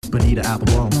Bonita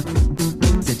Applebum.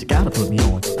 Said you gotta put me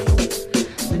on.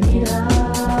 Bonita,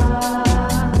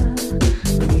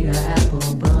 Bonita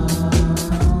Applebum.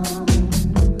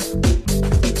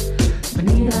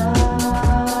 Bonita,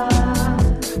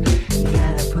 you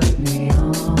gotta put me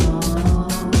on.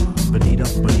 Bonita,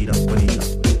 Bonita, Bonita.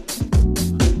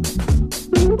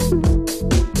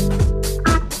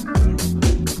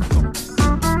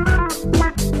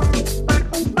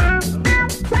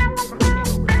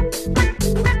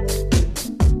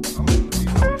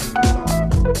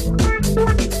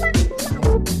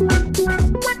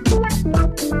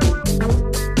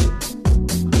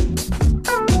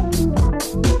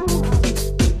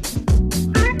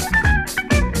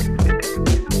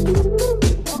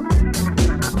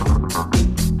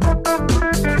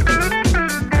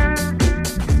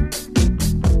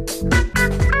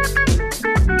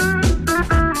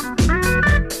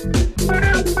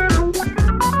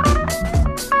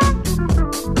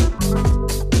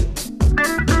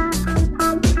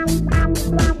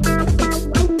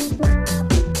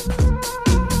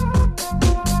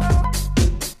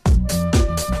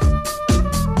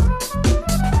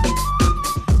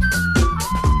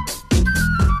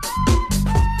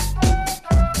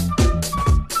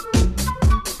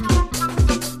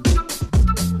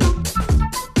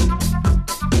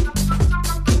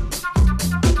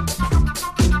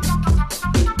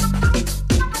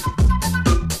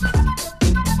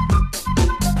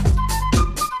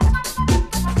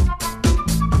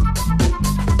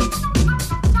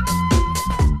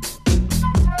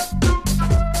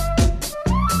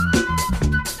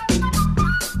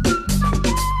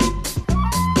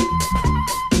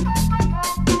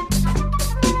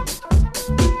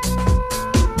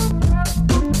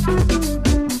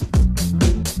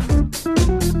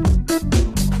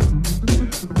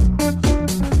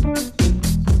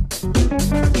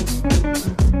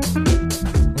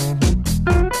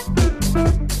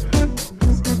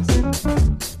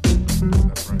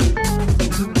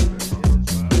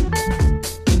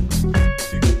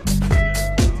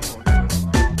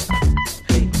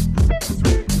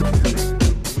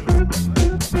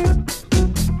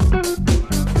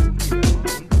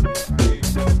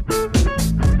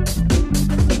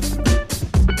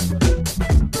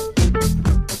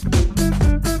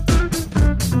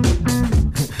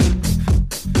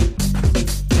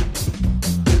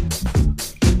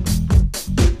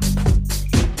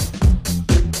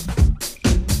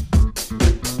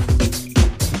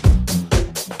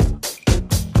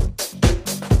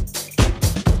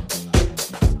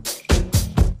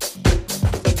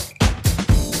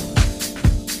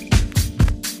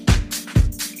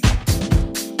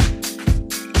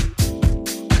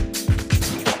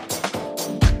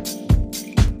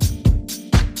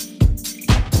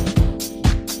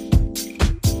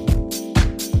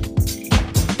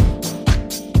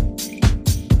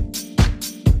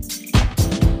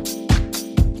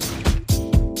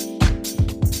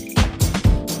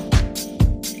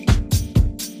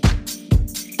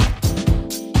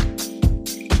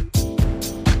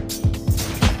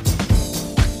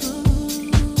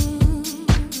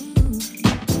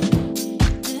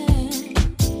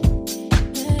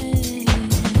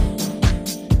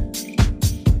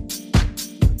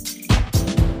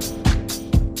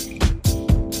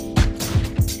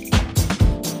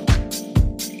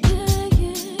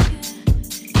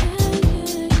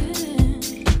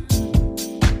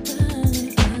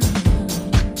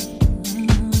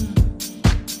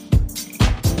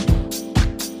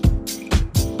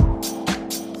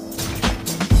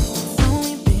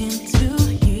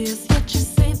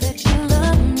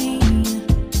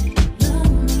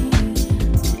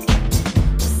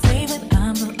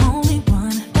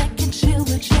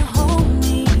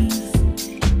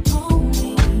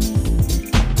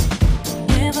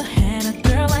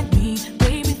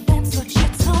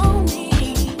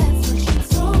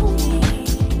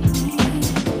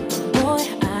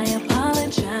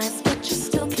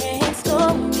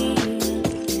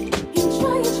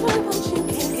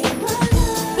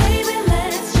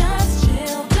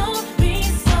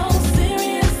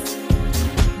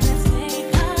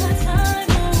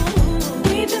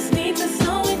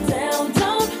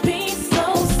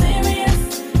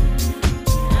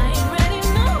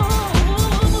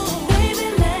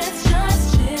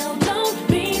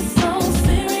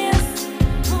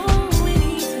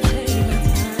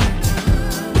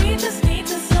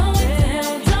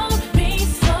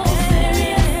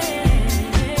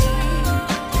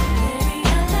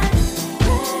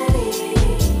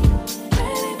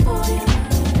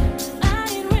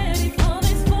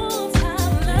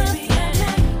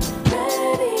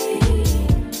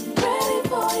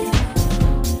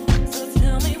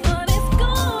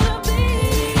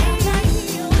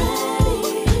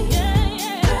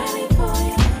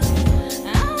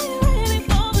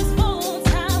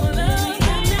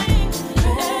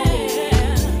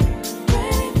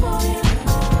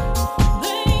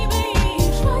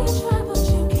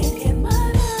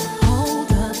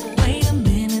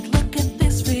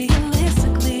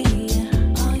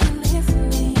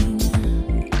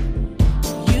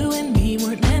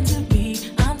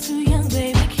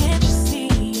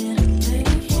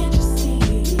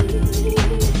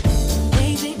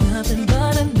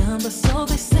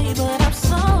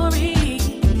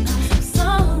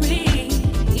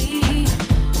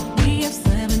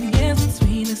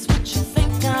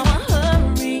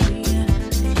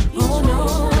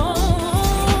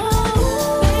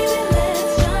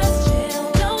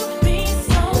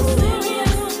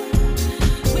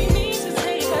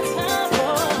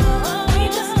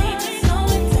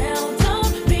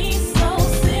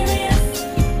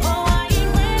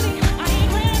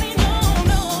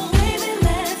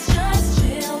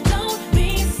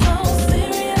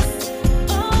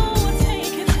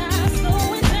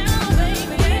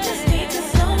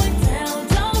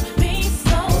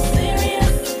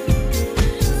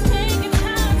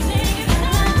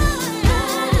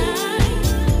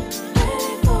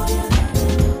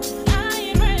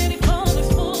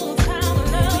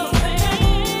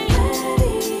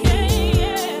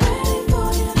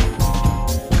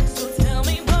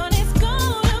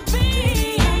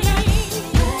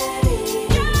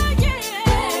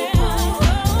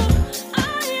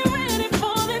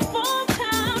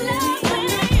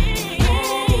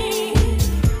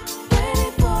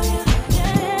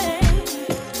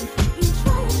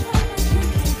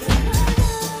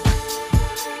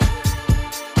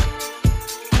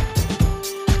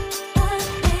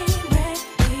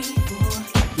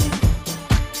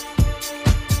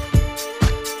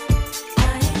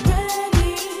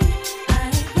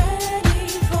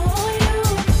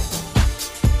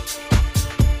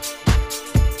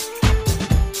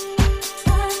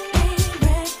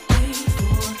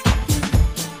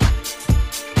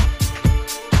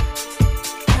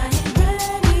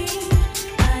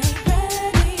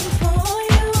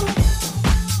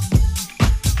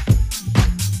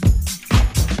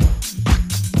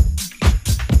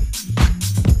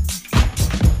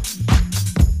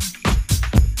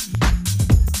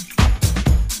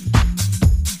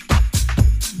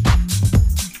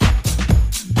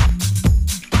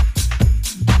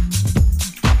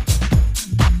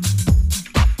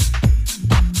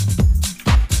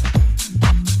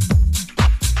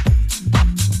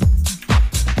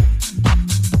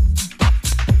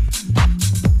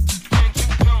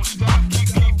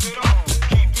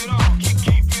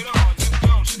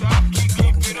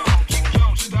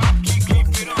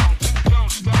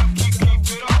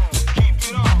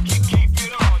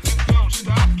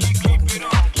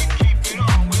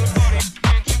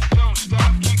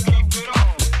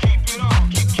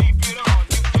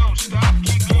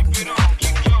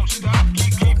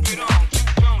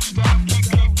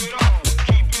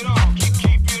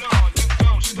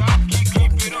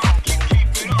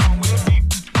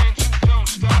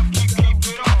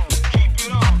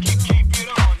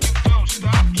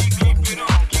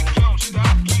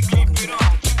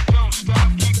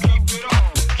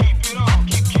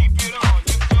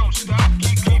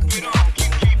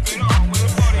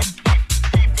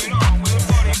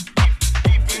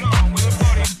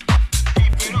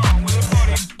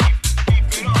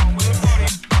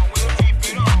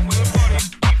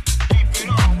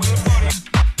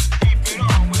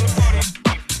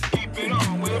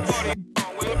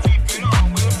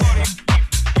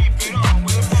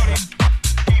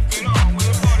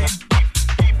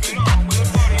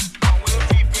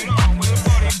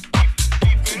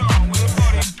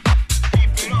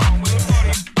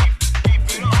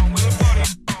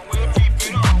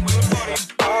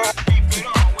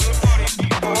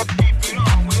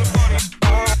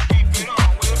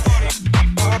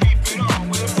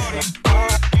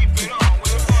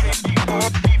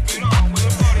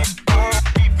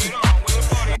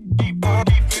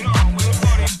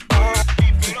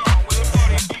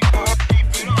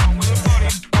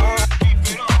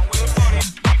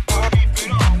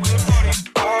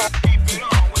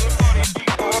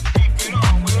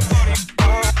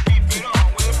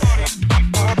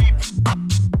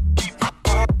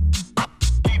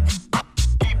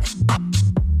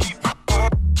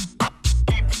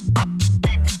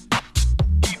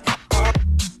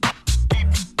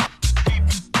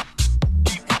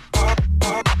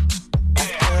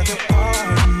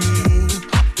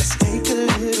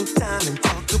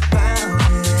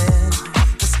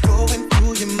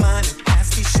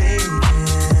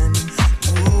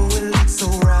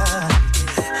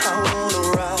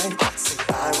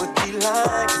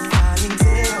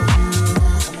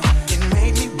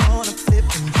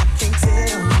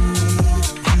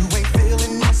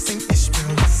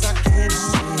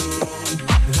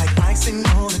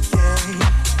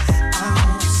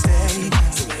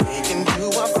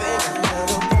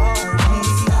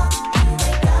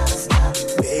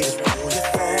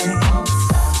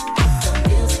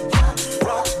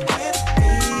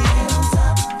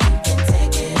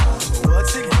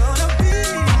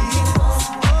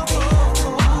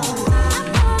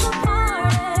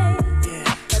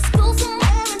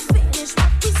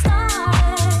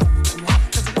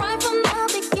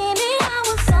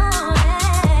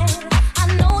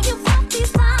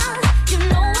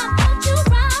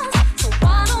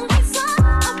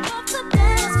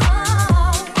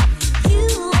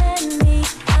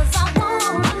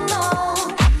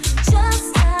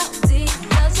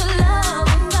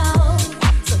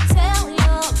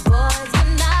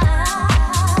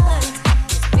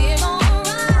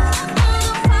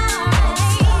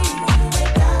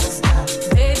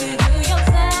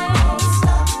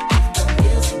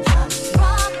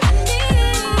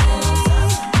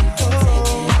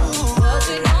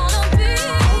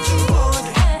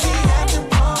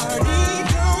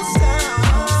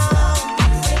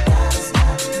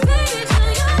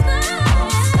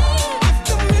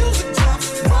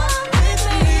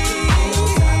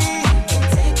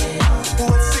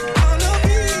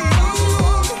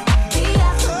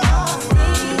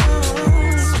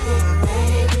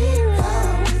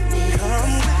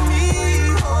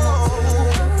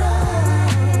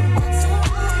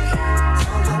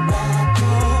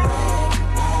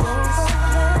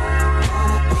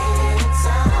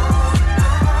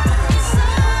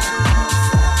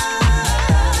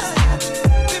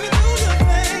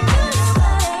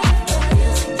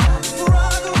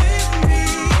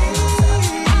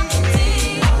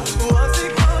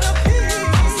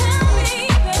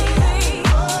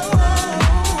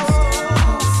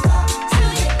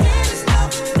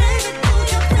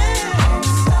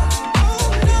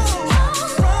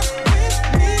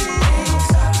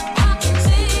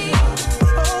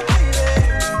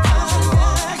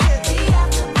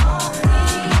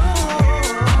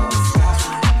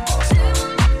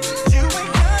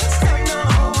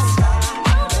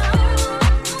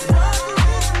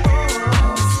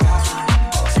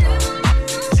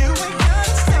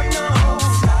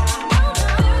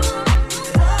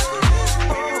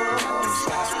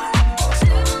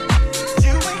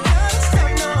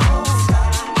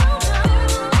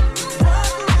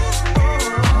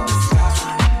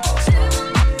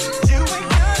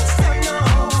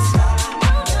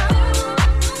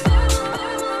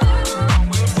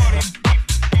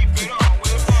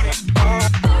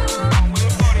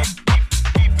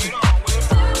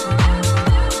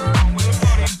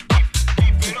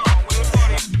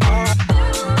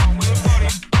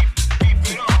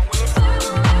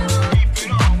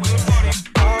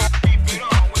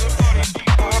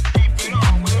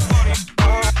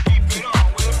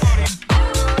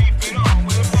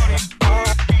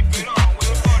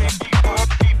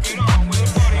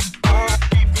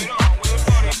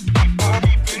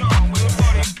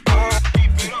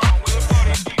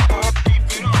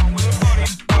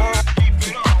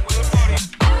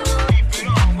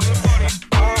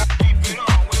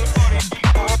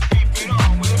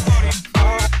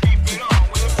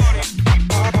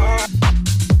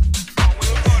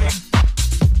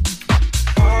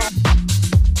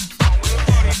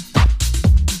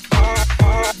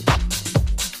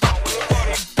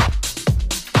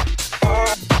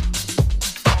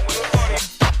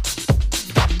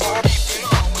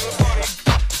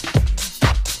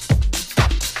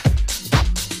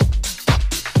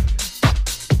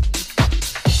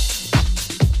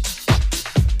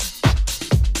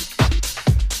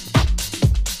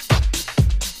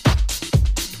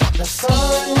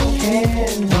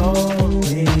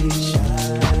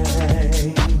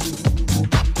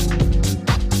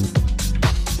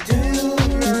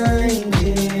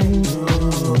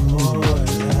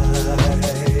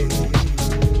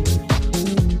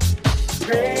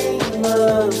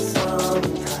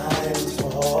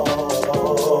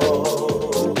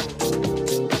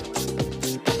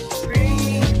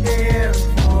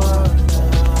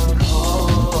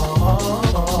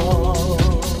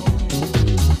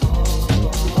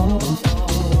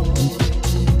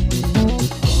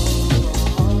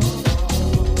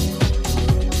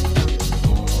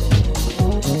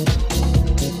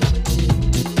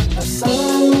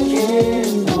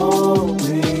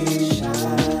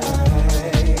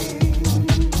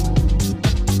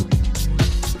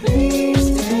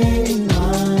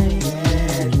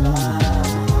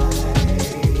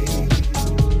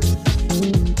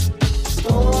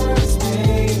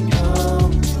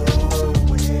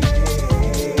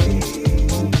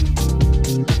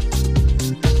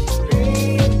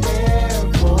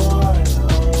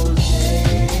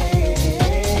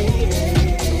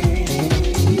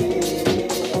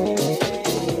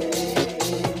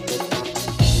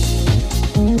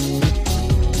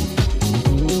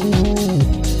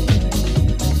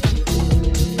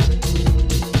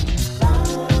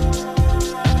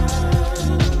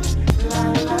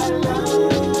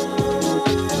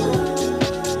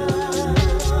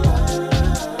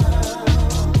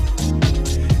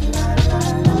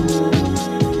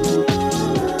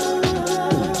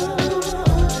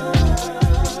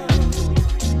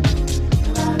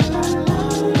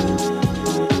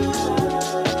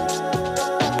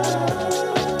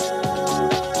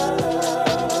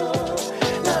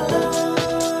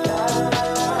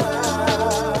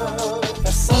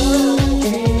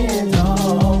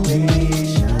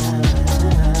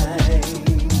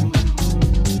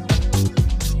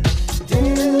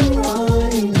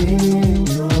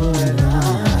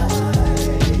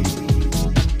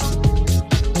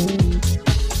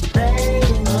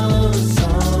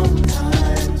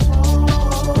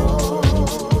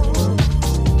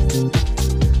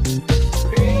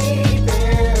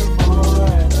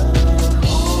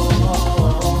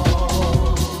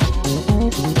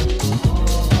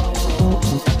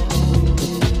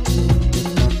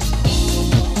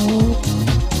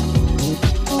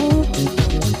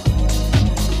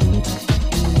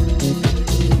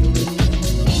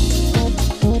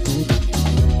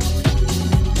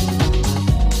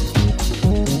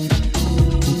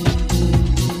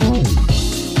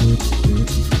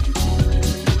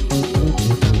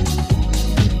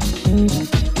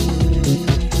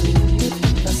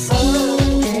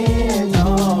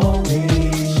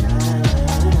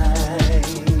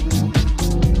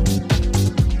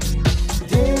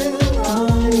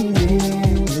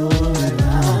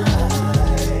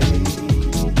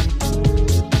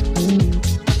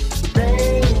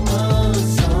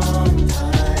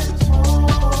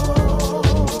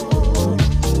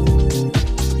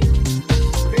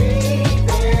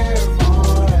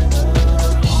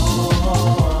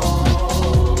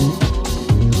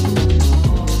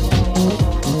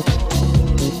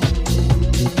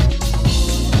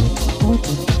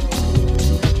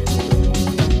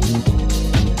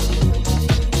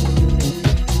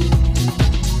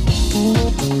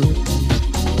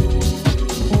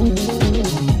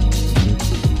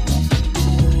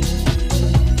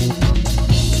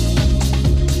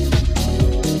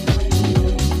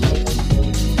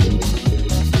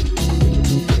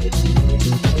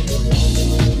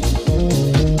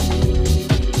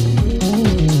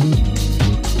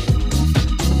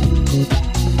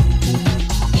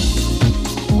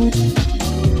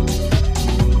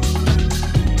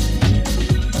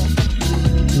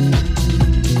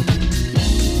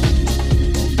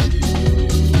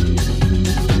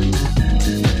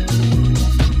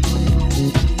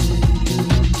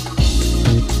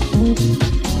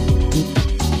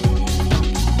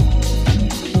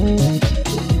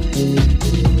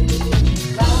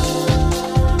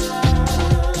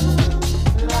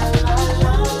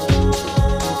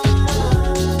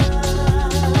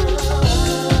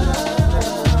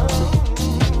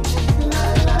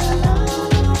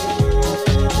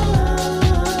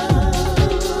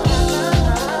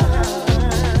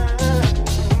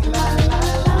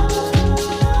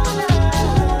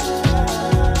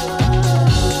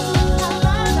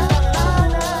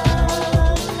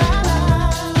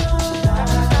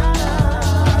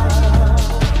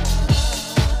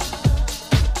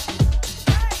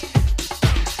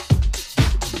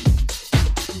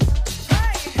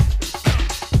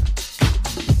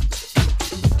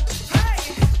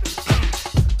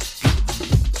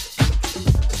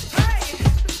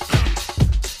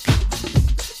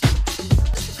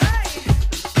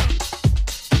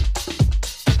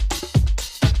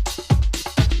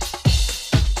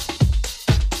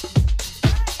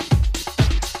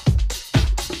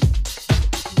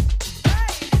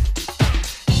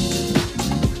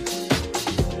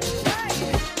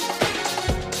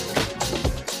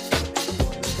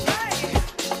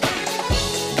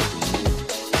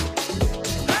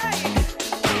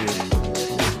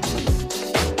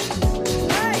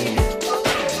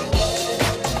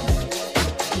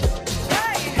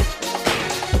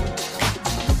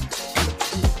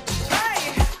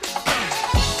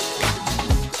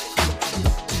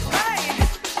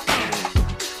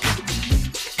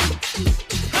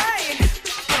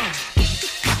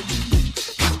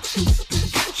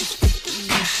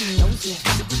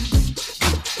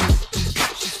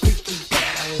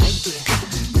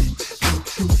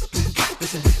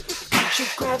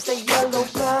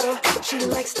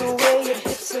 way it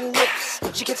hits her lips,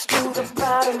 she gets to the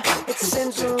bottom, it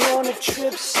sends her on a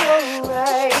trip so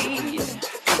right.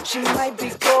 She might be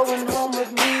going home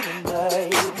with me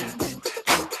tonight.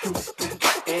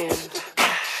 And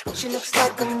she looks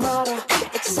like a model,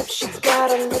 except she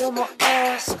got a little more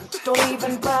ass. Don't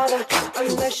even bother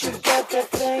unless you got that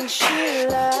thing she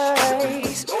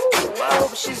likes. Ooh, I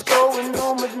hope she's going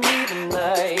home with me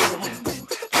tonight.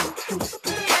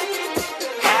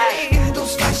 Hey,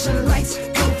 those flashing lights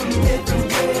come from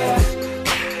everywhere.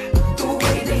 The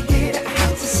way they hit, I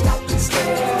have to stop and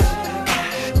stare.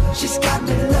 She's got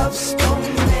me love stone,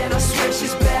 and I swear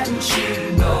she's bad and she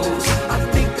knows. I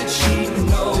think that she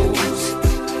knows.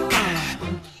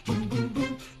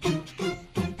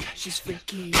 She's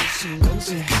freaky, she knows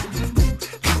it.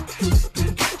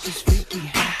 She's freaky,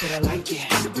 but I like it.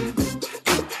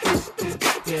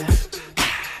 Yeah.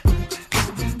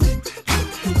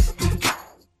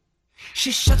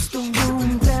 She shuts the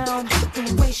room down. The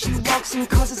way she walks and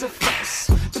causes a fuss.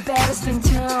 The baddest in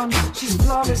town. She's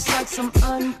flawless like some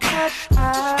uncut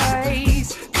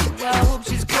ice. Well, I hope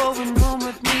she's going home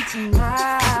with me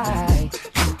tonight.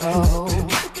 Oh,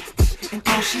 and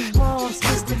all she wants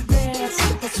is to dance.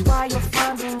 That's why you'll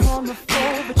find her on the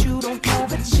floor, but you don't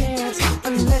have a chance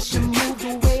unless you move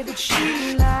the way that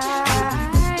she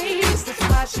likes. That's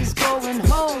why she's going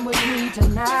home with me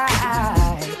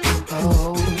tonight.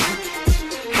 Oh,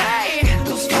 hey,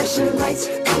 those flashing lights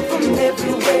come from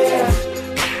everywhere.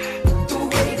 The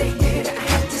way they hit, I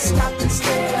had to stop and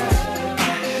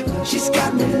stare. She's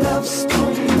got me love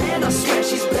stone, and I swear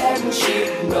she's bad and she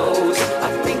knows.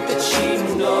 I think that she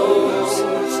knows.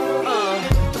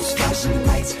 Those flashing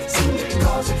lights seem to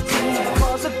cause a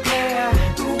glare.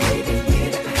 The way they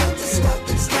hit, I had to stop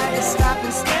and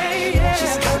stare. Yeah.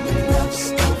 She's got me love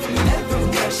stone from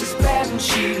everywhere. She's bad and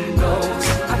she knows.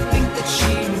 I think that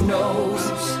she knows.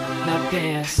 Now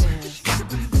dance.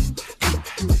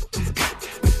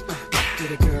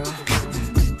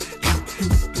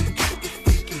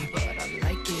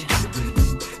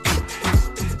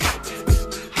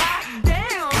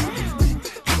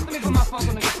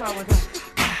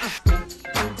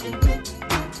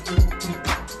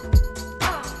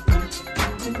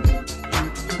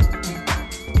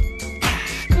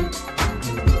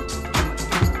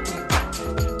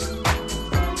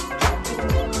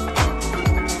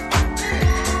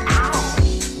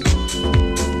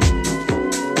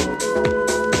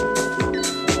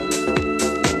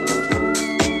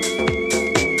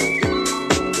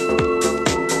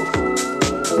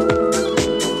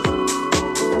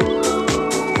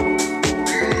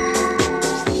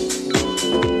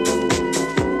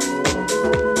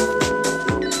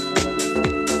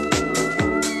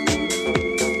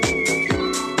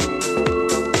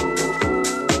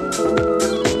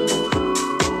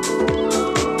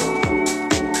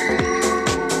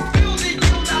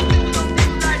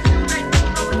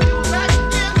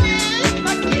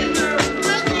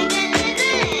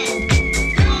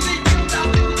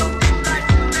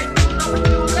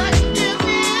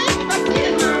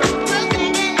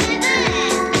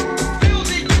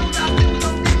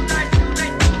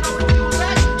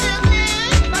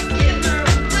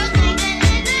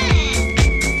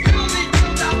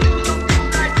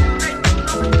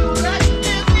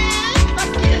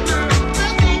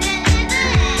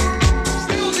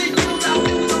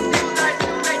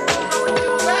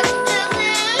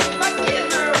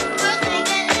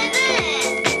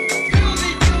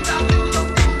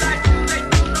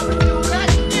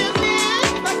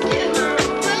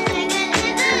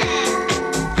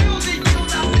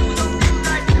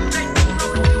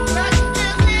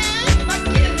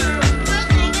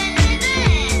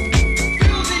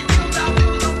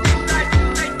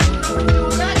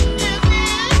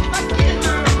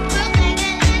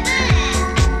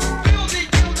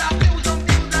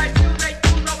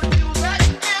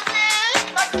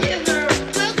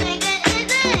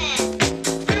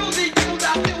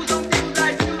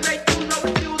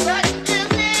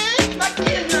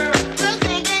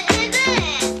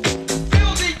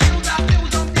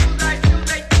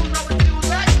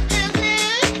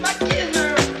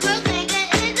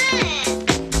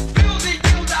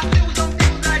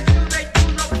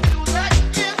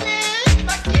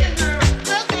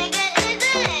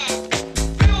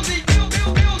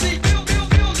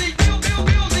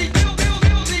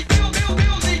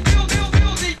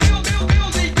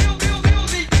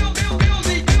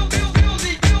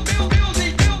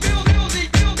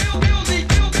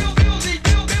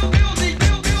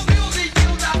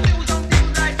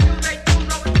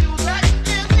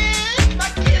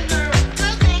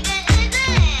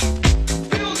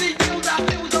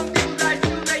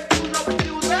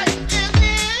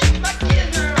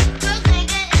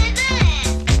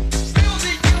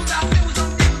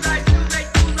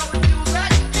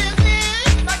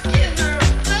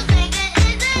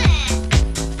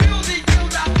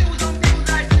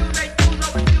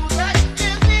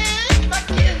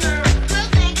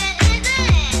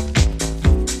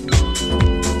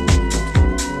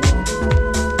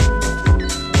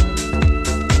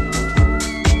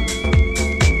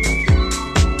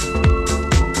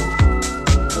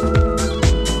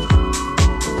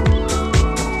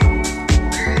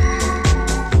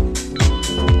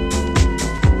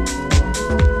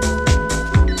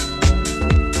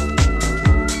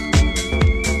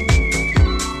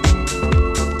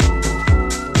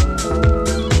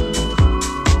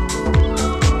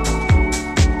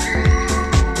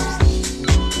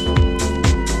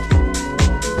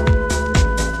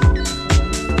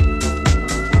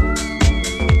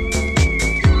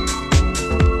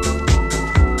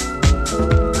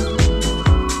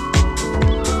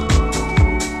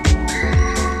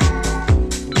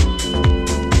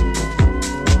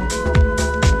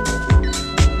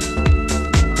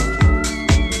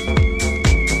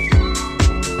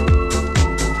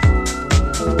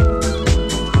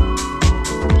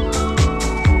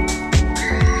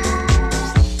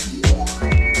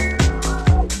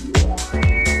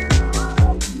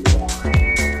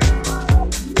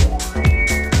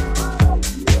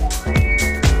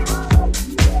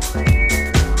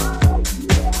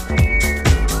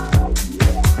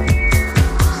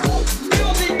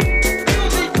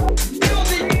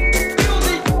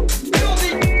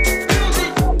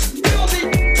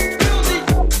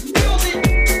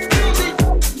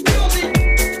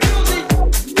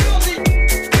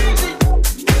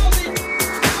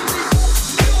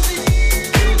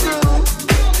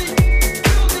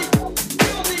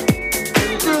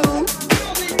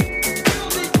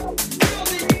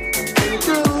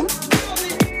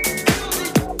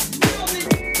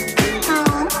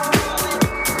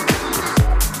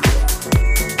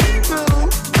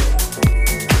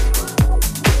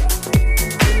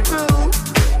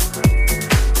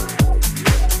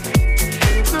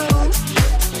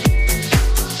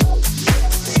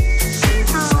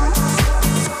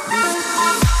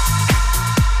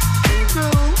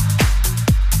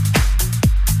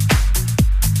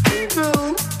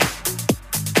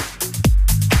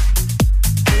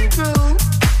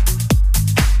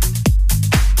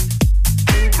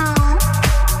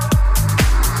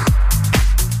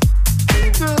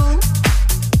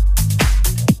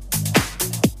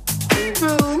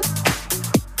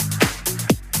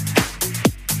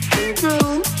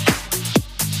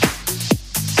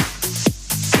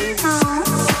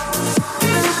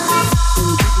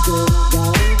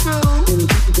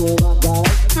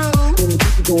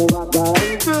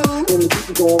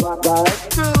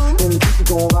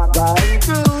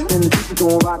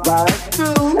 gon' rock right.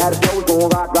 At a show it's gon'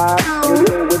 rock right. Here we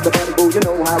go with the buddy boo, you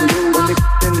know how we do. When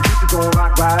then the juice is gon'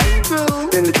 rock right.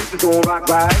 Then the juice is gon' rock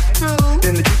right.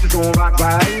 Then the juice is gon' rock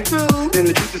right. Then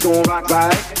the juice is gon' rock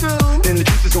right. Then the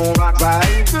juice is gon' rock right.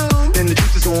 Then the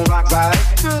juice is gon' rock right.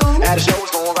 At a show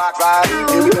it's gon' rock right.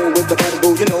 Here we go with the buddy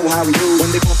boo, you know how we do. When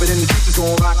they pump it in, the juice is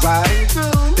gon' rock right.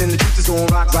 Then the juice is gon'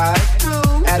 rock right.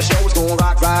 At a show it's gon'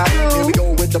 rock right. Here we go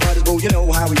with the buddy boo, you know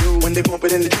how we do. When they pump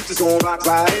it in, the juice is gon' rock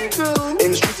right.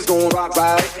 In the streets it's gon' rock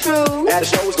right. At a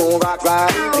show it's gon' rock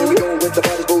right. Here we go with the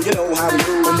buddy boo, you know how we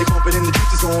do. When they pump it in, the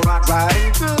juice is gon' rock right.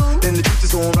 Then the juice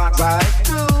is gon' rock right.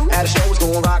 At a show it's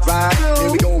gon' rock right.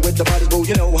 Here we go with the buddy boo,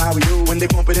 you know how we do. When they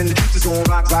pump it in, the juice is gon'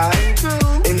 rock right.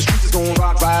 In the streets it's gon'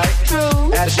 rock right.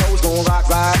 At a show it's gon' rock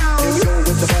right. Here we go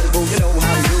with the buddy boo, you know how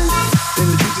we do.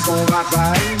 Then the juice is gon' rock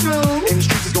right. In the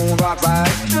streets it's gon' rock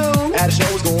right. At a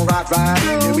show it's gon' rock right.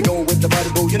 Here we go with the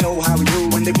buddy boo, you know how we do.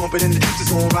 When they pump it in, the juice is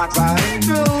gon' rock right.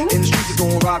 In the streets it's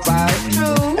gon' rock right.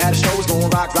 At a show it's gon'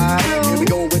 rock right. Here we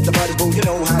go with the buddy boo, you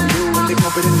know how we do. When they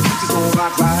pump it in, the juice is gon'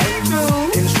 rock right.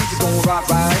 In the streets it's gon' rock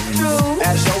right.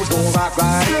 At a show it's gon' rock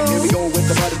right. Here we go with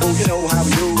the buddy boo, you know how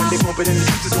we do. When they pump it in, the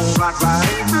juice is gon' rock right.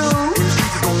 In the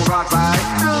streets it's gon' rock right.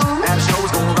 At a show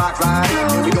it's gon' rock right.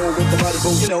 Here we go with the buddy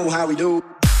boo, you know how we do.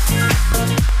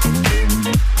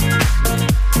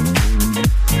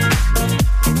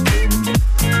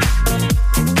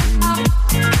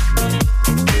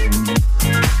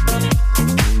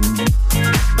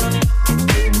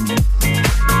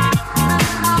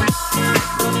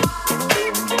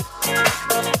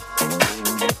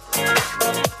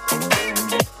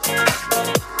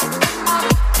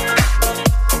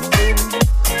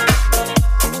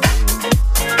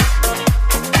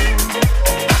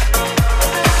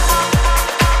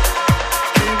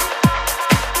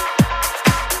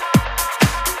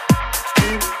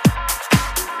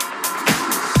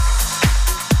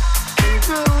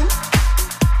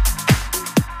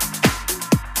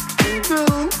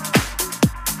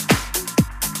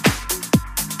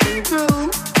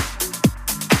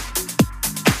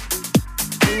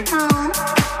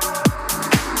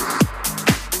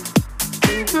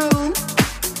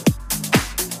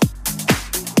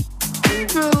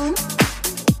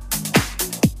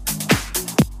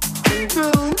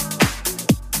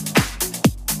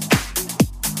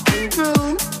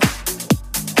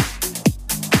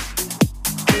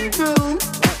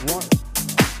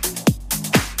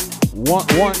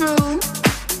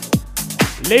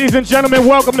 Ladies and gentlemen,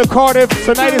 welcome to Cardiff.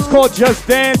 Tonight is called Just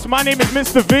Dance. My name is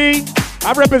Mr. V.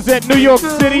 I represent New York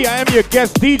City. I am your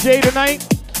guest DJ tonight.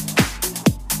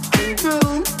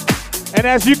 And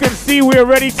as you can see, we're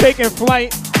already taking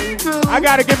flight. I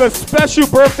gotta give a special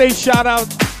birthday shout out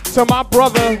to my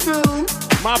brother,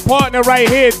 my partner right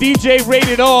here, DJ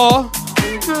Rated R.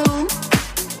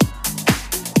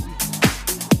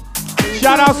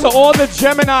 Shout outs to all the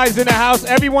Geminis in the house,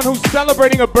 everyone who's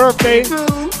celebrating a birthday.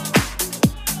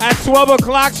 At 12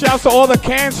 o'clock, shouts to all the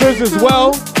Cancers as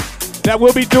well that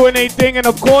will be doing a thing. And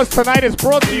of course, tonight is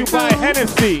brought to you by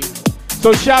Hennessy.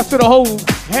 So shouts to the whole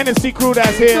Hennessy crew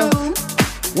that's here.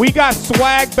 We got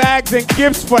swag bags and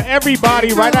gifts for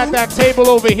everybody right at that table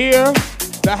over here.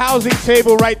 The housing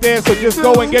table right there. So just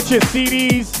go and get your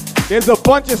CDs. There's a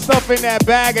bunch of stuff in that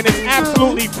bag and it's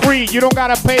absolutely free. You don't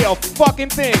gotta pay a fucking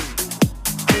thing.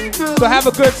 So have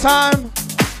a good time.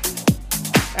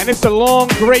 And it's a long,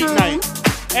 great night.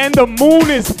 And the moon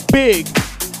is big.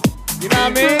 You know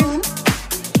what I mean?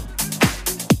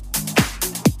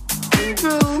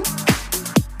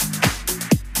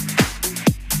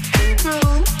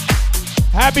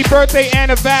 Happy birthday,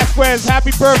 Anna Vasquez.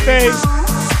 Happy birthday.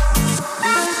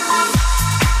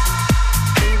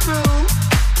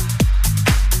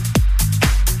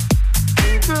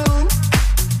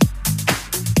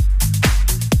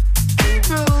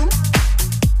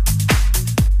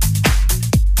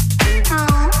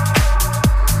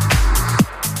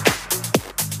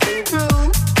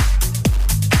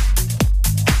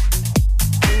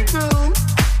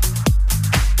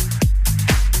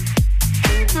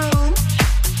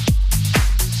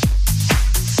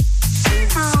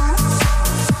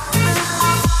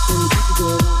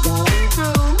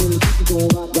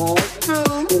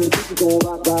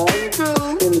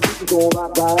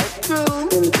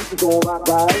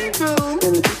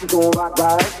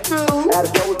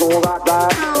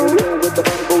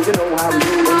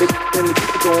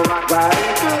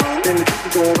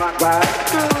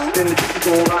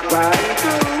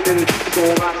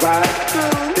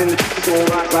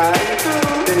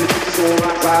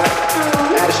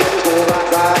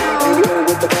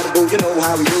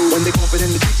 When they pump it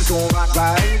in, the juice is gon' rock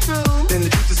right. Then the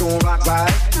juice is gon' rock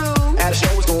right. At a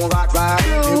show it's gon' rock right.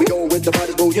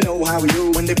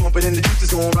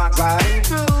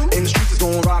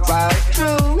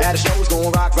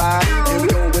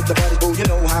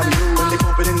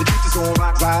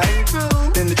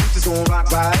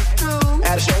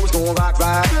 gon' rock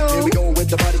right. Here we go with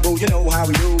the butters, boo, you know how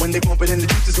we do. When they pump it in the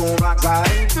streets, it's gon' rock right.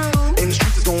 In the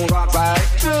streets, it's gon' rock right.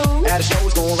 At the show,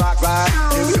 it's gon' rock right.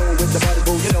 Here we go with the butters,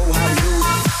 boo, you know how we do.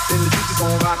 In the streets, it's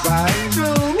gon' rock right.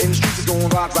 In the streets, it's gon'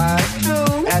 rock right.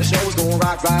 At the show, it's gon'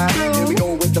 rock right. Here we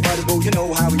go with the butters, boo, you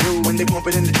know how we do. When they pump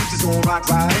it in the streets, it's gon' rock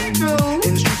right.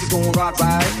 In the streets, it's gon' rock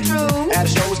right. At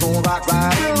the show, it's gon' rock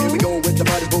right. Here we go with the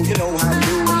butters, boo, you know how we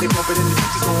do. When they pump it in the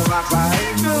streets, it's gon' rock right.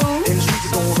 In the streets,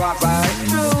 it's gon' rock right.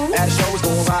 At the show, it's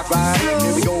gon' rock right.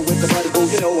 Here we go with the butters, boo,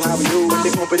 you know how we do. When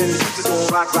they pump it in the streets, it's gon'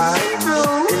 rock right.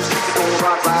 In the streets, it's gon'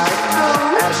 rock right.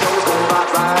 At the show, it's gon' rock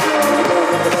right. Here we go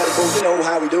with the butters, boo, you know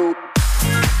how we do.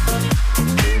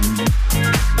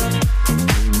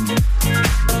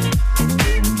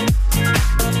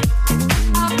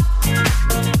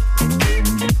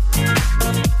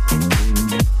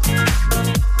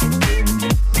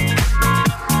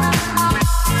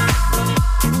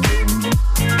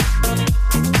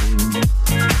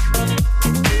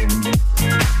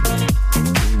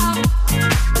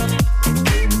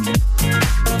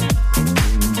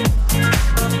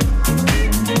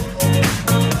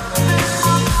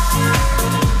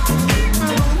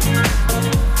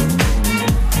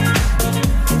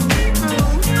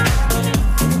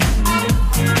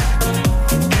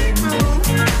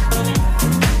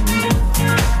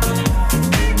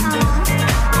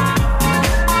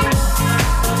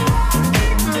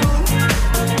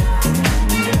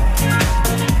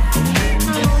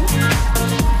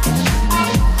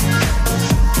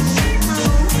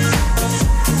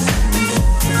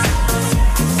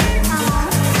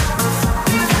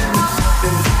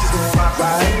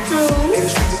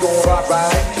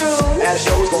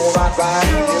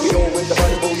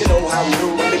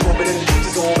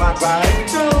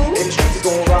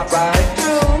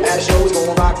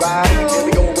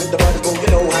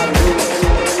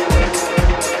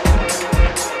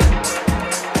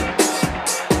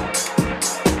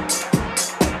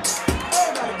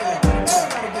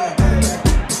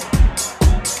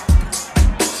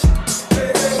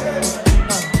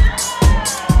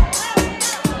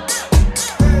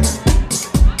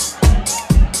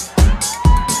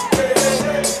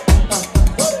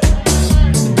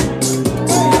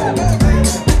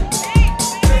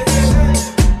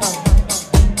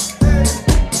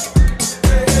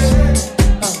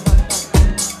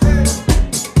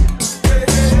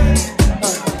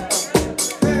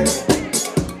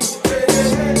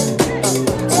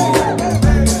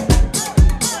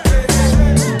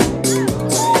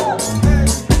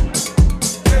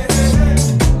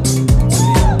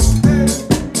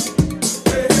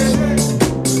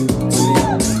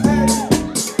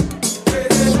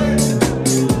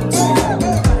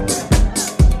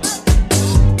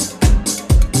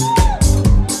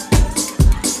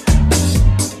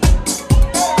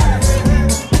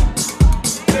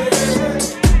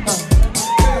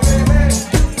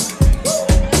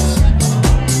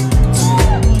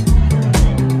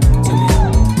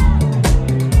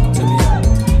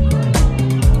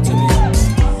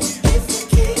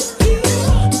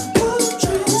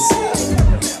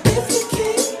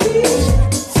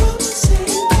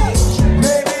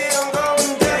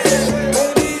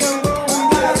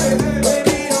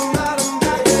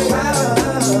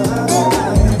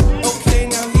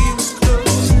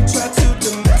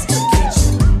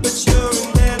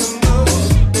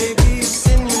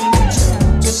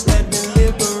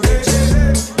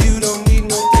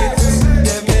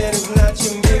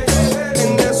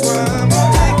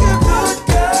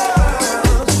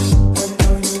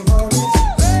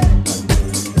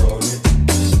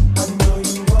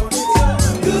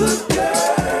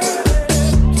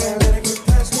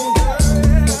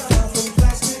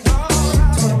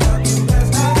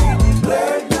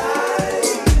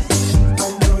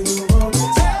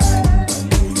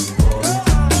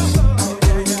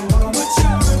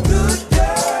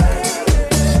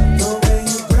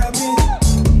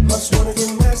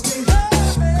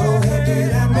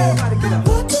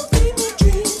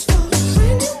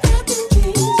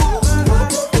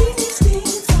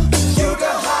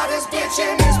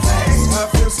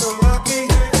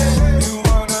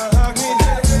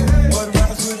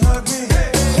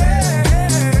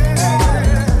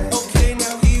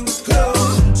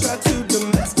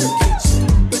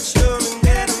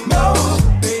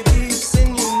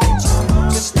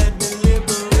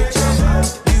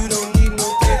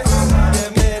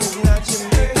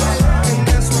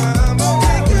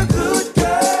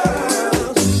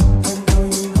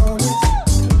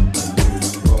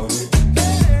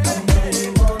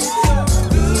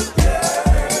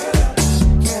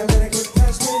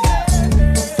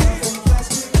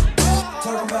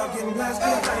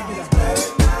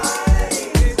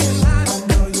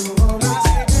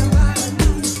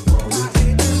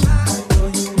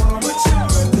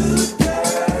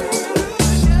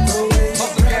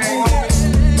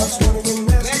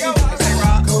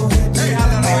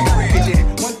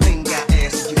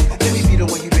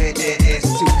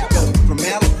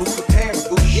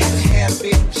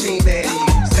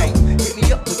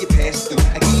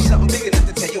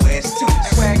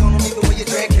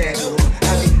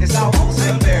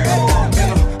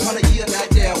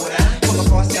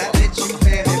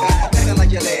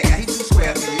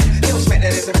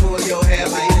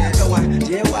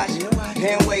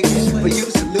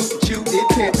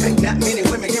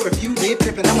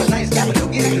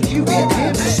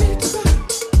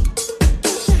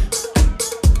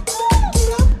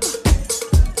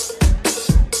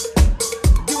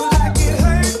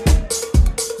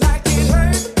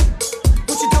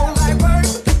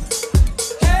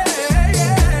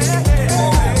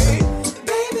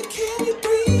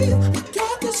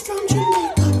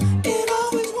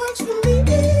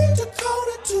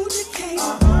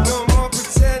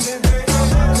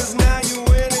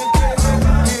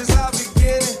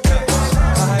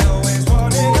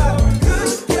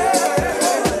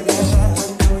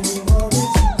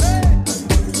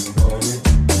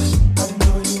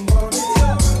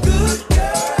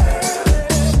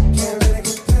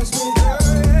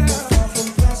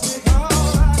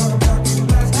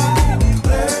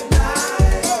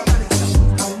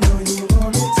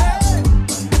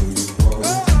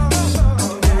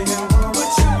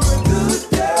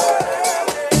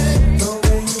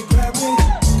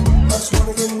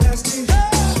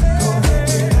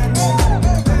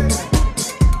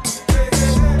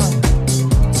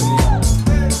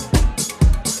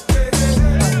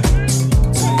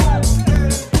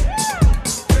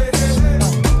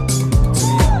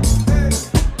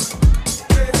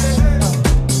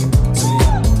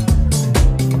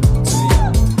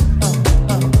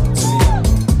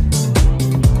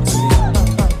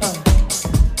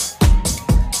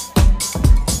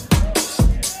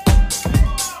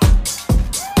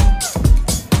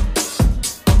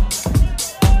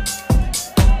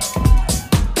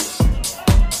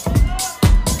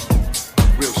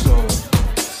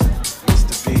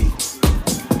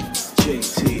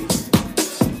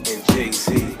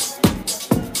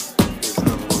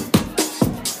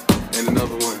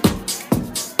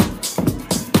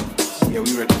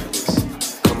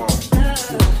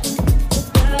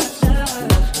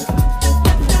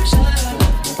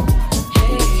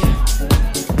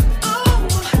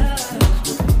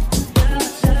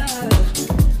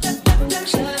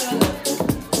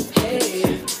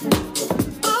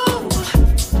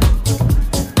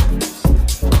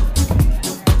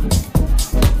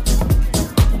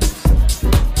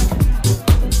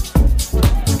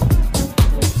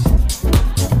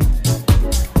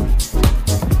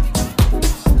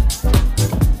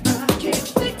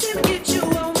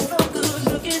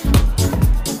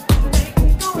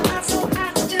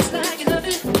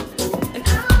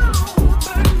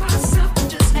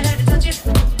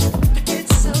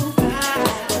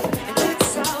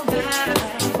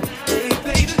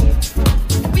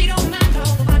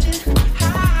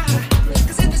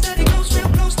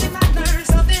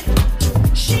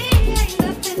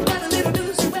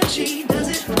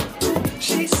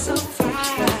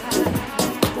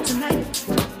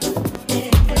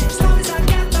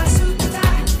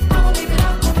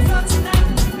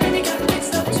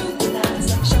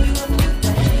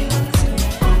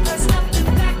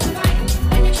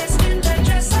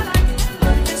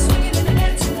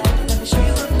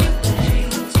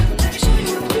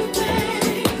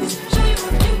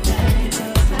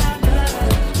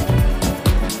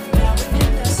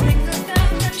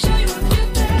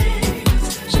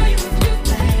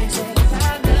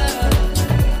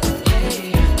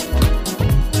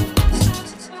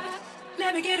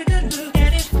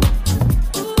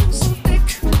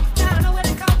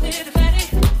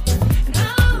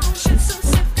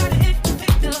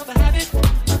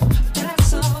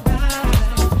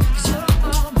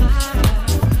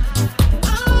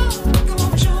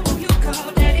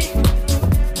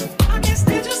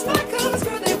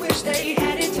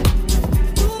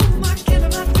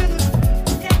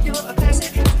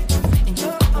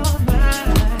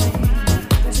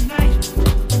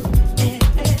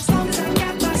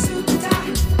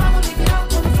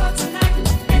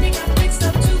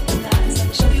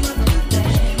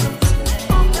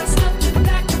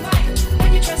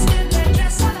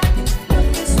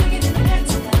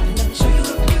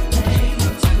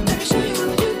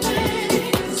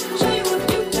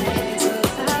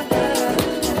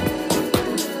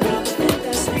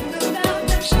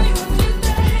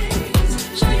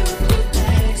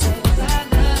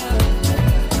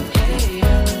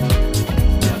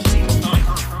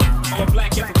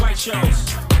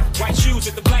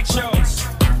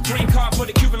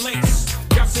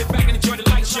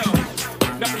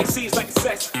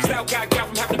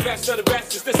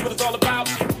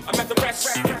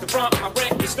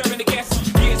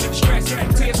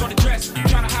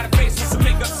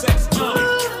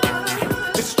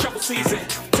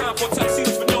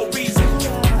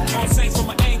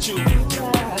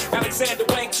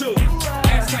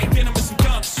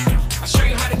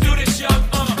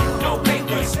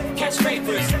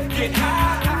 Get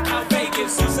high, out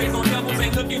Vegas. Say no devils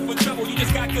ain't looking for trouble. You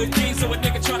just got good good genes, so a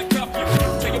nigga tryna cuff you.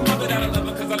 Tell your mother that I love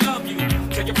her cause I love you.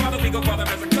 Tell your father we gon' call them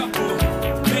as a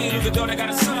couple. Me and you the daughter got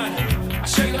a son. I'll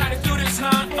show you how to do this,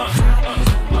 huh?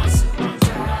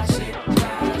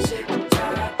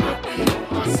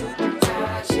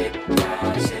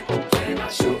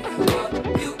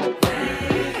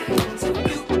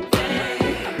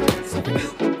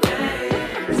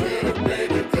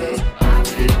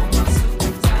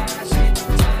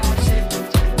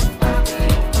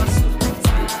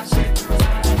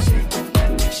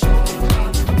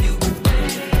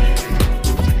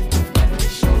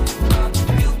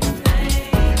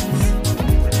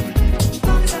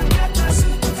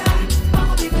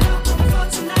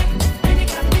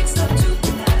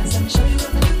 Show you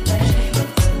what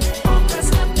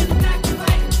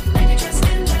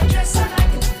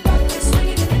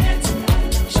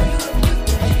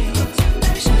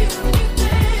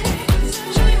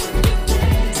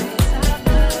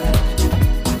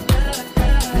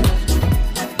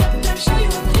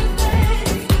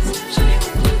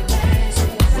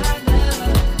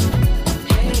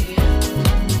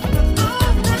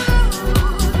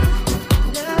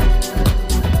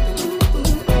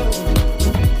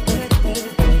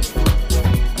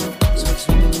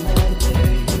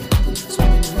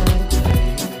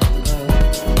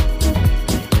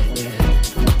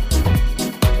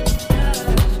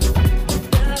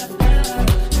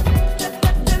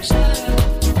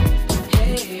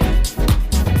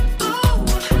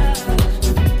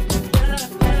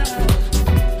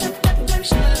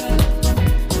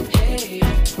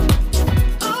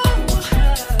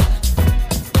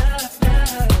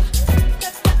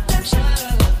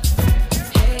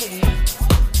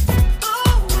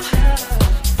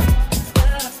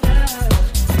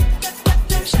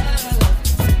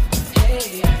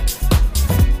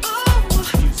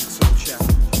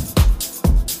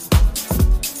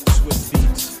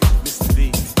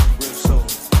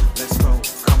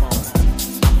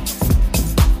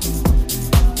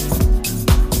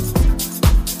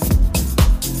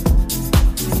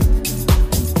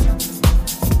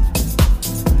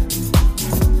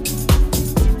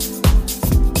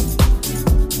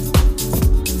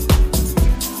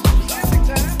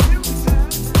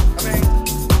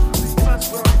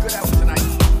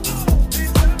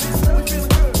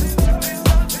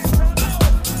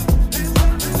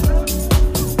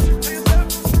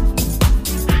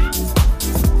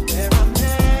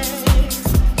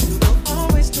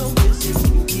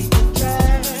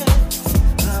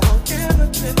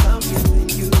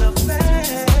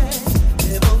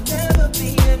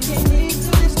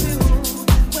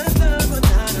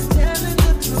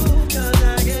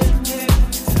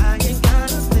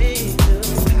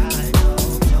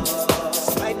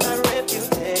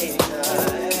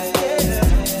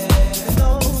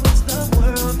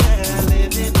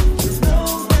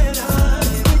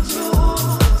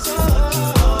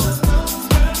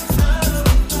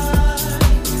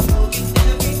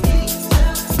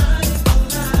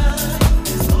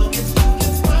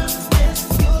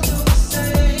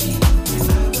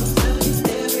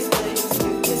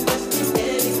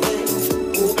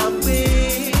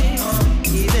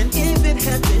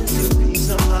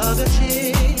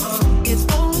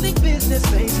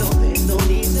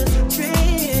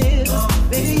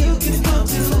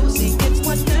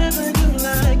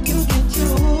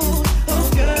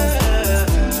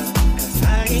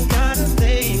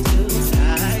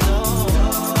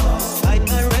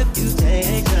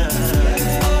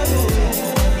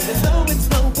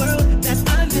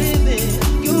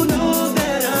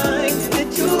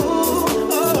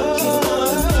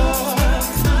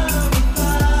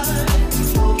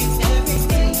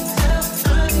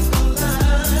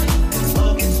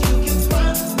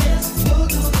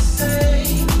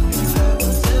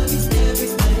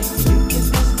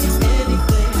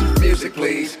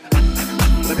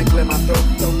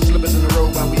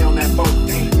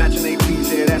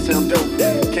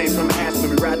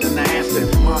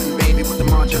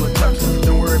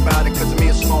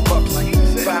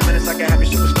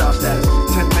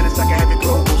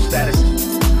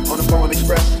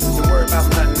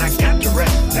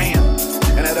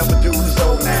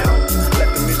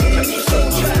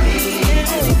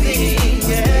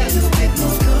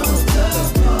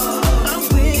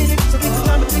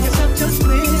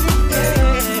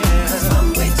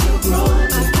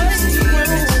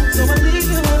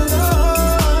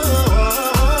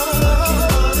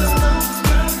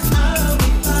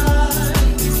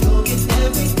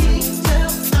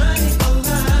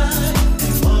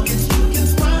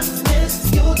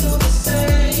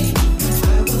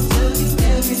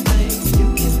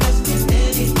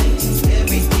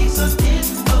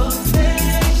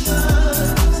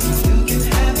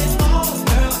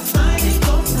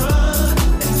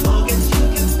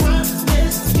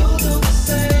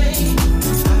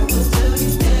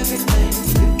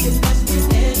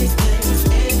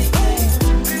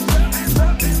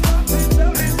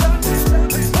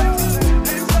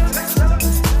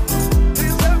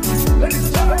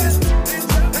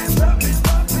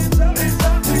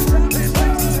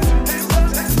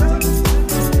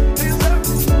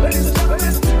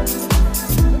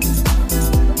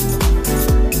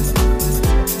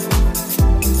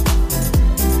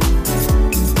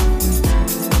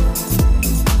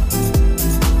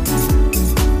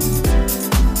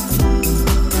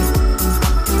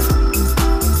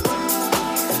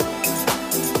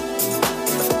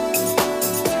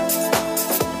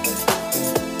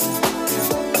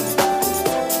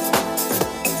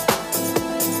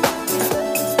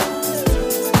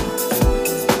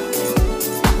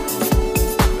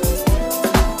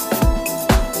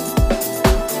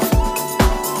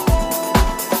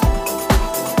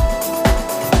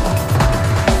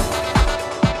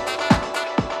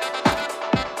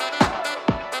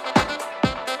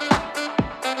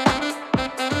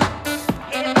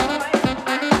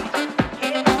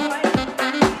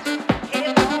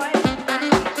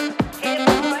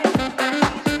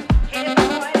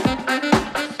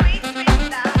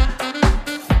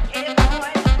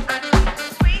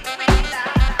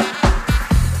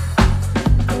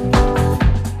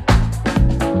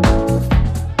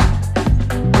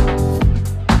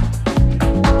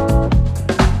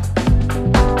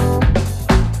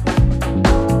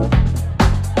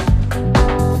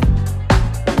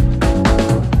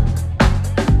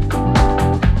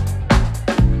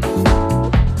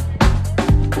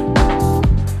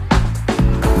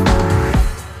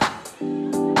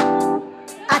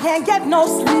get no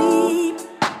sleep.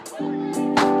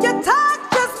 Your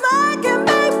touch is making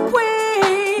me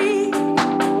weak.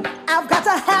 I've got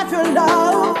to have your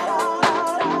love.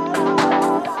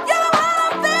 You're the one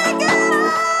I'm thinking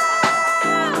of.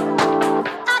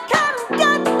 I can't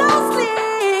get no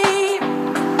sleep.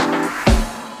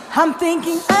 I'm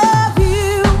thinking of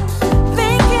you,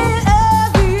 thinking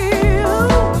of you.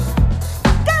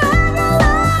 Gotta have your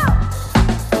love.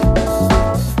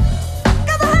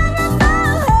 Gotta have your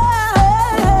love.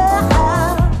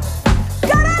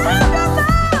 Gotta have your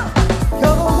love.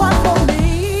 You're the one for me.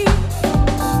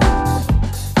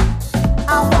 I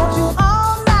want you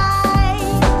all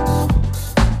night.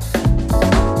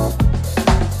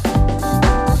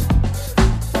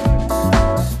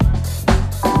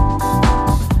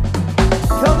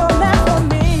 You're the man for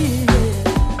me.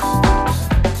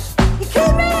 You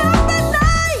keep me up at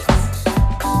night.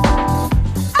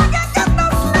 I can't get no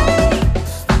sleep.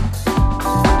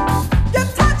 Your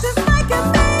touch is making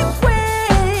me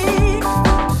weak.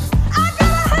 I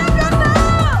gotta have your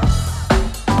love.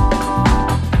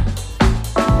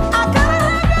 I gotta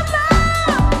have your love.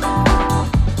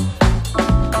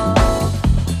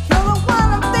 You're the one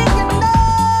I'm thinking of.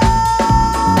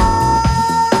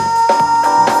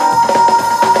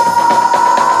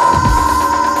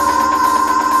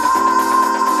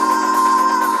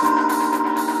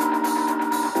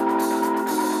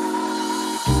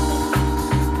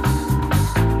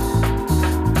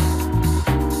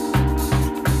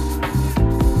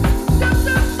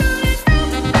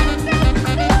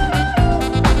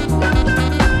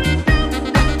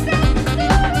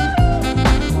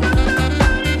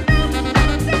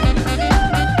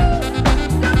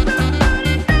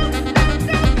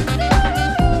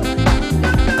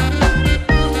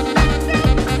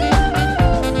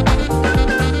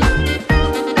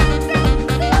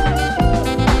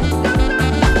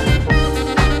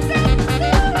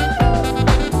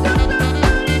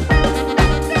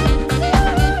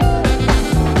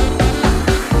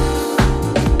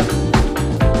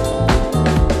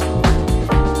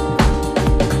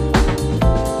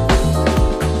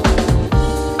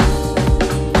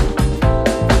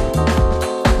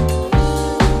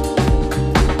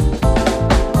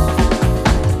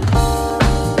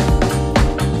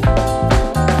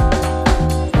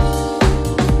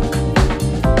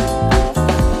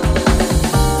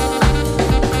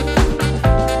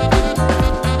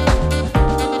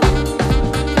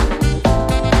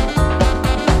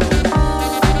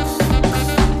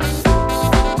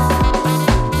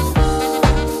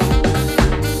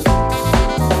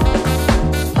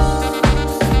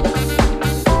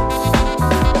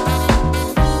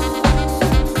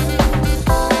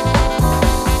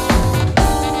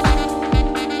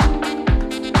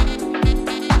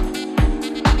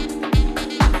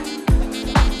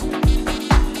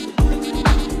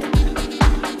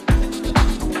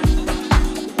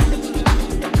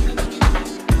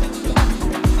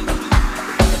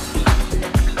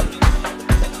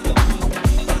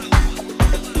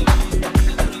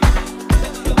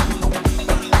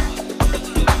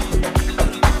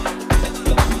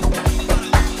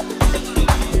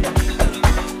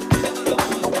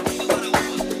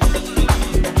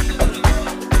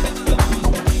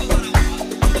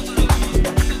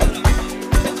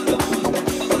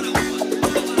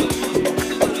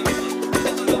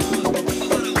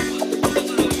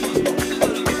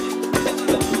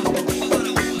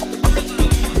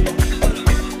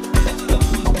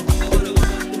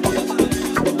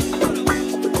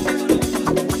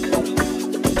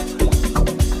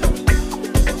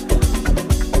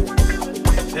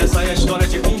 Essa é a história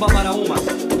de Umba Maraúma,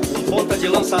 ponta de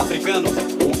lança africano,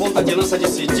 ponta de lança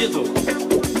decidido.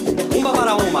 Umba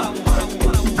Maraúma.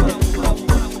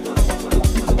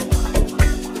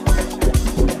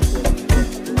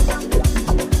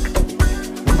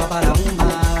 Umba Maraúma,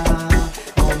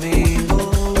 Omengo.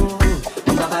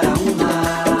 Umba Maraúma,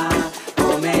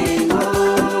 Omengo.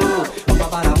 Umba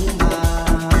Maraúma,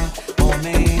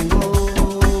 Omengo.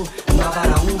 Umba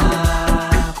Maraúma,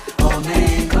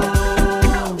 Omengo.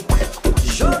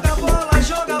 Joga bola,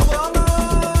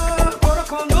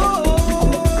 Corocondô.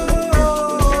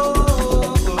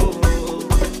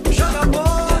 Joga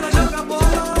bola,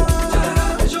 jogador.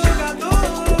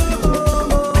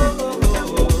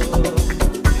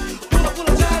 Pula,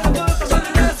 pula, já levanta, sobe,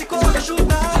 desce, corre,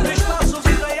 chuta, abre espaço,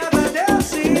 vira e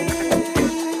agradece.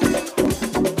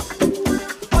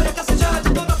 Olha, cacejada,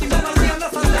 toda finalzinha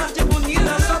nessa tarde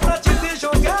bonita, só pra te ver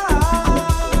jogar.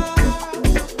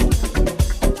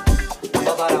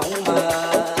 Umba Maraúma,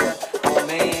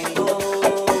 Omengo.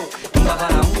 Umba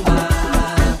Maraúma,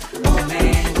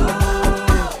 Omengo.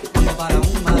 Umba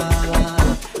Maraúma,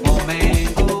 Omengo.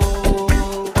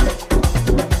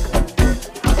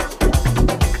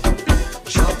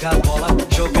 joga bola,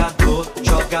 jogador,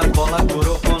 joga bola,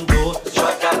 corocondo,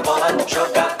 joga bola,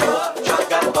 jogador,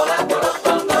 joga bola,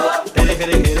 corocondo. Here,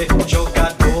 here, here,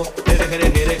 jogador, here, here,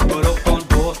 here,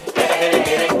 corocondo, here, here,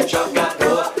 here,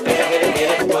 jogador, here, here,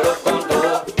 here, corocondo.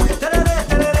 Tererê,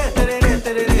 tererê, tererê,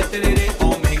 tererê, tererê,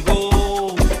 homem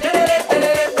gol. Tererê,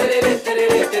 tererê, tererê,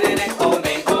 tererê, tererê,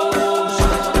 homem gol.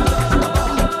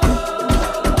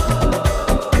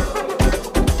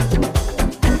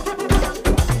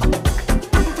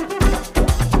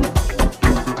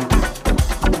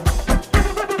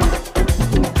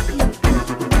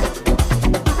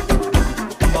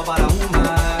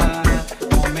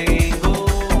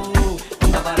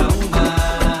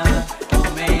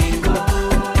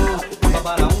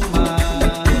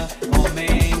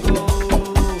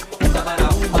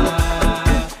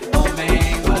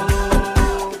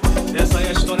 Essa é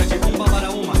a história de Bumba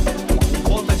Baraúma, um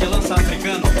ponta de lança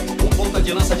africano, um ponta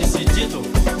de lança decidido.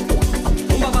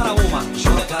 Bumba Baraúma,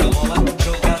 joga bola,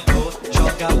 jogador,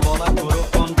 joga bola,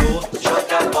 corocondo,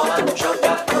 joga bola,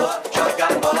 jogador, joga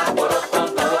bola,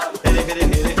 corocondo. Here, here,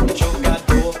 here,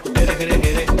 jogador, here, here,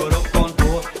 here, corocondo,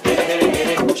 here, here,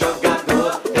 here, jogador,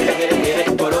 here, here, here,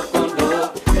 corocondo.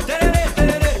 Tererê,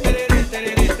 tererê, tererê,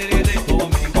 tererê, tererê,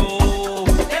 homem gol.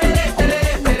 Tererê,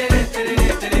 tererê, tererê, tererê,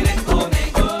 tererê, homem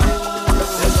gol.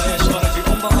 Essa é a história de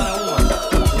Bumba Baraúma,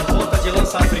 um ponta de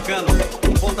lança africano,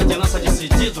 um ponta de lança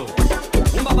decidido.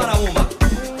 Bumba Baraúma.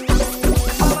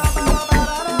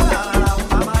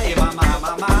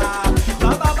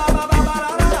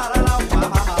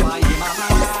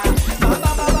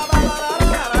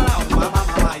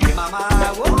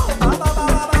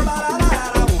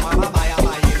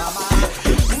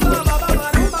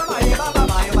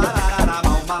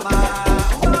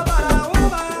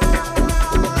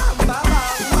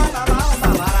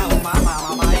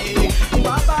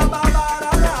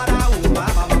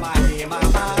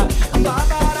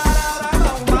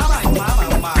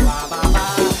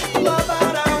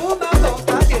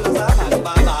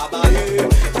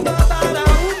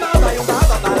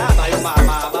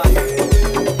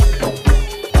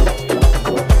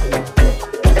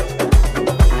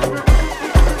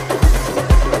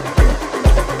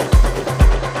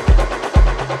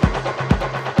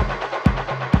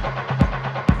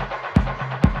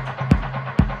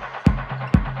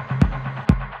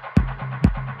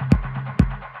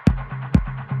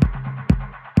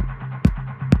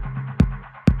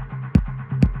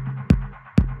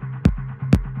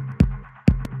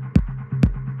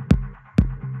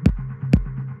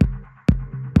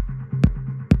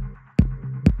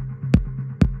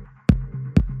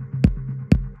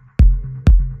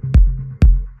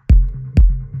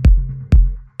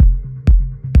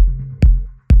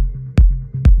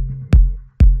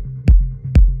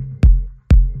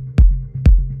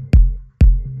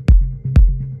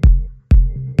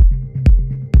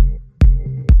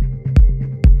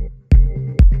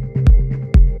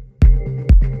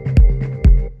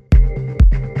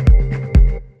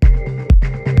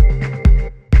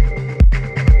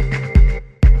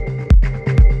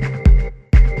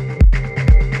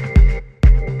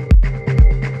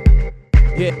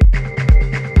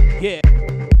 Yeah.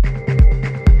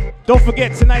 Don't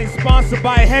forget, tonight is sponsored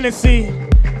by Hennessy.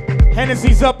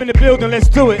 Hennessy's up in the building. Let's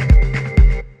do it.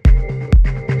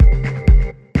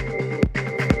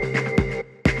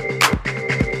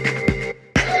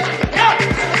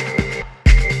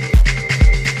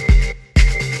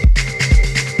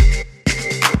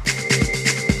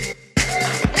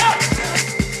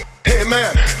 Hey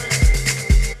man.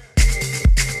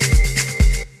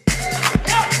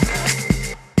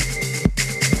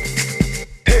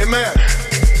 Hey man.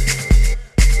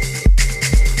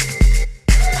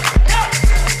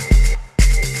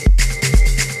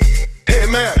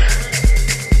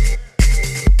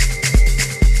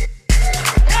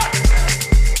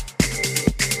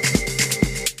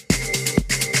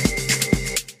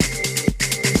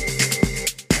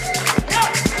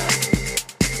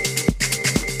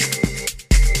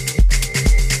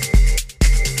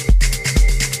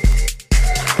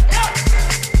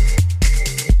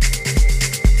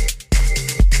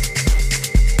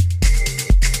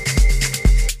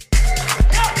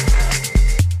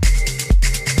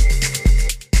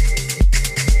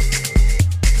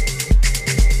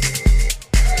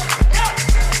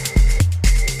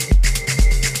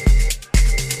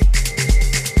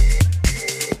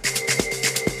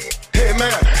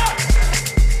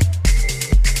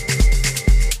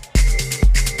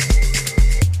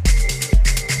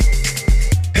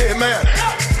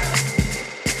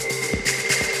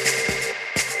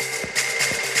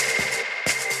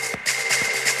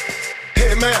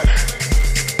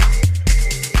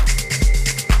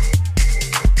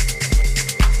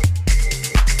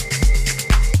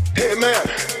 Amen.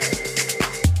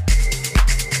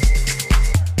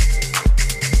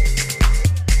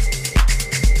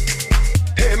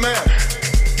 Amen.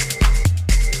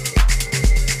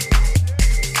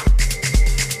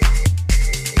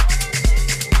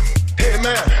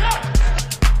 Amen.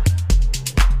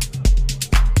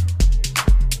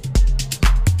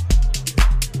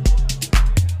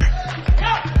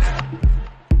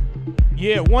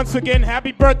 Yeah, once again,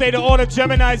 happy birthday to all the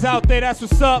Geminis out there. That's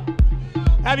what's up.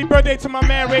 Happy birthday to my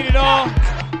man Rated R.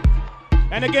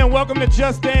 And again, welcome to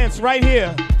Just Dance right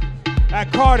here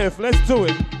at Cardiff. Let's do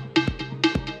it.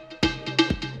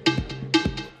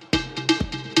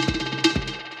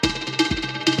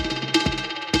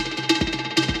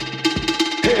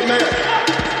 Amen.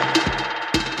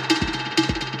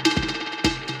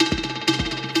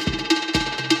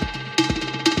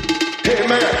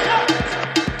 Amen.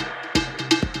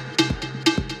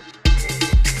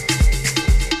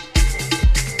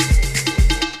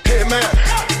 Amen.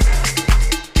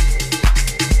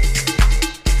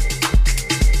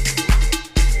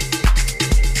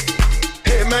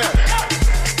 Amen.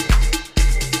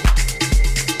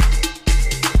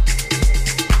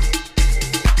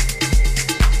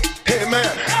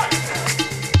 Amen.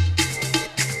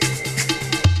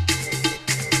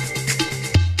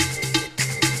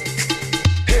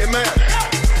 Amen.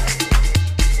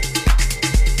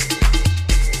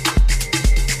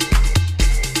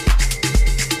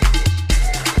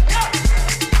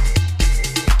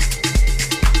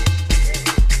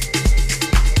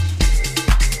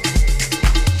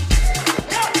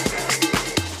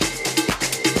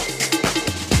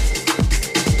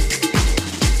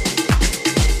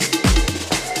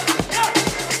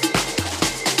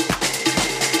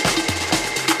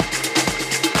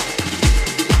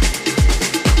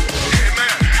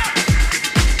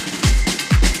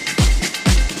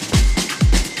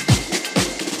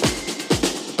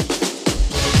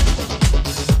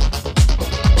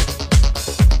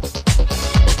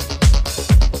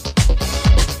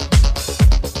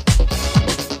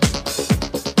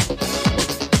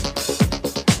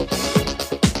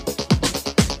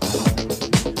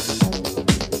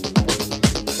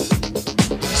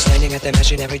 Standing at the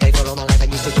machine every day for all my life. I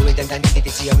used to do it and I needed it.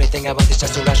 It's the only thing I want is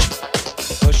just to rush,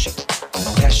 push,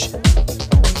 cash.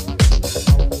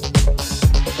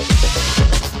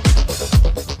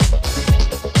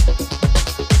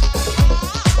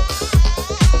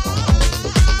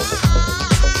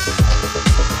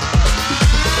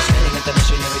 Standing at the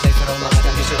machine every day for all my life.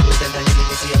 I used to do it and I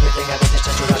needed it. It's the only thing I want is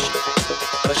just to rush,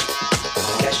 push,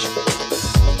 cash.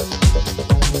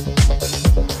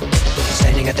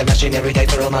 Standing at the machine every day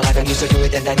for all my life. I'm used to do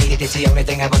it and I need it. It's the only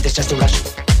thing I want is just to rush,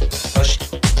 push,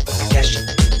 cash.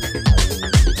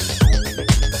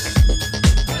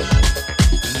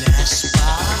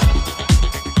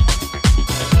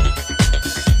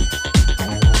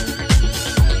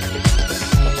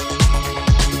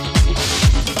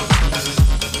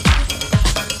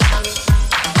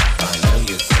 I know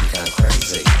you think I'm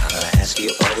crazy. I'm gonna ask you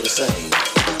all the same.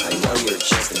 I know you're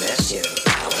just an SU.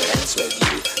 I will dance with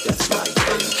you. That's my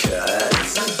game,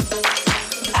 cuz.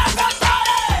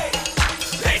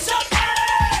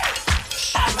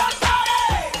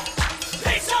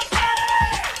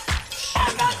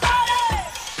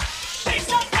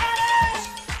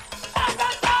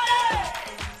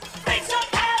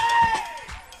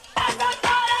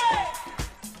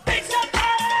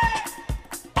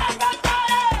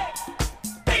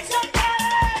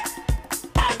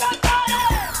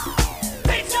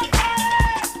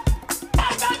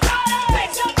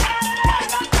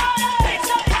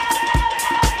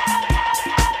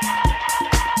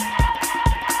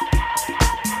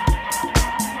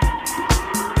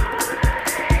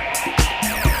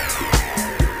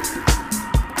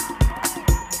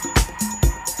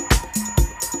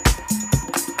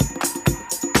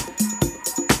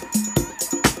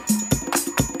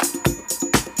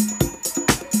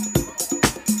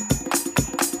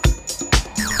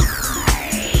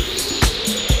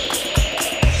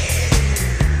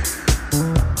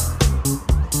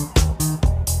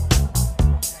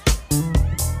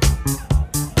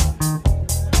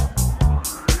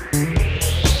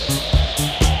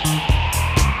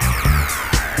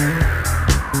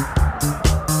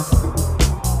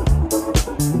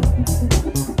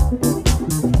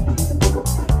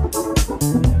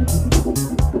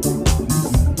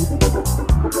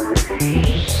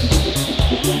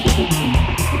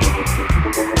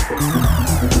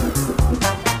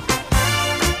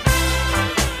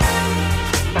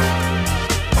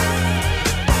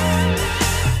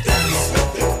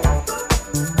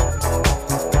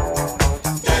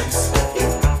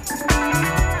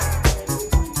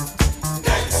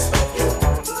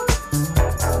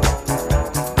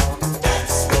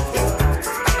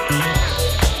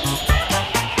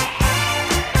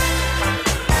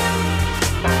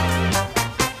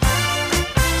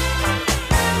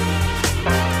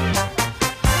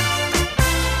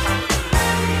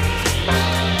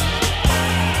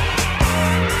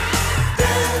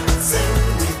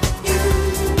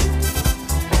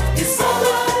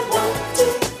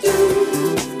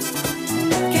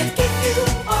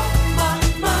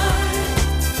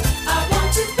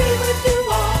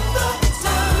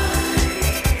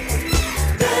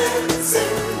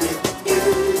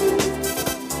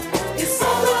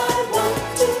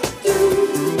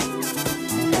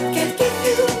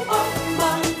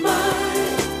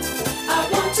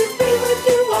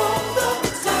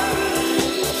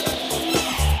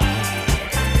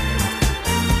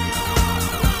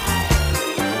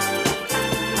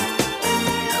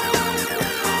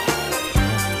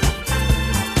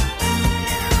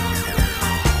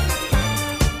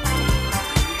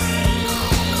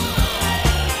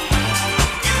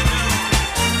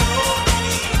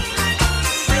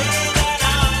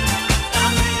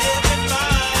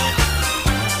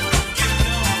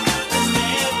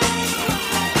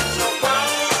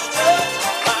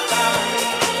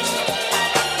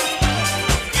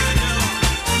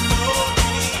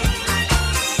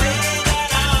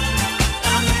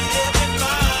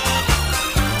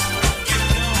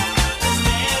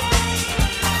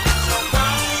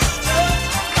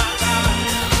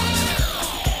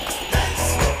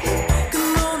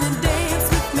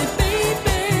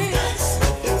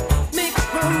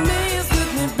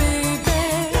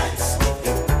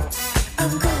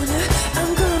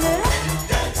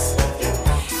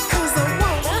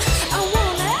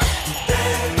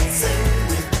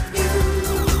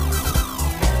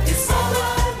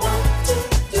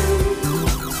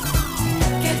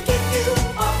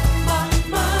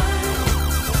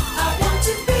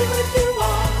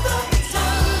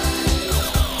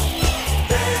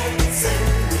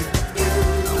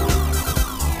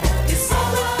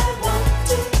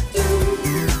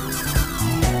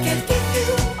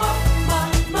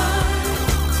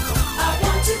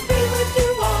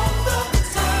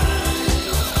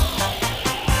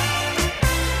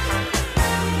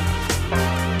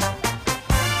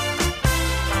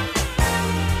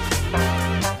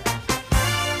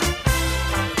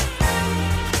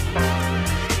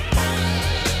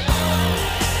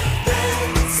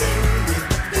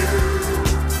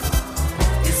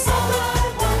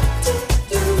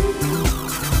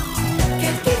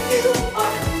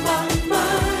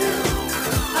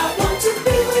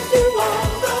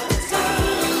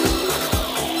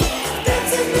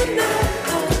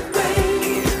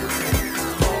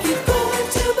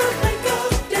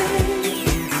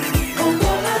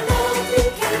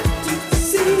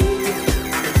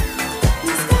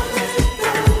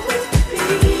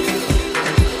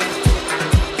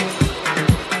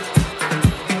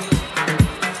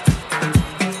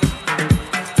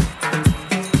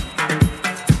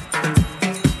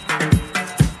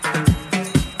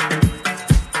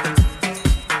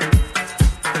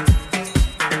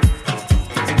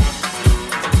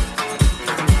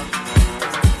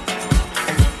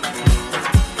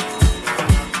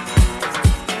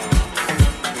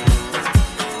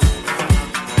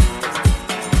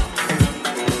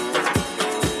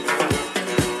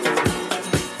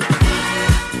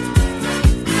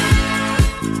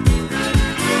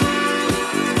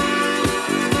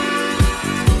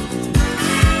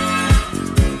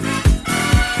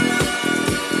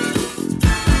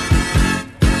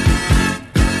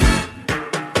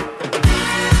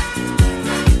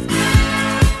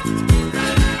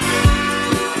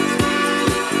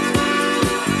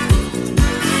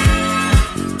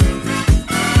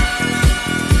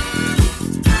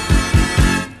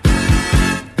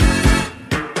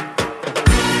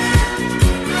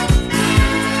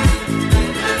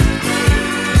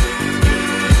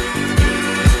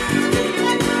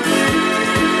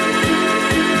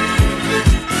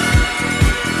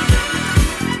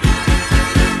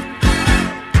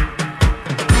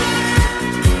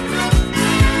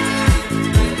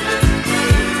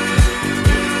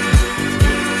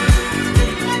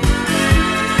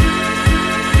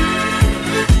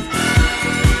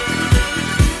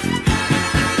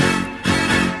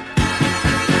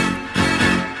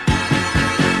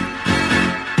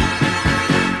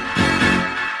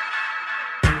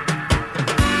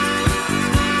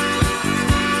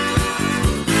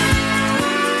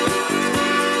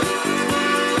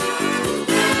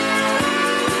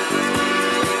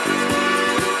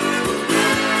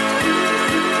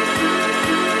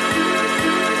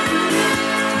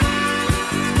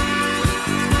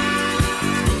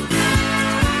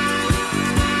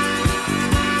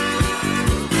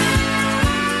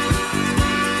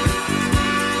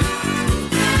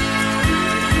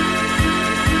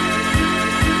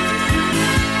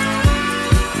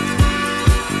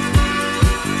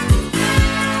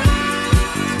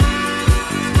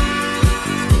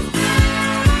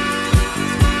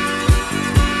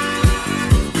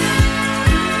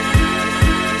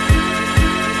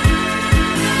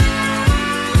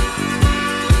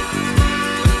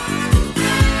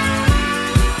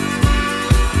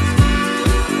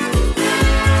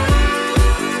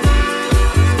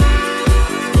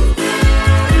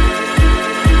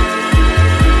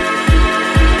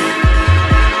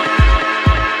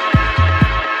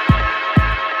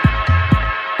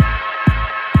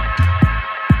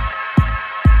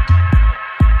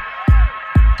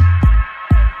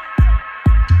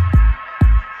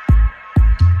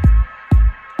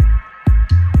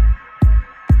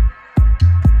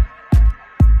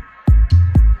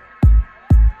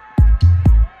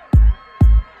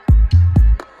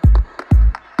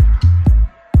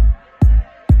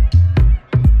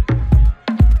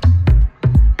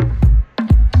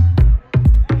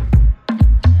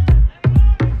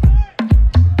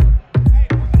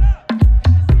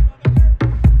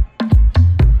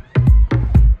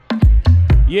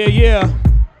 Yeah, yeah.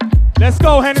 Let's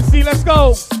go, Hennessy, let's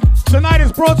go. Tonight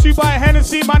is brought to you by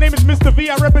Hennessy. My name is Mr. V.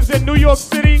 I represent New York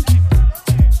City.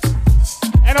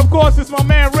 And of course, it's my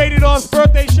man Rated R's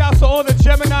birthday. Shouts to all the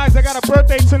Geminis. I got a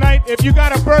birthday tonight. If you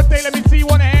got a birthday, let me see you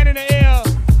want a hand in the air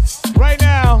right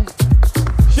now.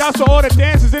 Shouts to all the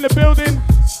dancers in the building.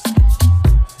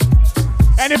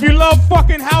 And if you love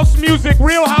fucking house music,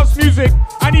 real house music,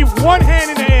 I need one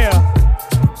hand in the air.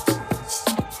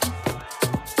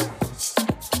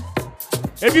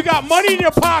 If you got money in your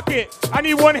pocket, I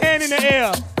need one hand in the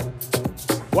air.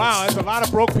 Wow, there's a lot of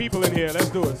broke people in here. Let's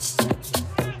do it.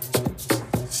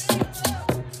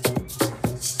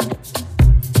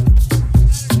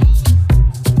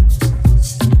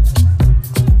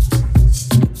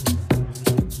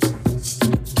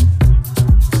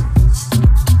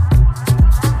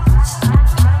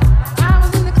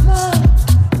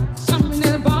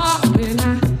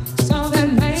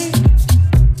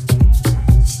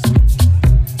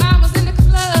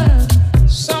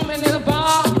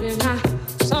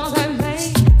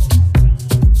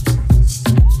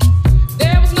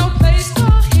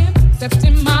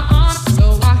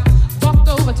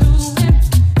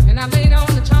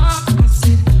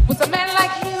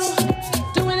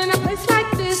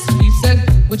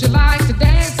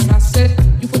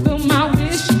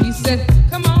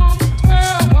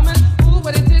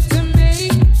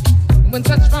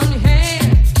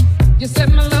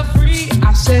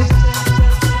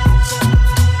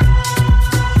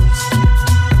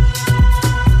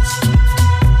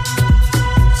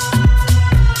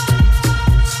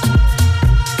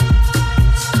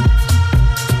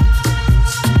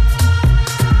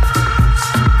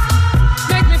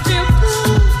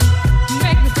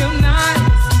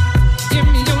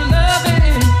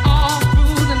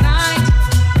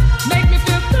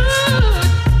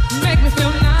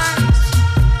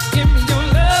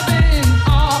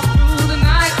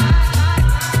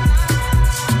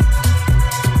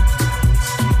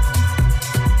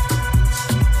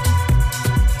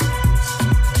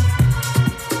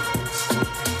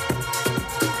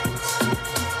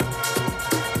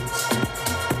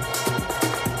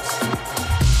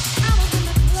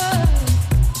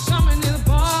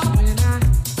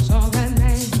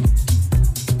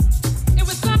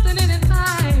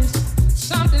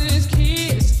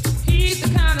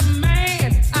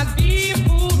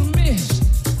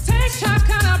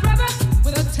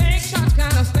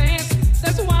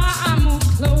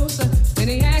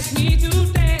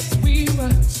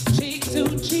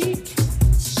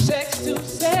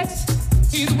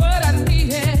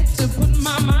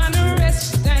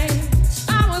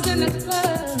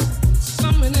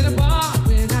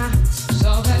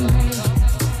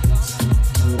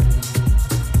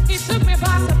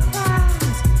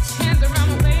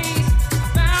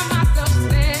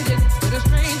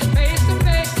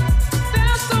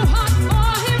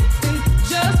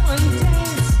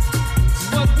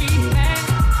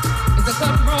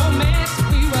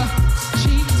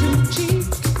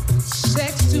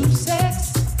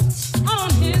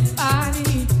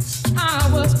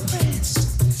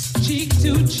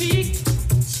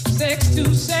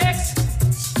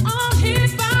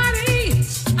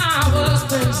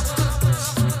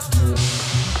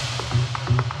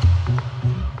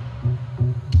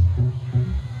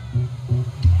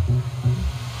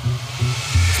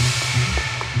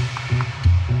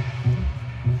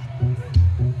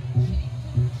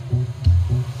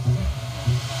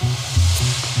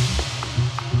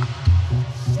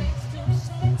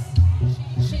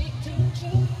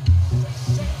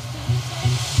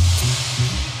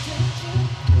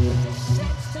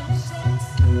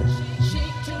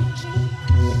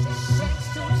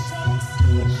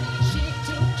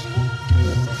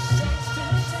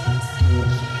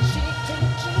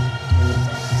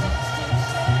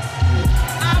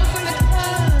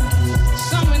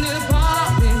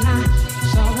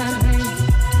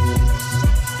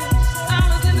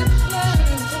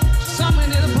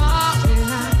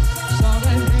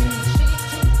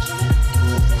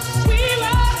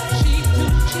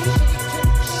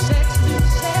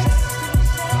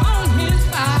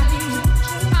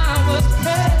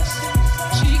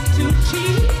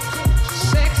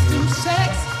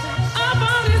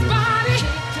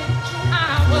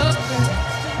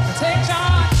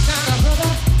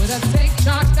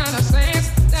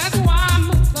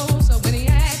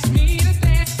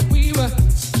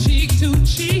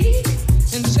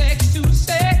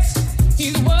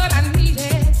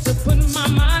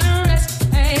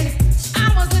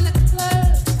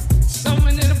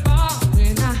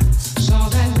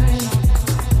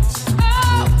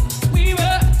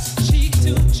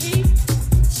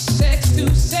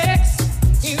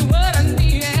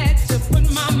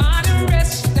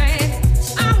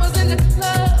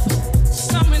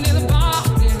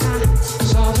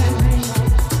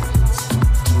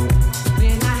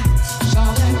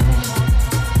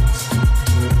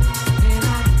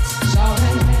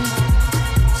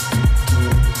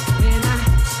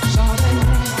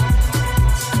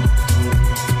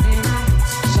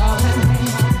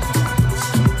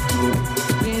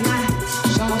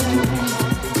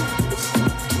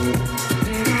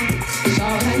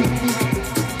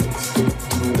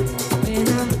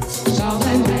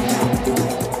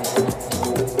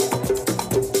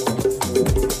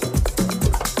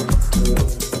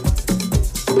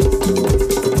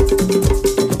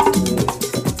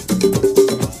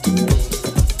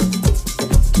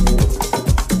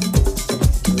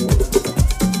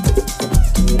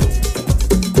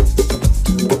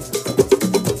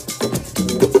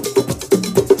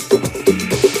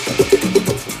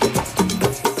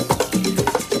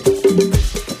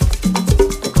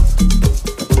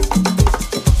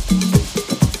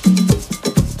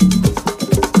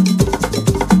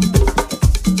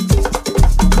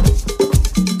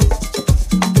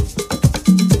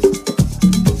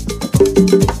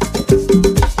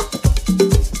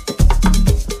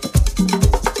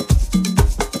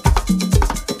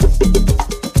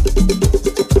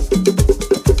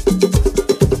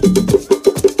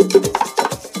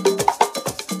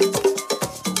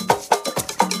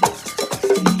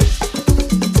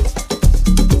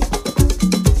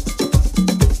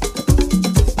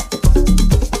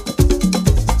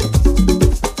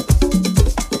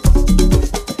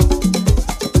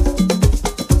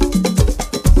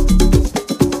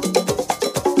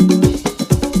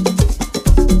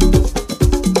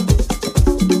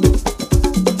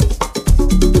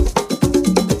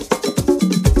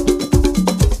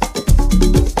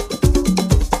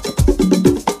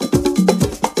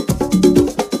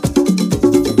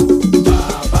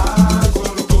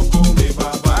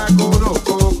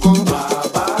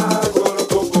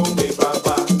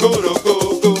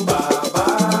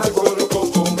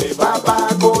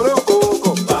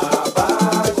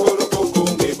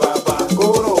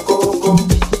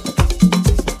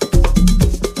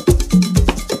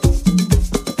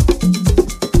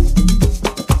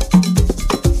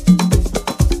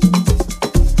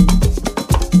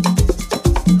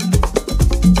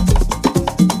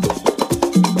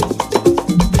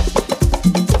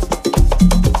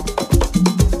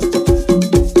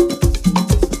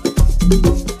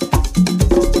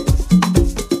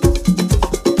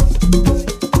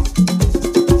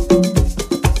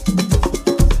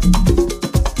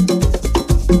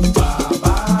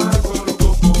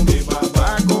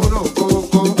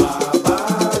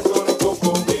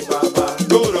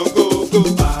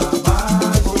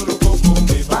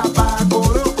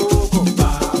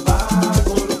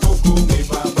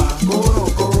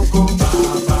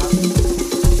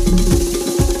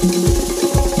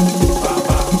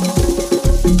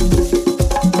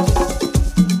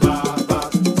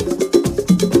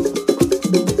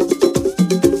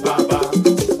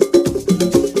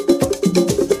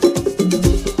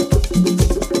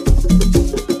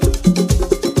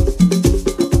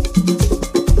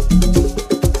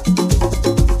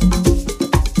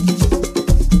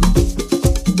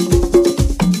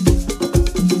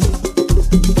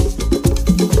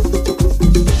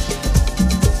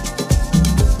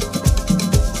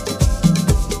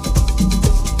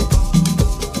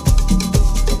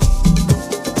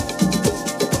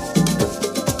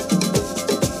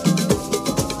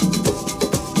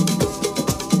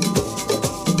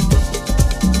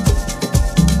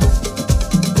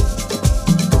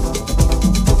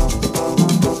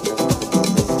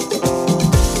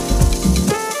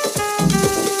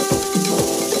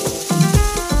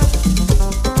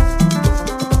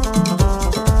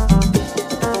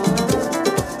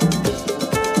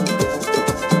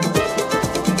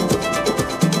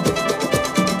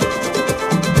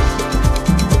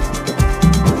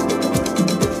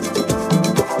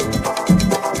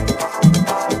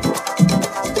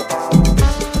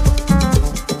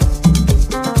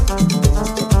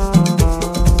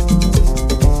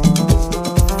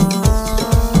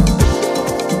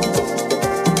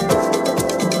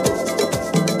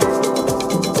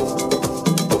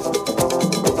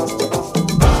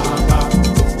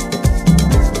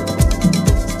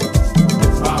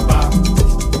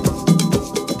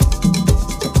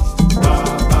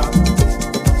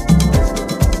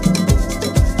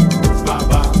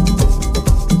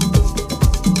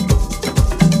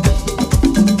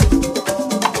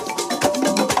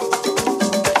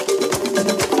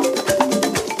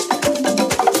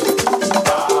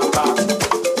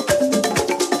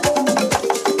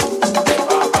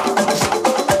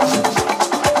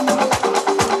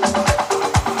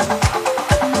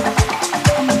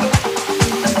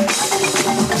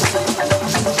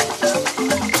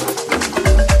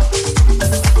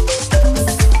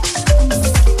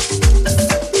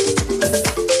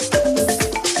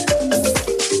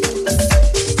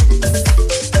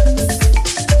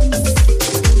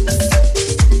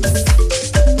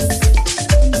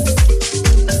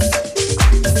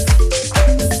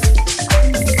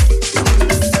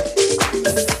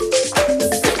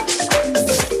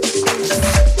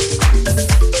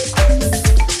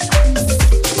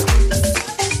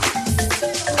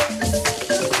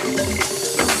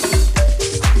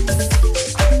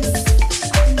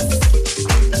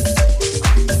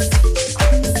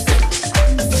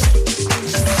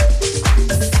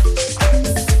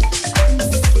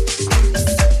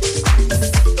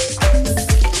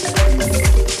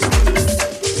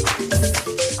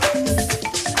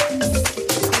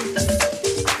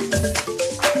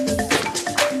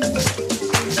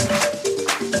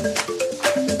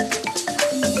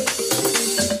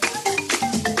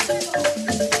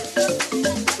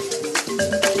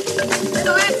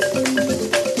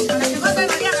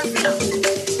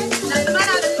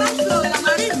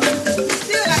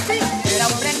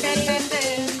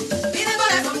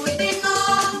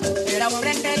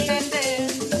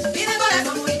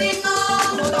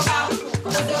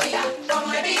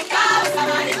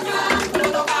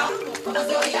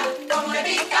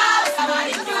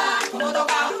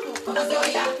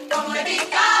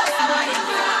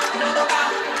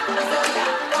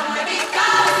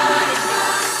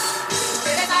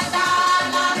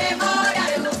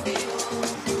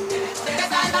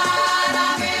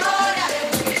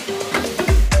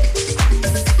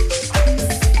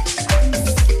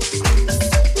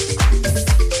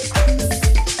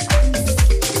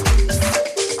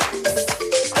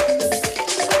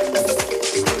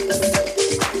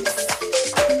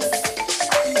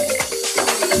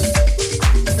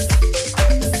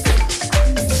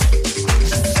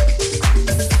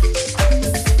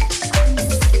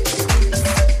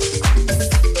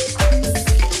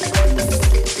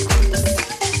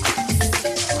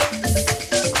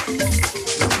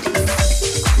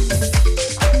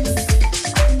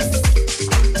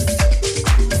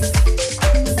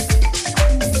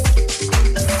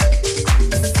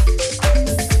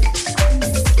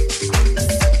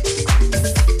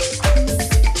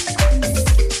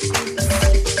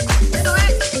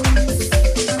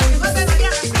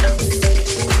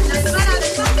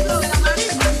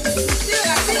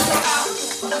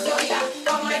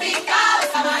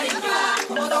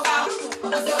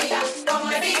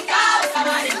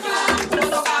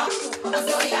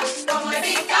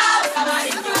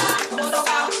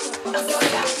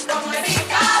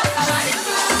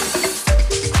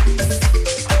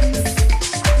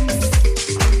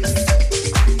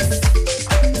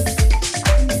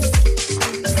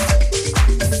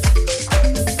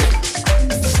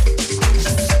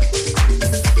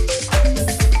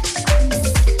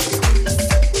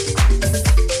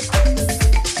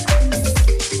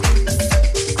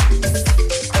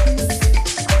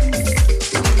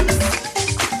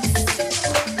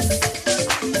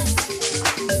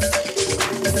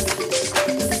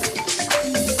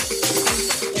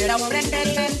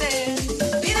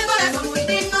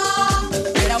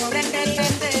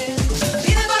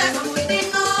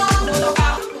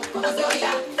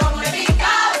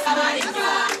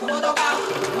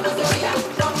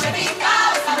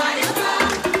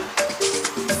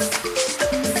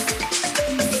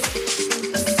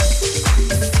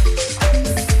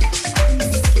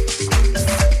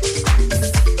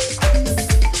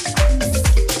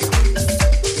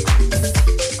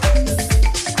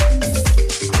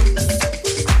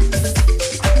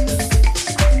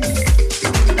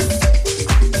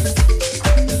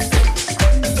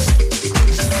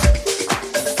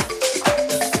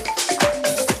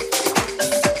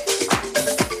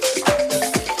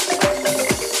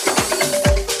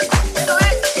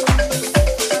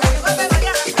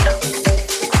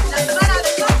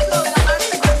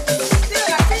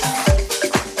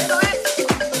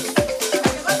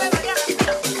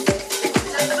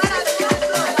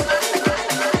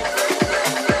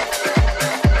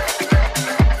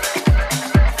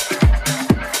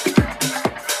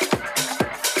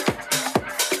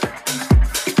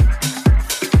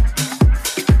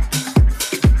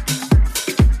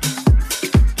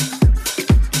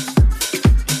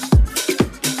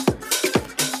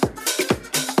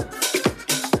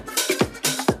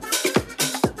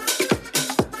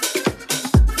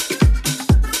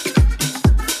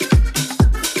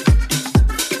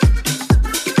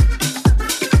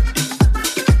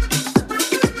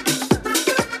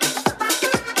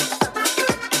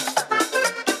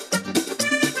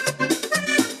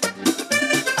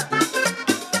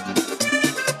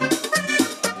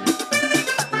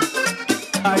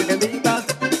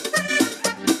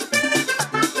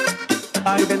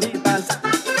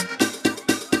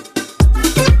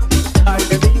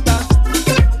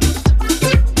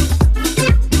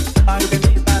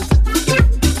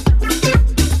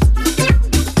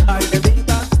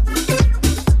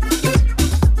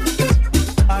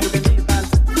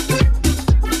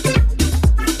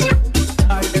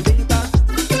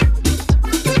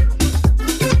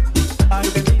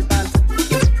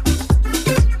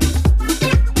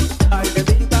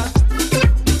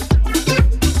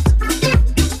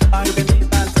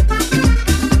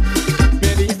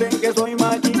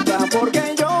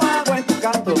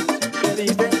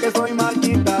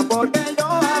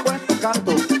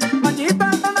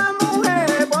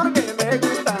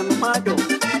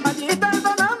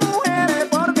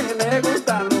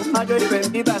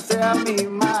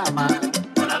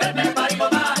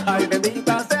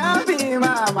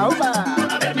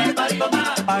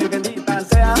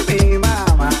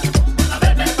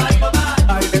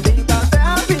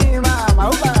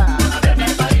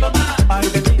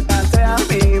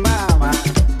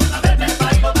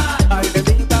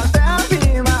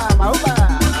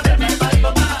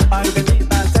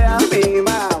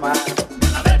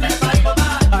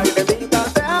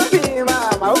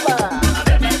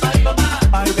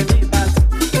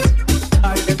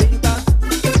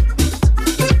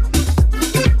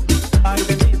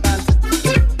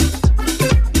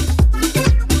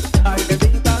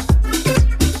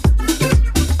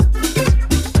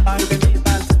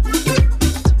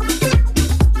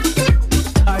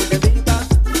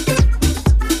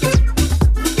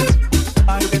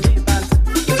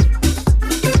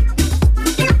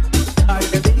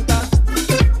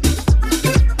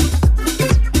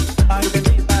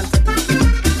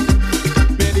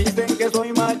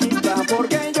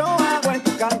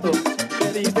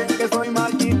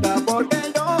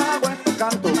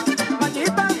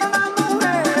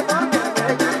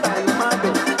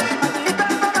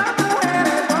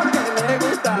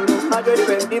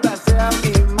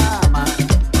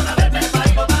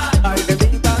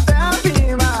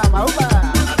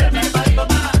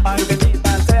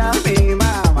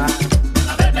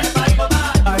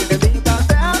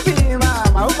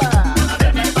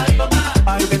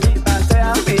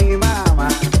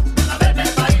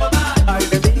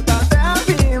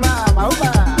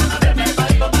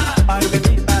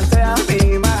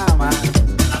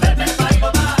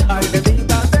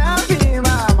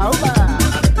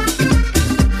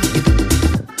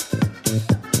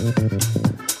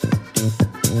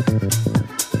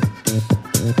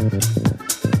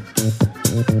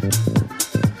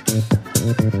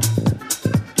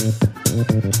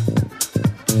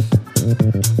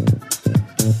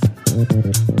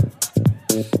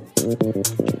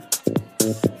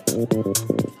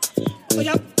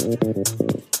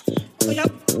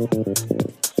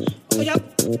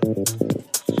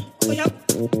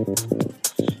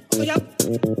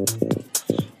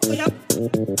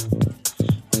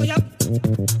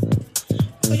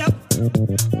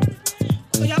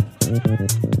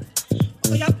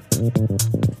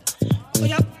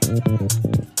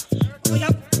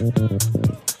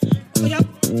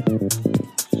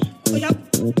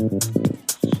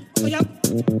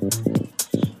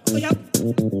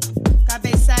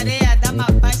 Cabeçareia, dama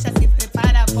baixa, se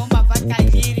prepara, a bomba vai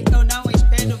cair. Eu não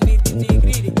espero me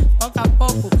denigrir. Pouco a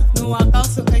pouco, no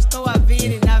alcance estou a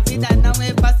vir. Na vida não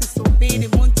é fácil subir.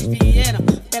 Muitos vieram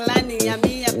pela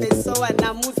minha pessoa.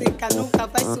 Na música nunca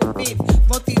vai subir.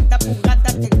 Vou te dar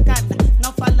porrada, tecada.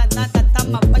 Não fala nada,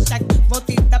 dama baixa. Vou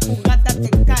te dar porrada,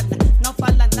 tecada. Não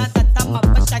fala nada, dama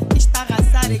baixa. Está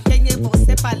arrasar. Quem é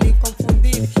você para lhe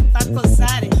confundir? Para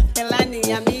coçar pela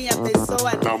minha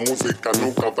pessoa. Na música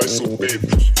nunca vai subir.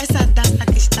 Essa dança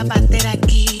que está a bater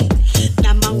aqui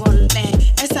na Mangolé.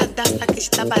 Essa dança que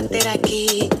está a bater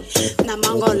aqui na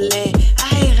Mangolé.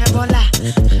 Ai, rebola,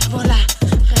 rebola,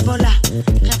 rebola,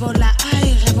 rebola.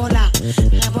 Ai, rebola,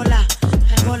 rebola,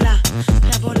 rebola,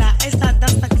 rebola. Essa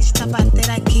dança que está a bater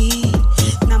aqui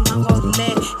na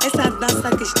Mangolé. Essa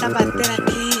dança que está a bater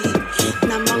aqui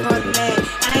na Mangolé.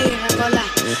 Ai, rebola,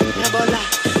 rebola,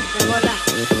 rebola,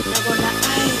 rebola.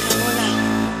 Ai, rebola.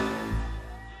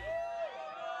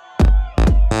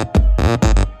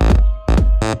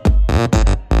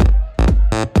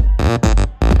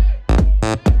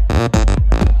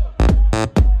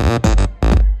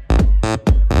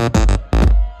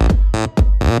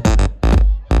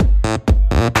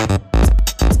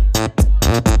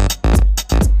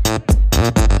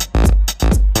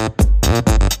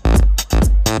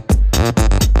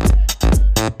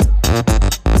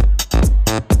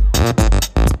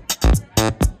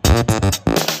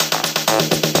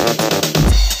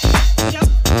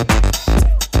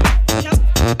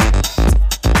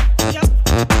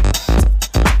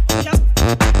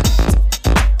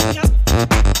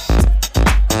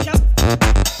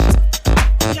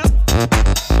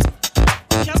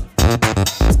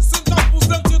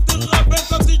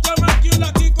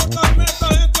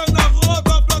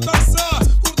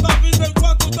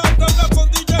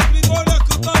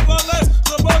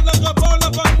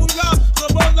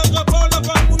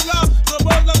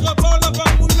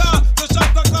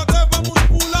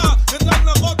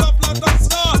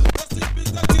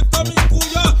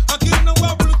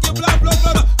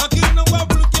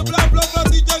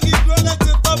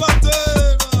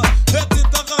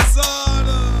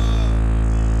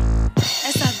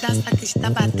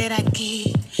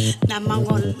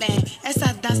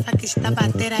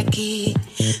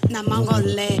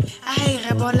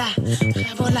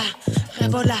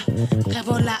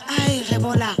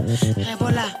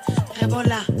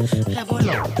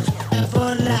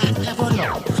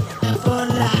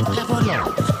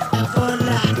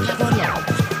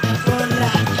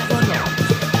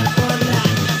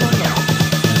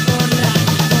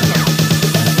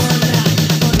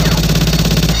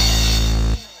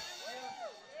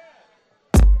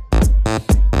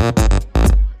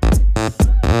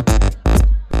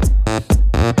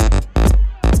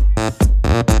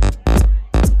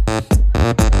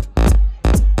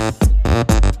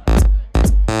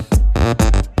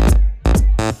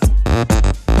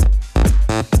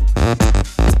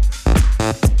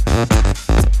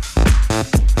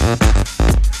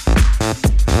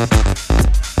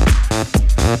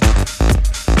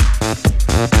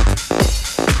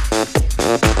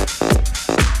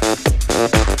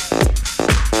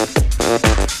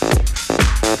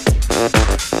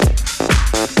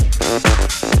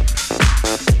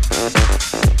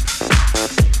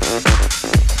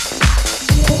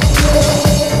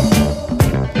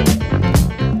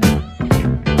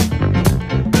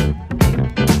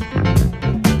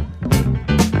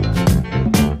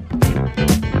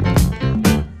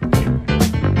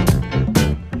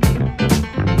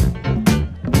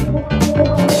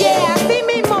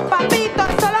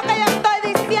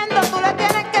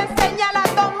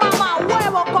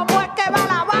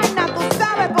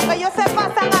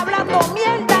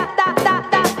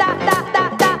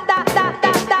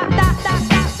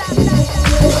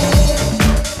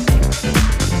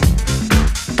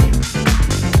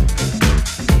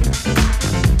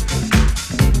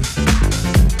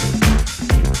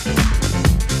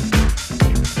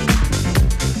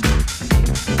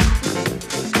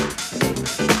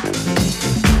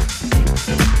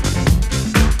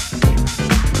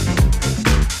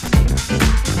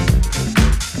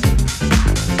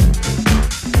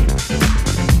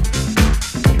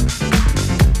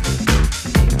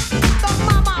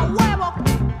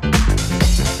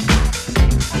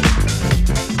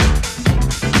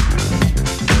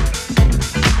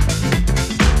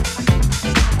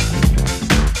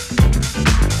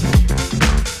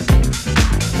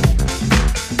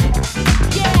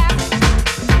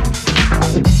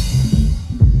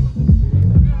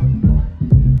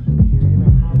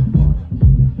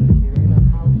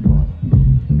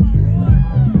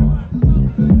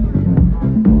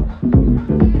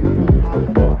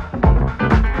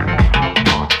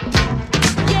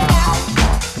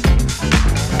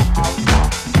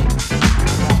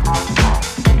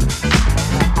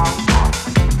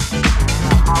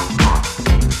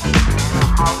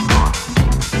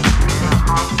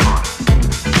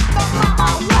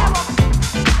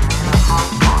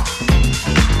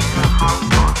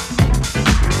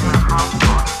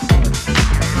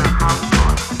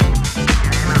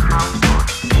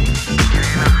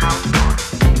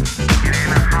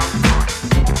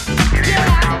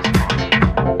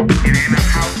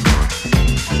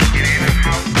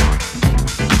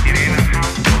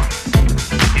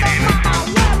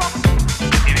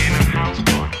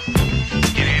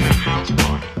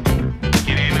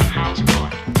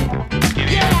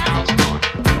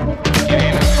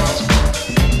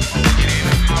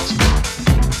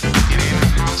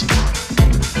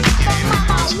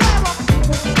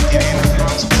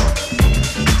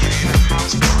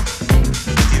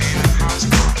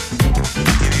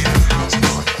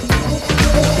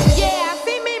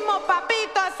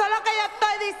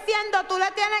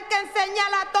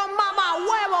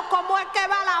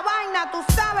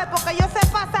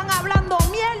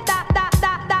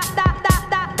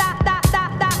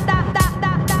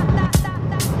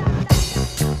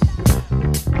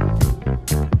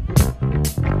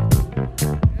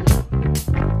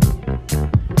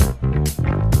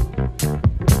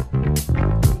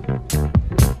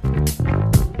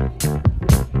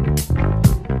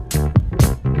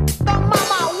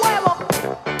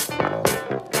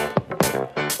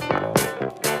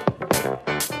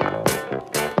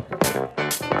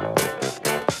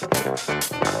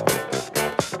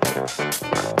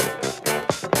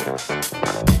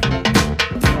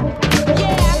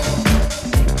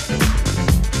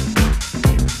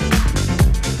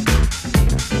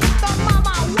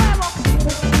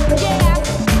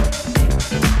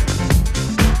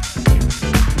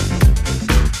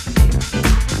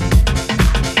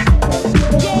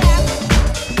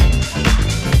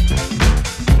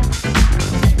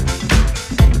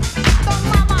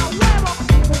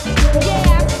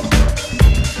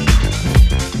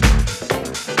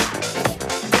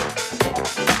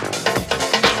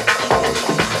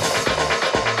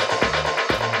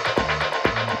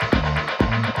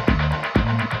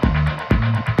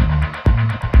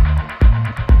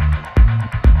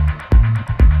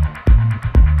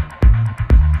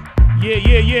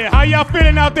 Yeah. How y'all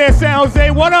feeling out there, San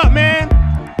Jose? What up, man?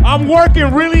 I'm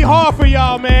working really hard for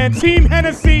y'all, man. Team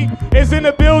Hennessy is in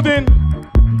the building.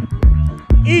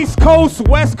 East Coast,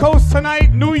 West Coast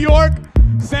tonight, New York,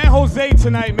 San Jose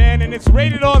tonight, man. And it's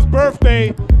Rated R's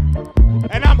birthday.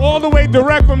 And I'm all the way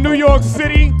direct from New York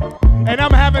City. And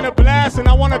I'm having a blast. And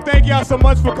I want to thank y'all so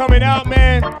much for coming out,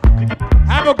 man.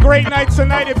 Have a great night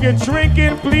tonight. If you're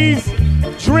drinking, please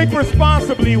drink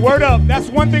responsibly. Word up. That's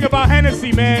one thing about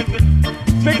Hennessy, man.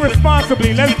 Think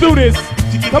responsibly. Let's do this.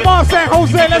 Come on, San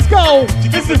Jose. Let's go.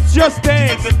 This is Just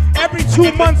Dance. Every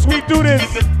 2 months we do this.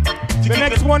 The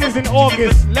next one is in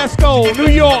August. Let's go. New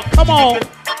York. Come on.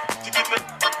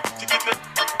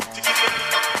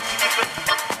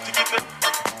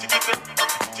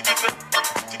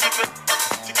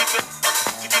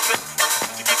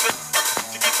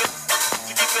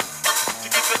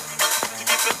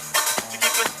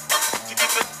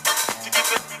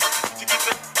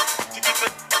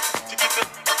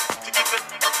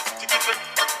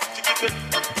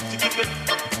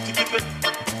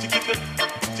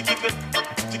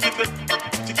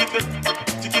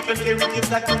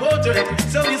 Like the water,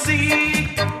 so you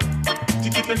see. To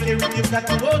keep it clear, you've got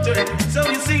the water, so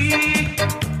you see.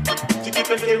 To keep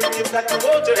it clear, you've got the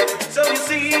water, so you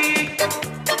see.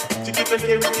 To keep it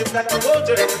clear, you've got the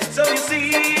water, so you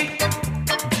see.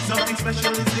 Something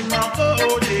special is in my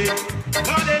body,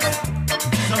 body.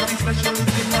 Something special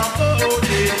is in my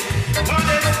body,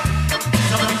 body.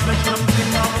 Something special is in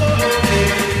my body,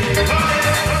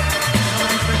 body.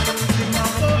 Something special is in my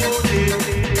body,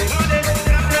 body.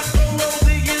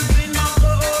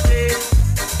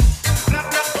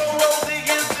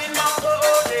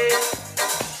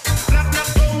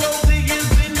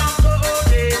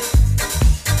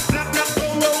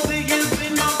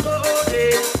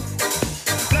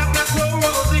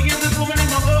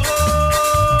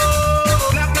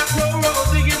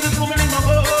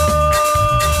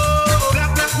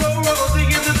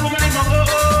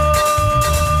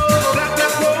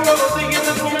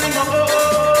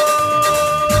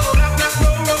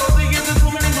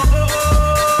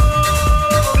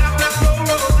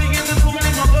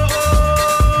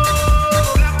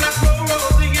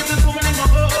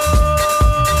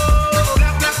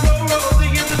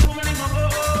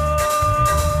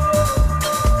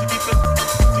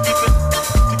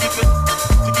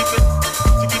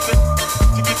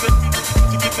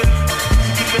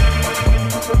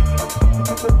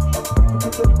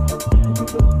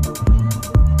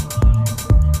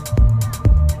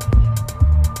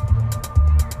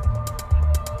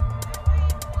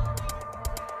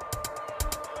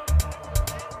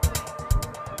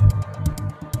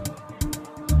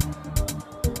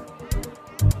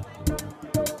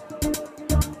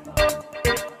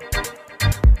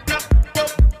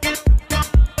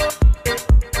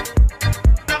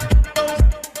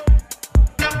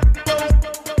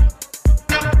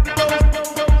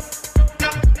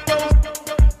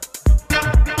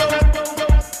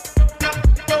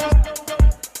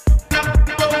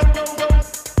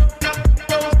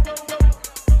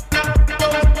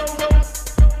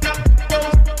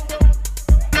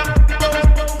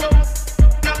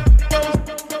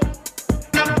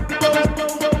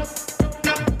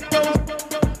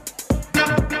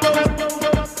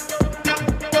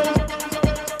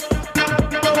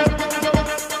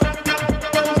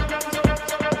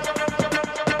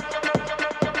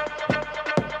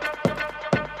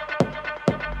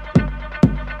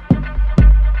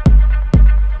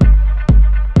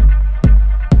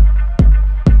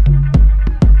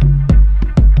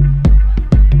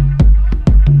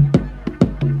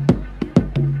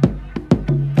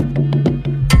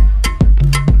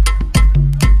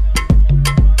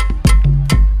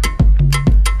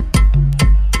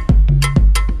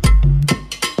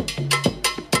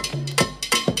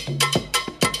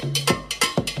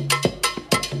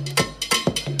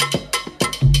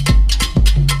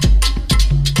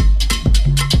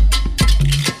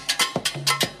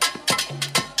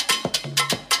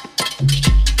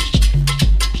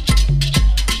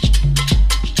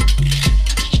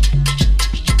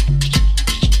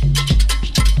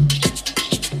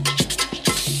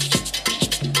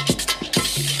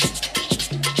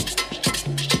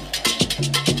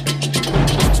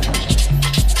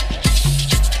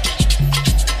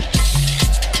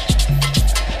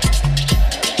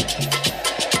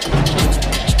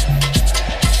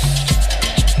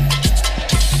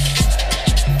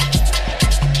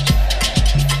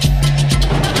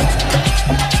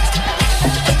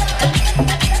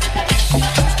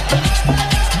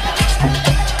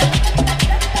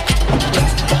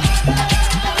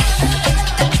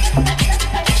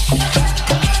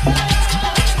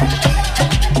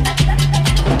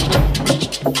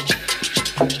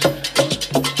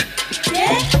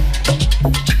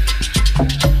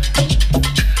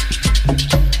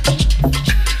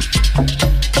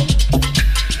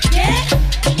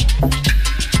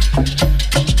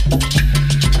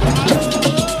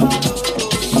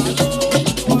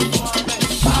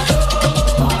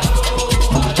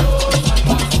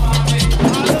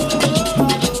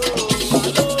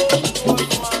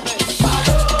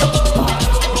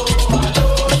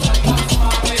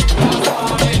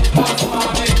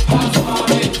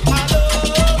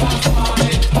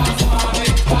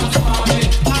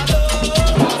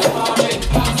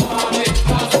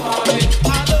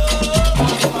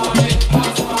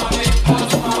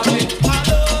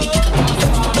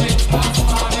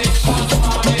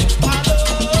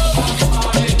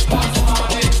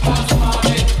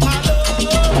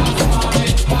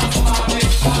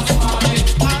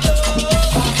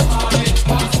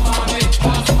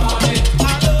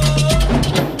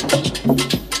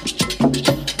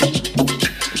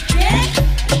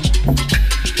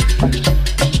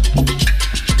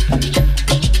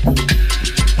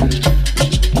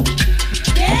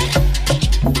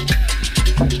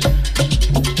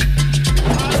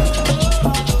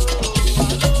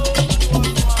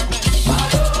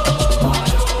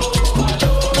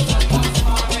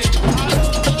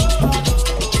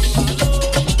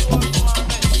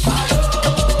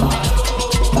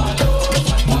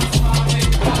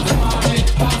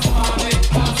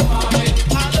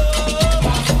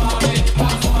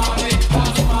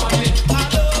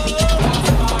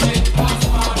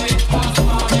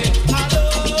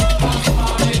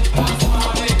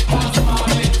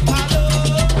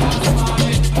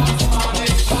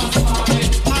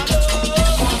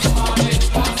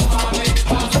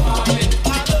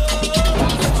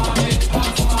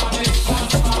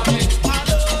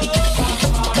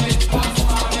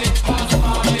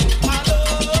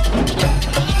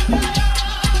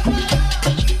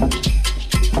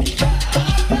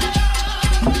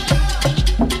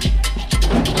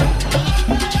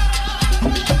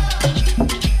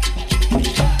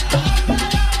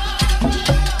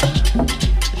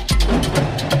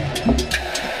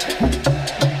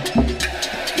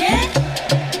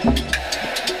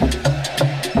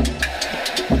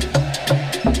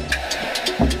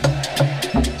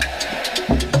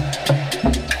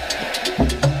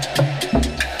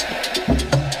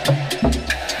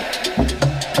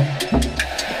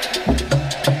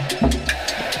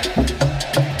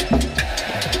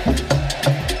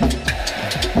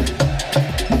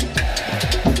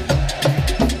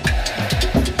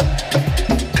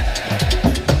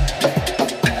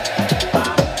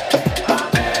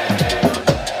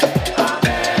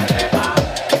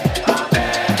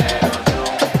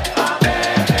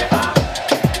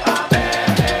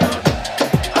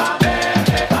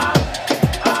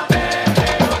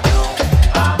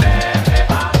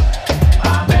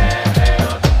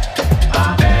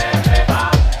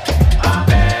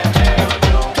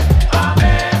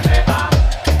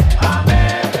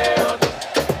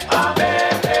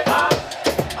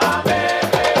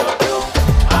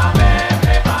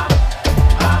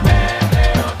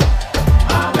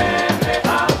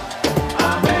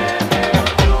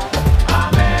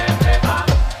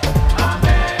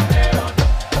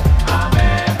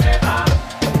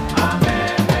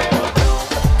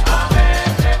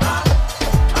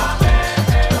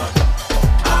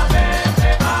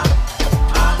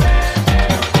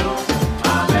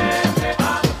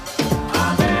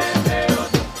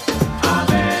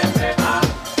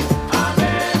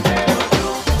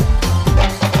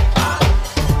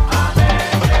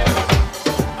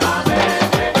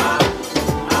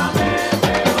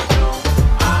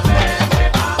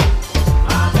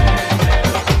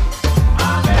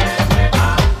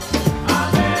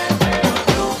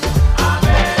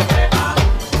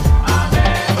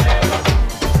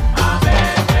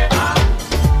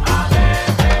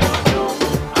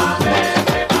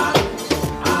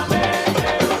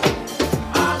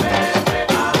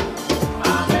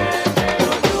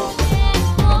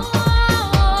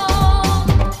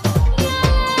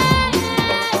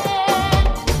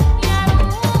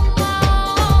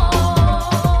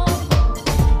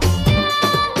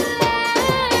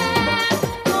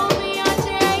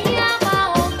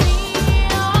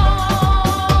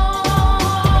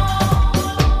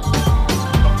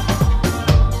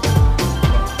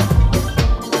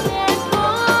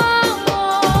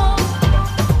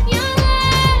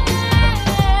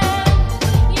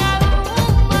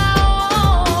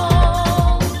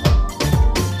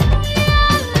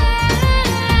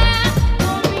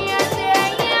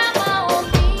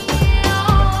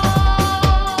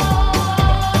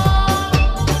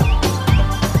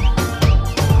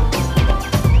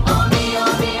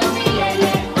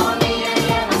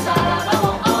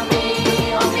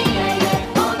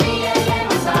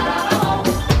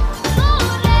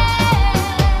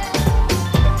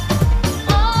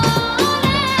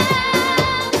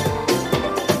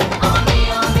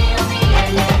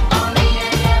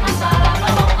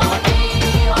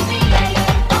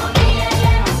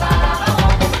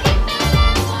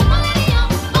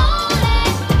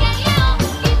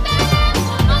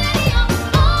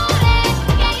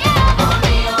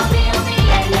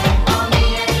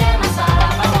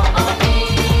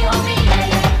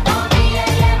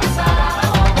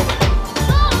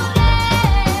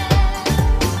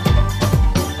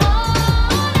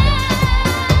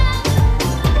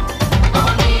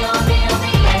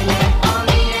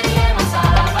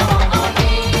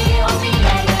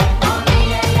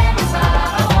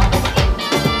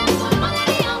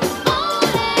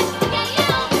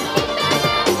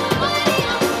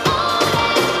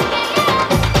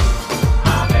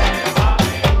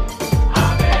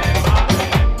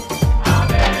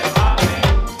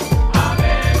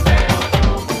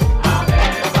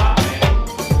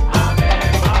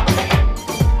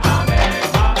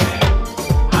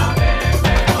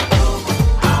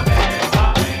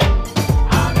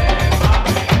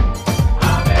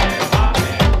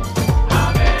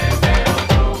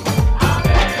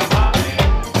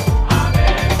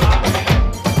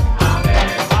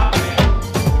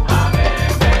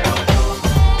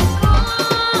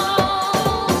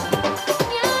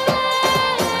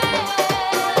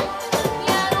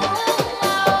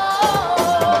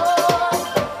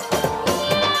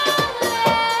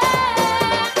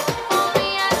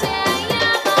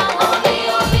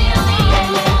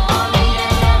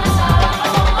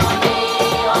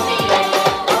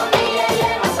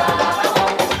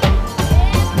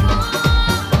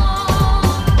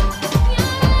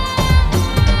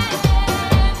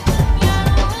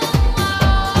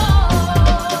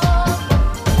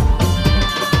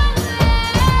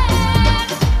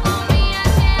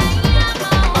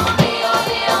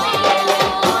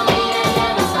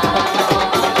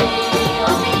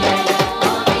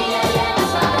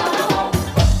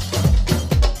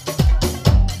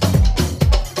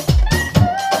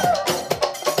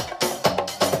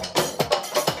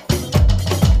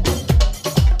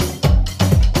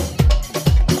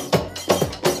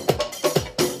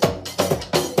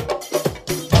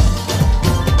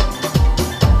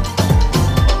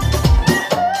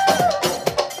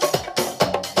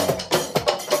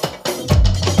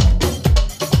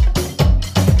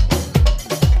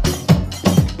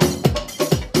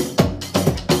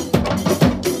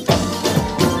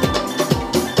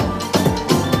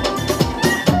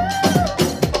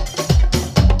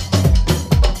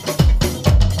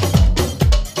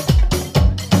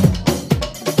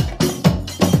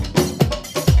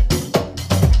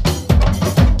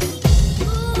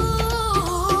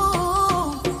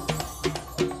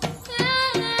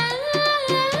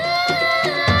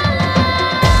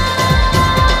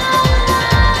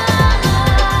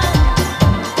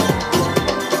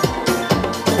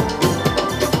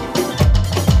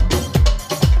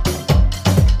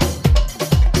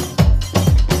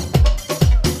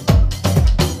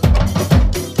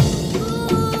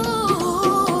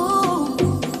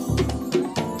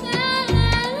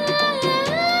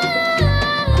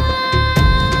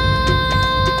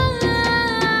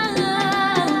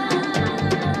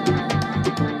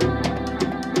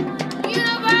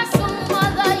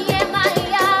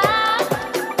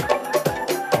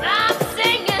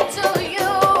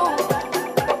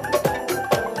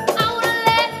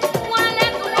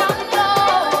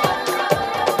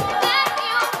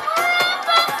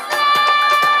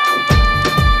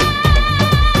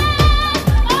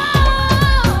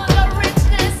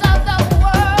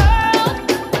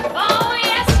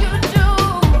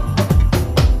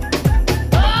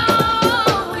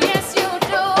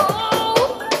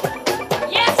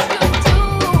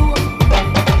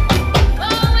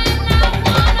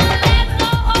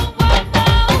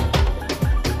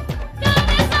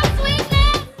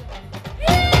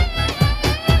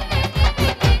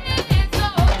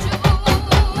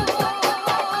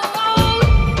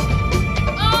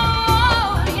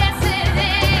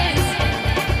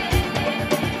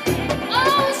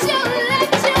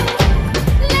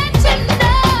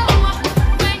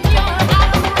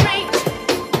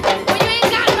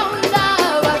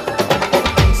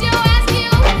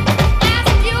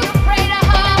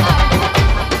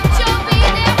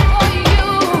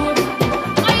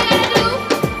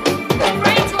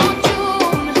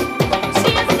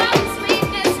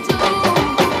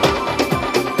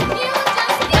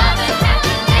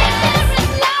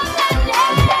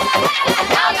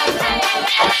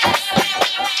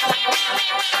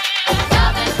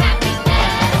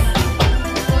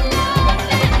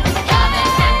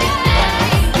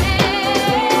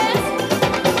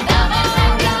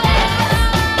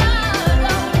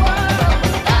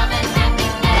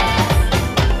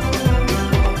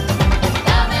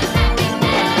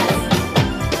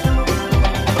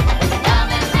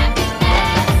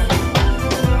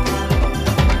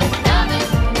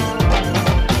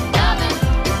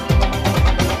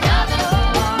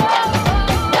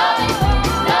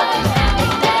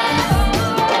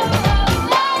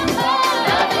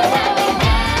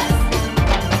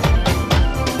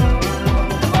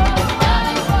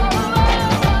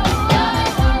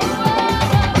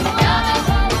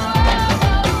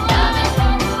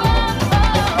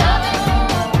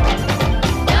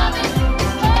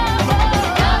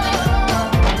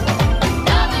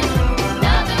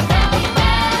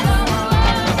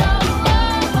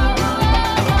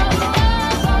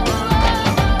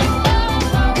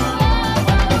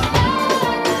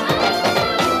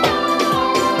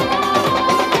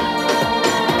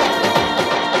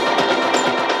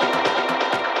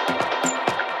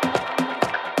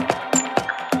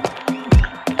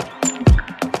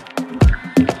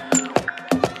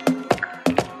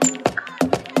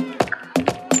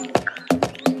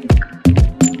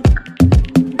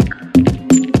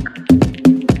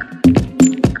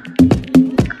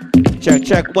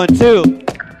 check, 1, 2.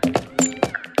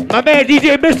 My man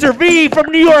DJ Mr. V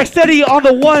from New York City on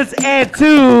the ones and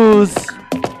twos.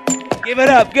 Give it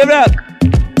up, give it up.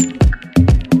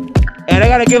 And I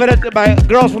gotta give it up to my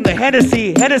girls from the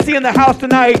Hennessy. Hennessy in the house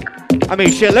tonight. I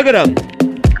mean, shit, look at them.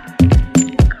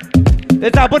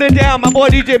 Let's not put it down, my boy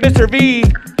DJ Mr. V.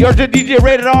 Yours is DJ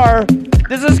Rated R.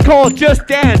 This is called Just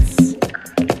Dance.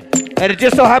 And it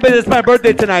just so happens it's my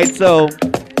birthday tonight, so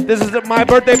this is my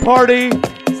birthday party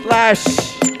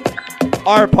 /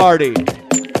 our party.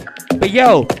 But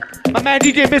yo, my man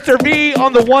DJ Mr. V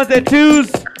on the ones and twos.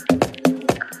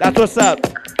 That's what's up.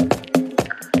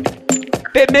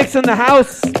 Fit Mix in the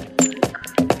house.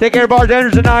 Take care of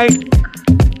bartenders tonight.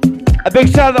 A big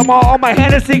shout out to all my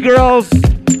Hennessy girls.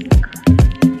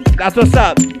 That's what's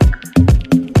up.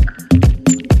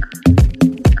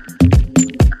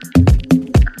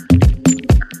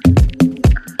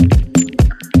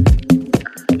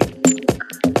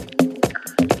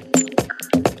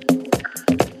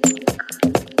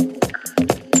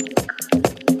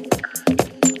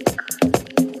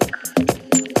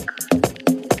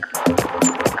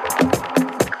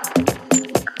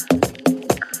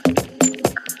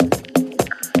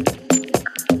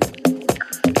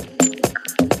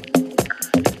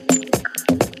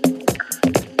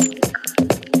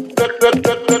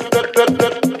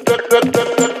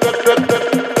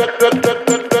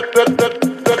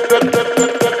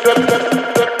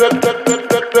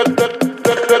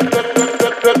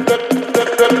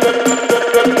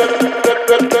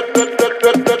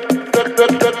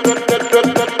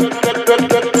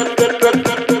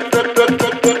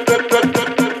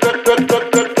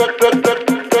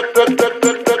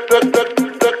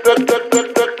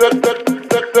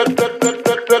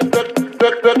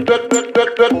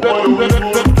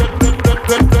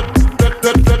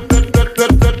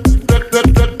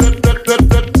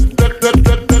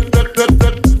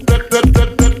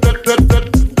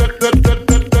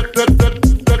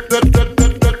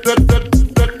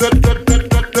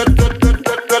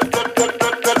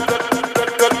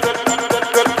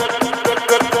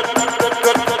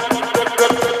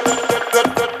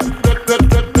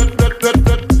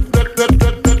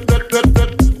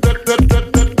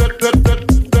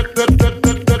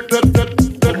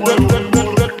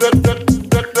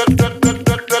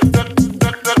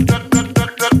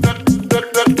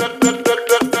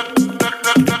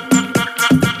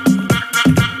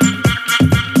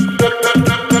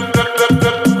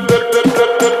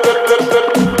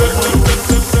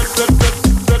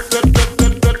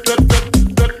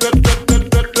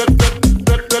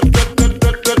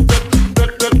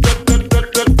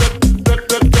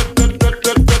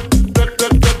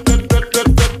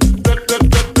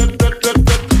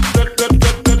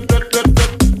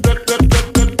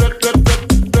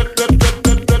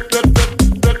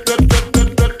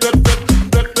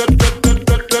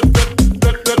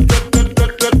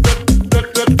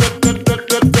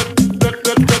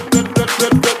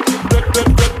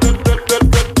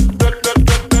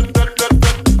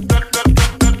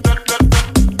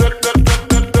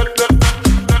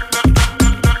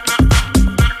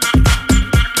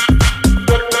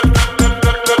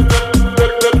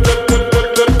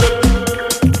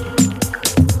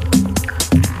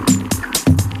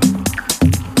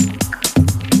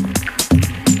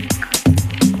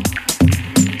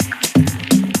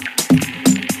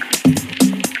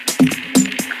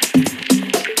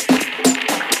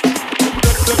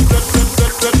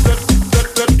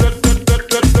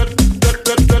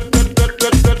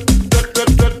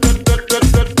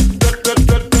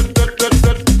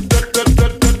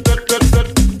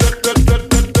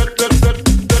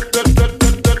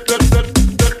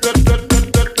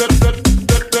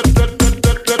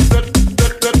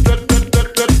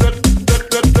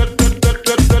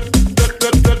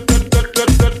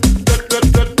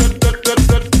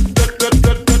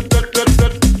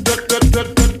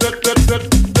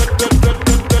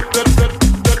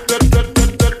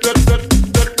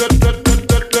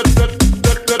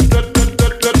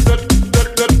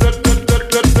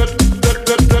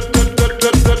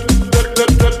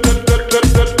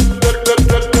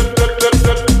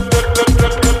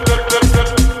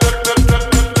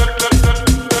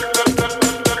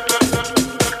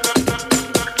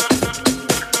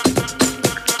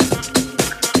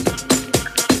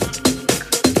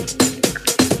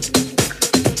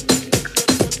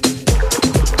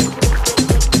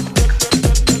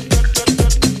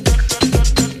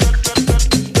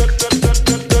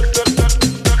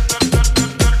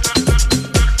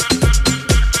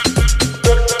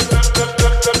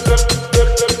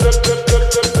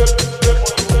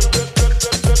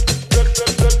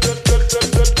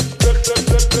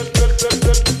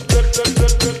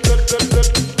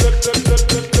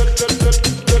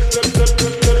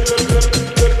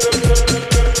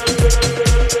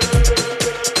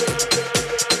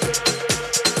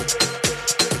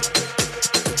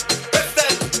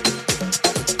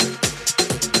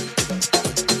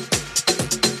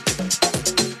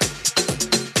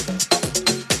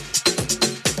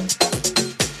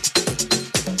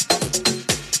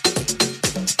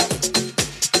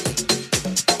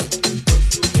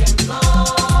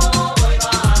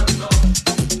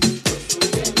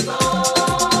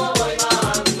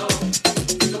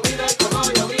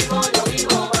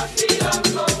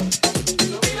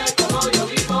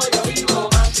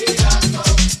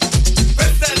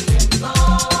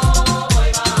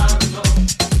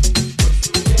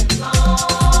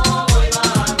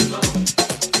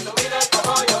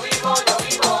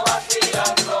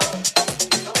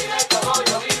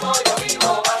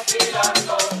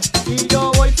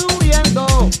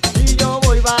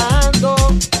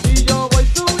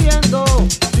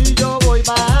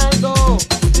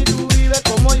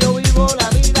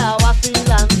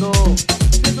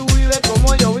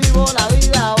 vivo la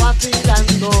vida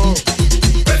vacilando.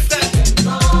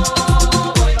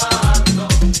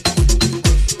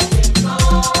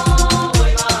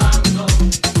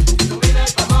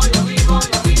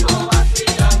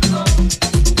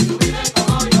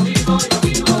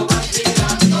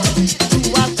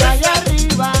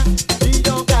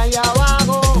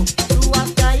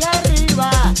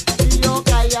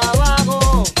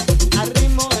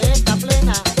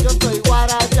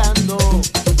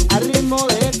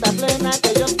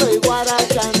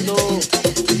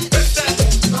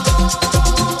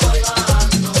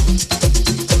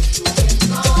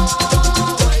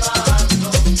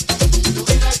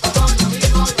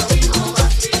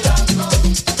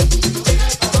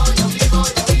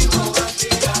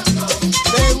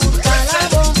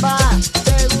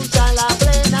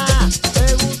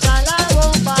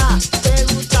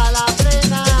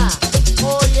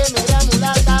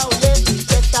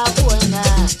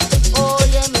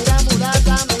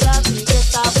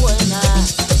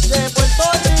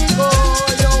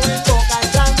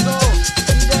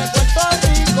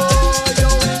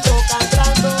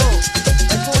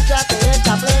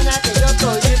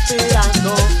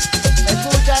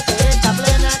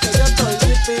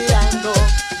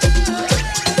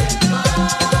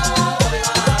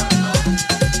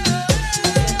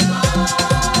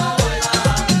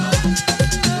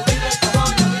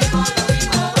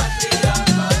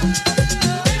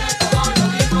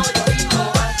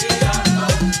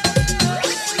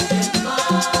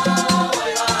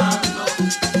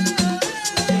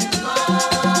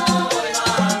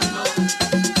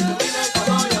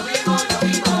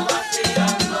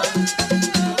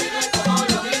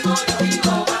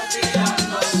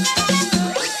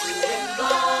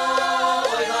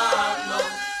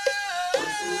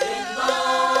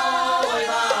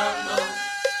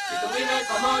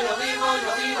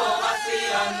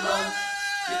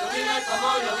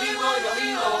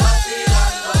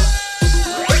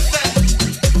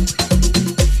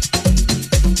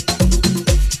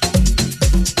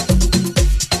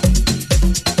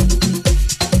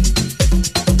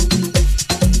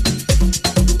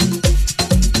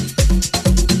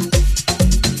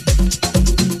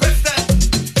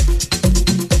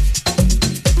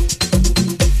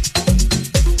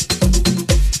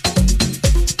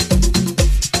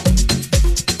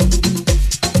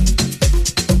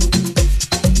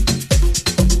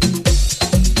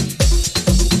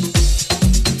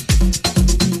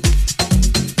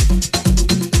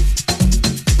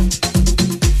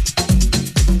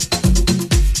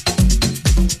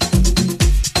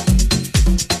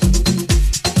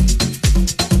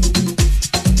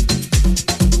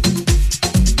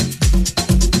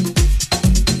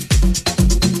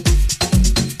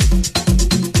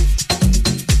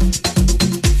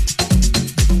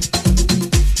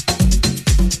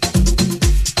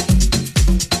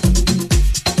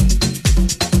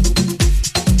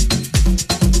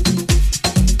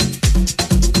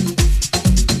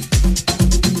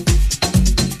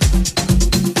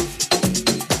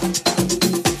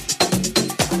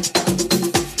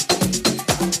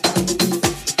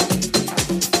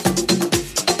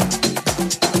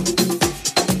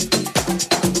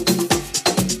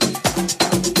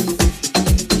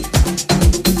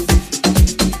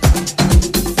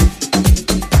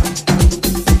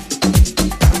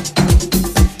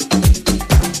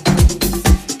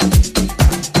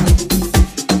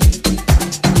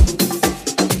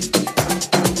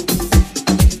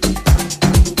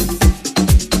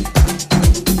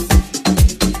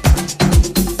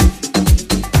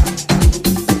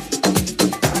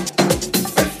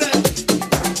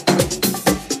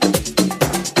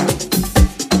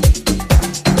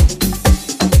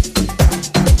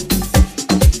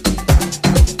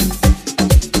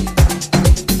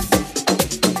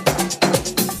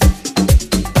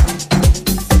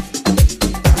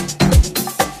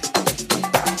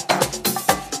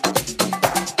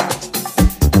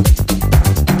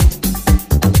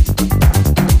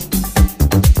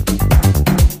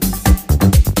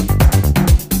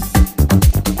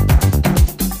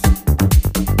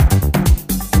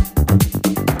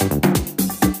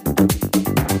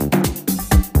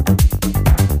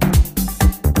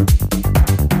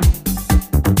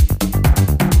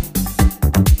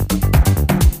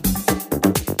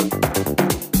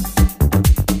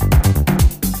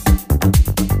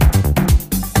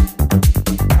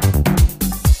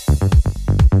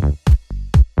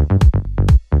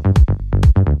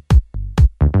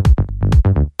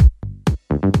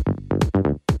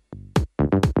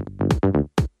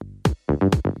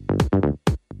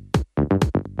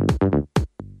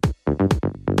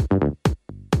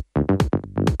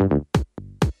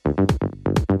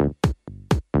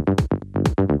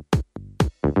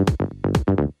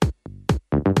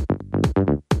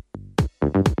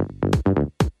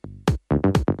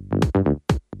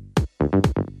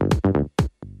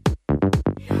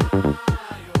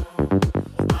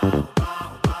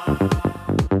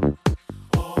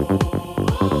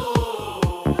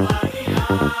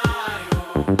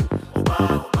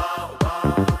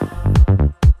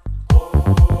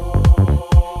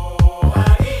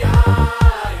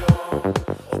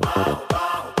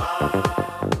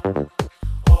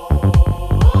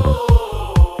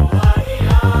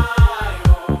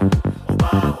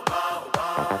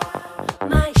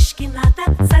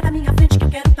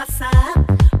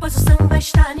 samba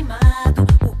está animado,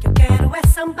 o que eu quero é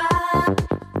sambar.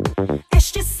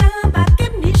 Este samba que é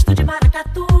misto de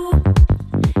maracatu.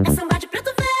 É samba de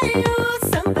preto velho,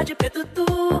 samba de preto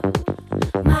tu.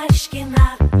 Mais que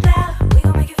nada, we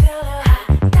gon' make you feel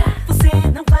hot. Você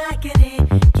não vai querer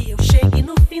que eu chegue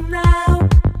no final.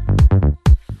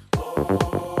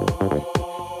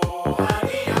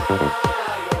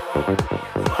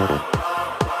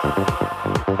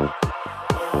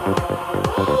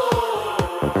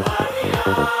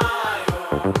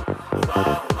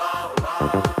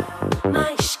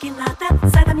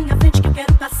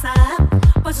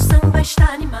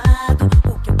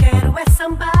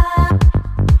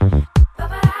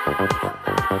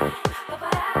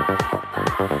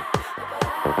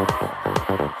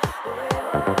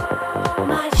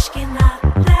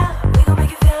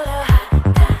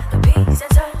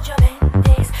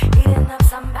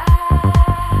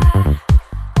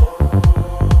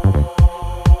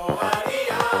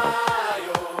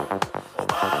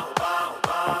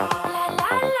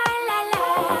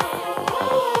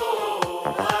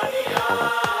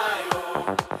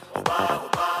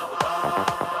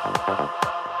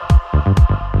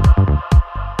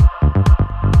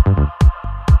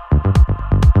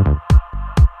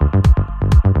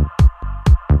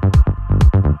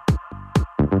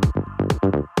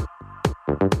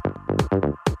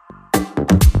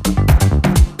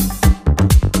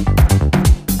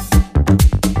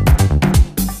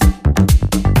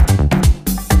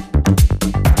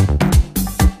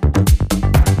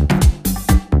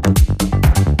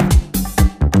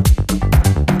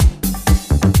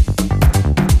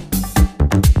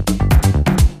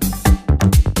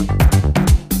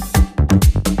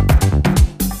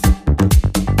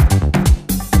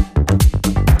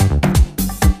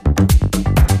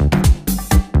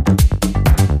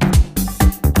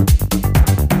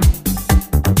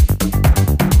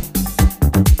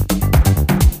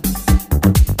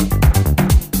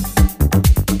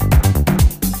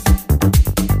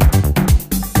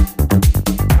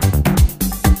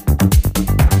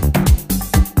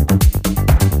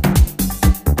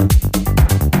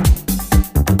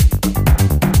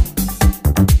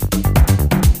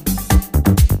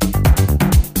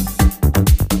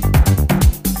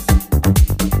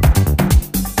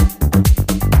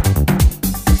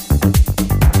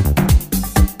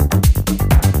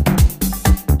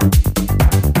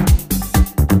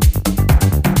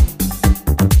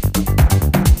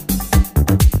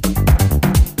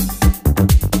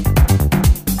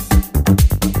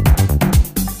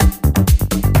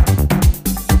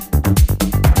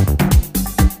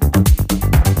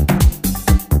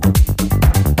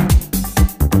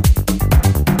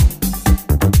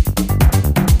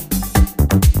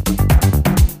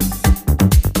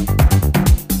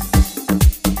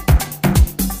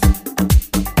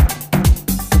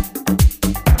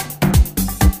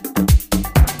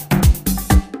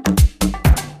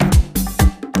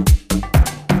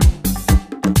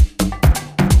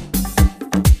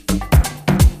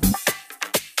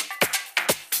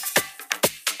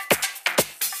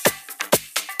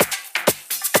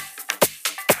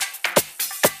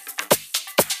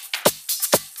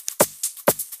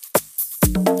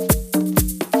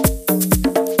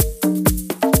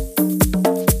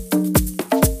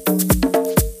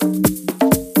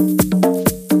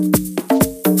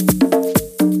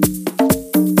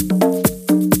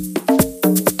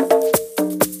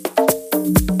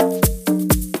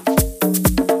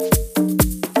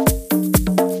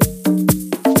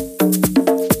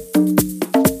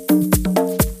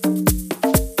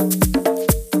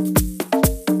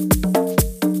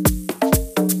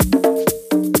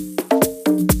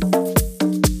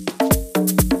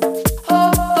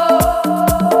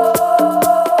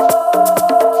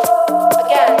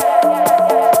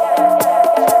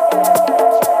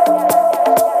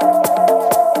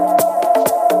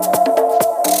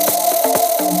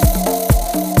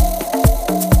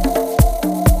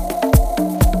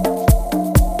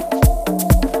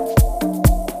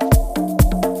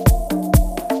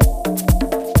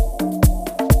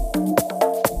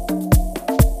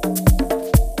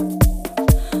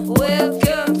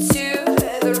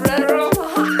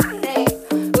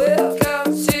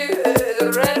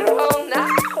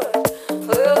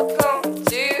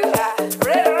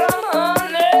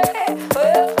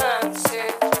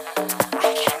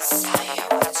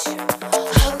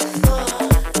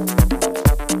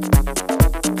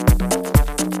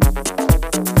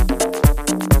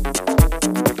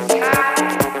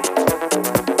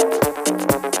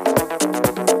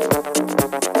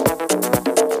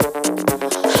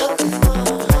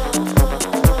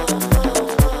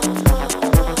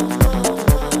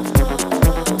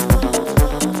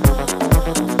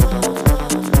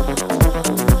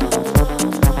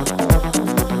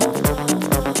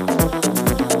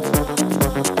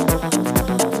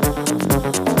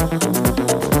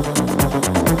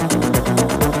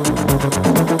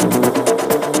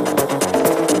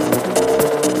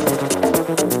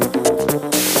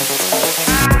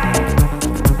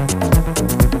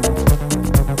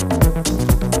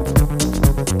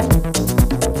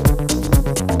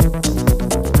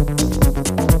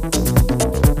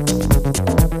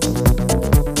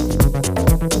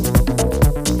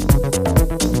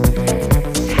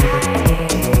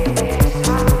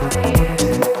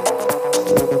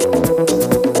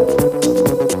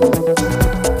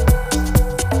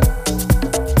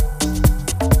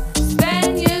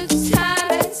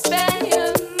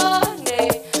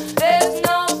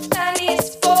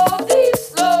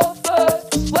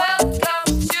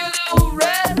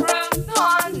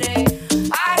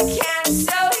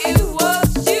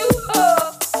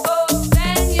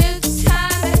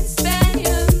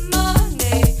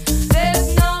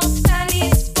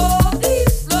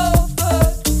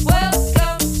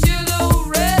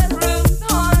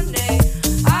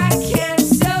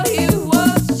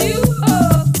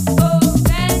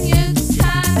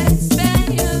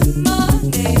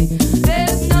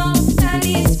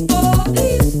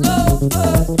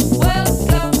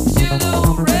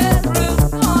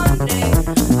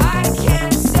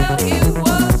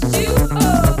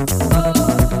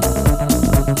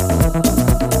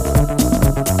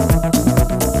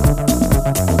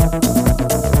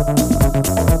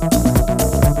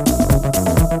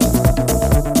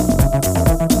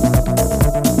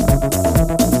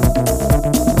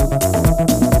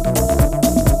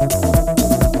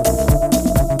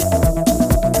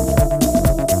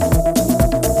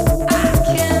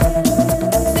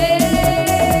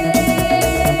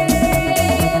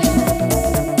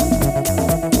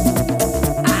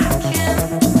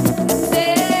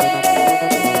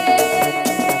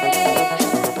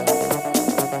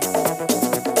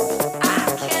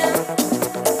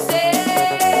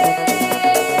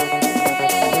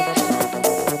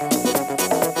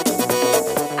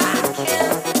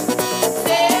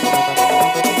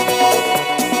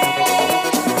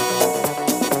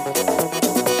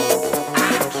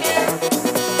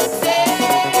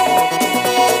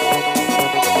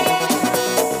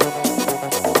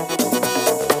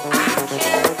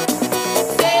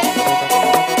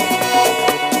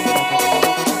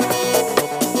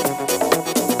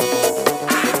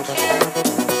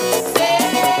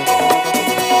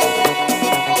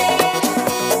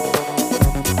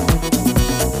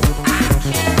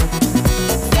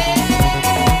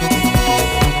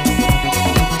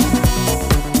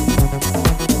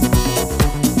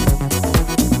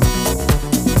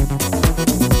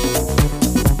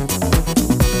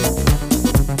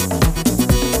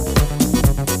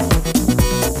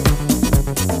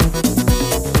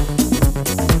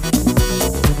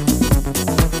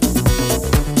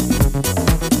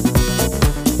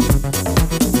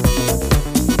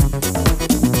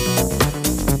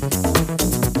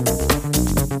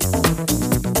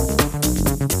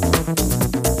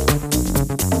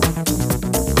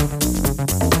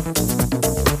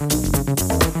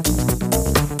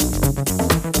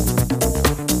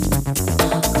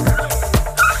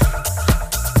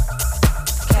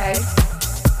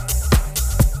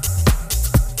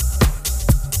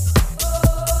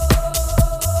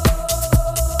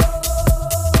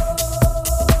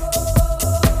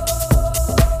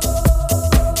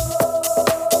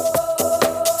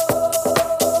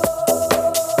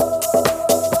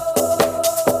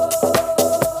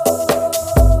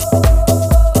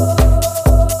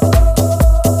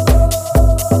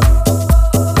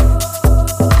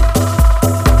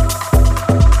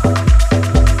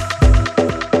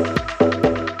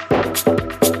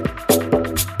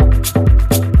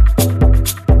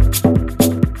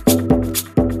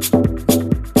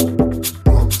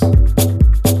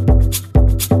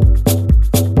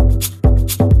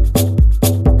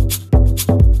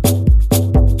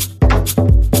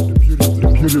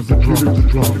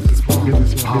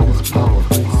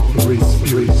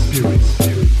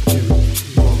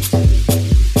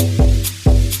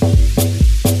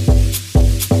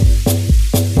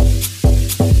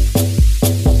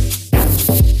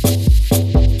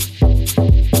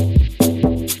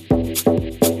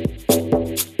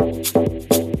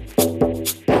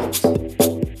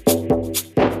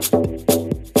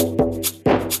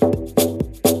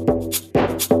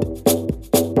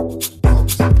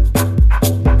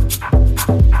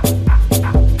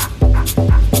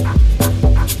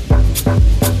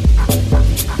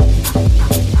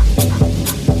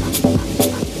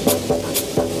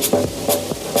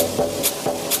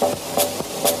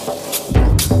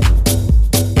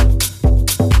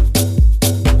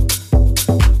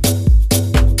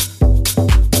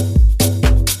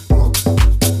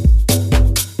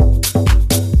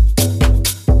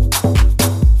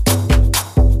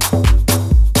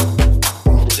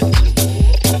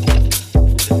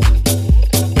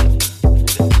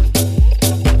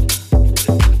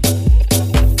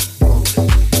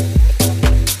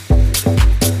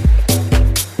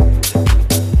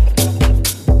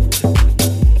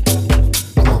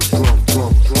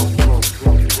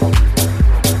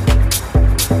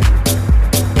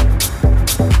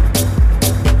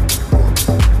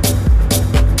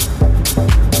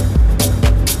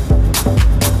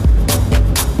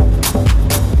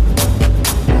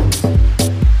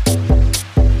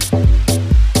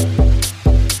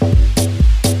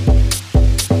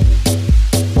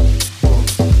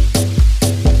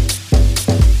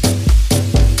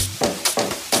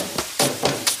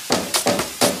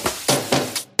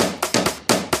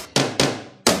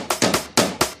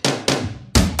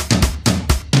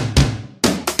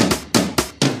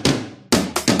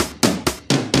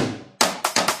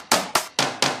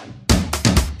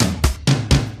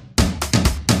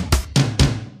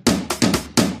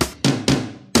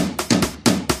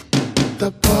 The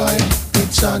boy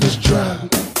beats on his drum.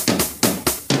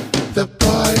 The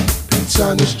boy beats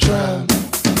on his drum.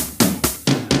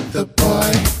 The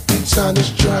boy beats on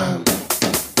his drum.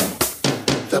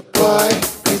 The boy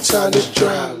beats on his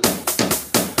drum.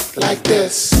 Like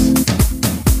this.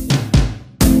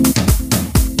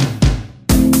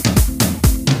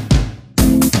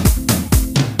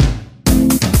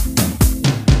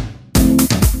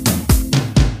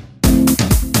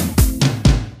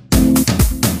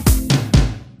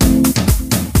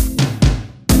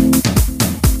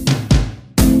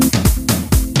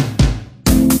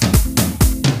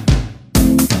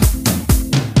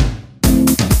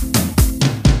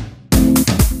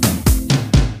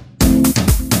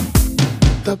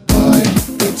 The boy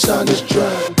beats on his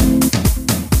drum.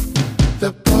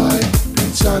 The boy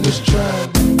beats on his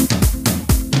drum.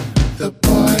 The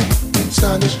boy beats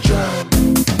on his drum.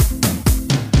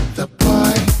 The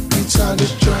boy beats on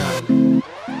his drum.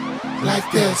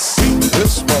 Like this. Beat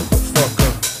this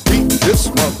motherfucker. Beat this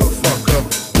motherfucker.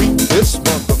 Beat this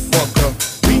motherfucker.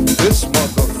 Beat this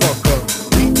motherfucker.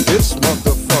 Beat this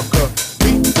motherfucker.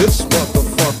 Beat this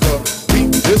motherfucker.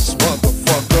 Beat this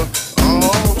motherfucker.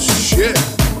 Oh shit.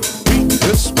 Beat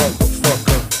this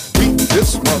motherfucker. Beat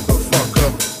this motherfucker.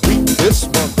 Beat this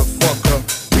motherfucker.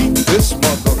 Beat this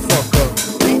motherfucker.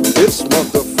 Beat this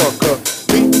motherfucker.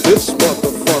 Beat this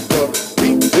motherfucker.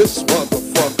 Beat this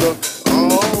motherfucker.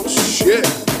 Oh shit.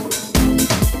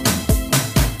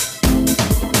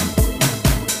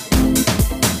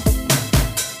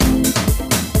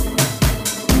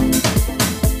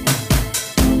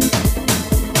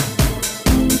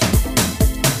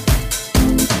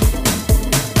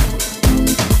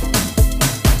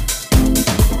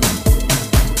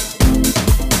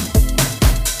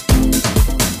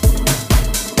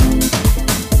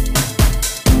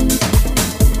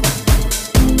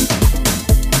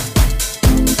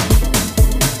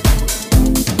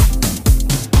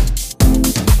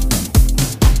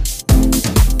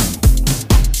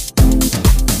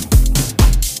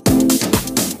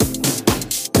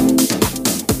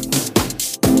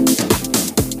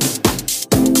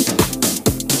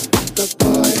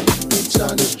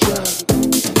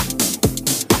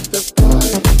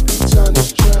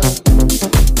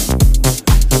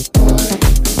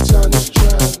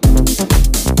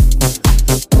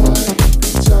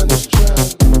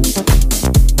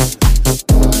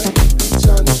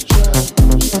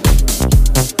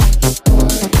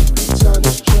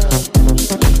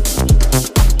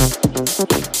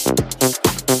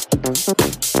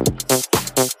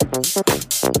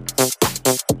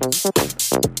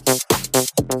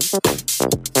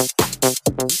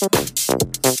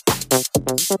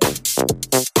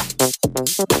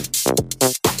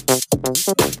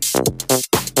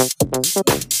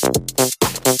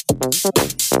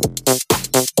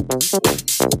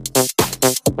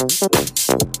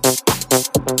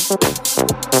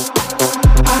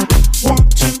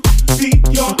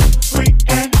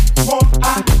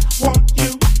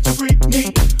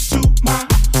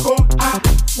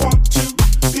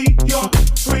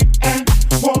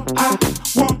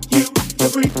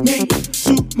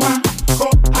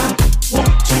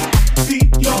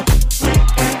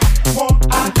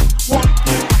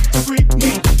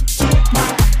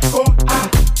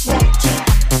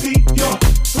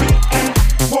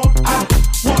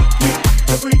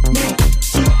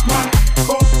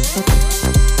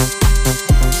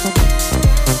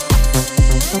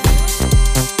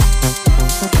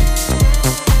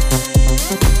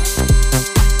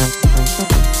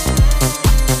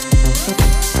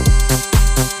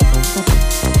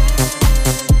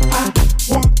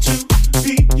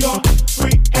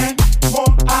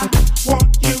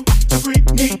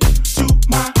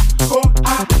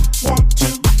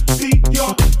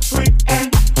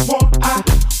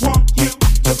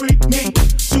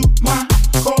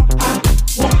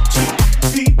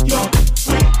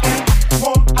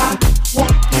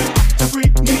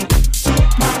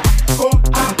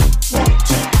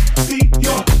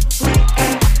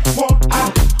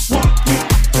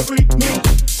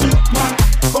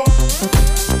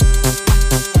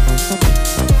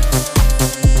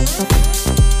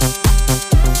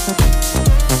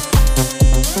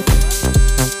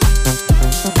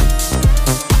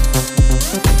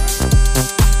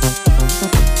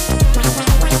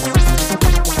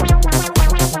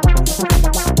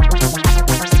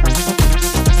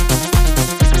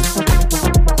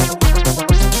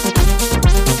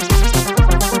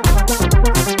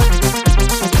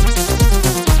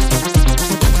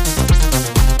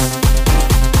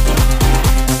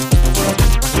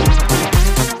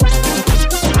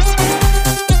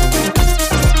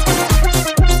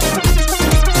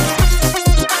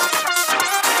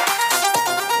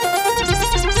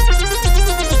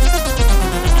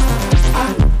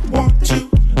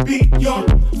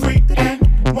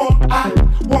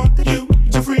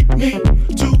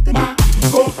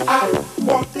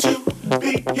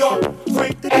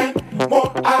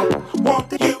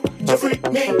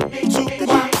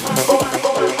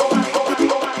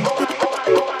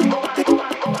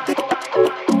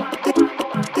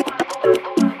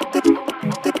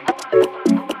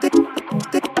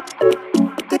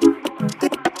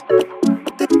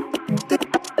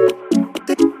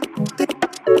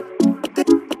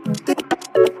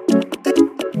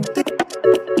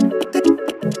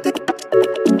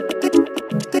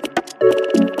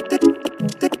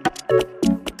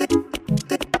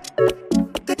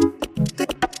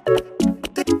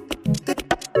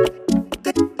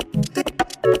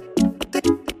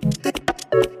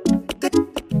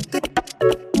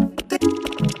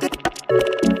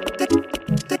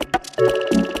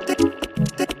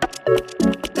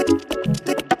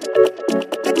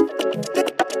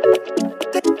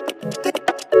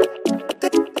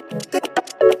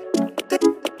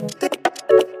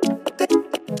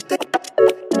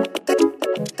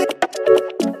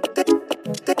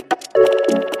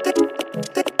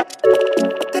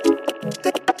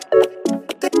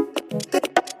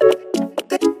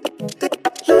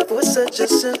 such a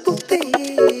simple thing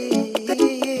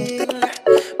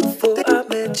before I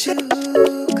met you,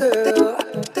 girl.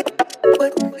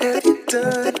 What have you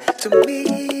done to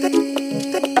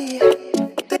me,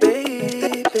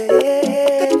 baby?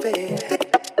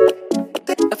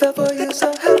 I fell for you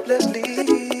so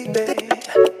helplessly, babe,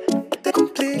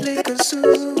 completely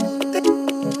consumed,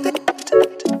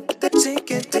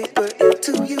 sinking deeper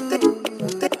into you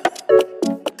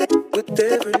with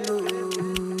every move.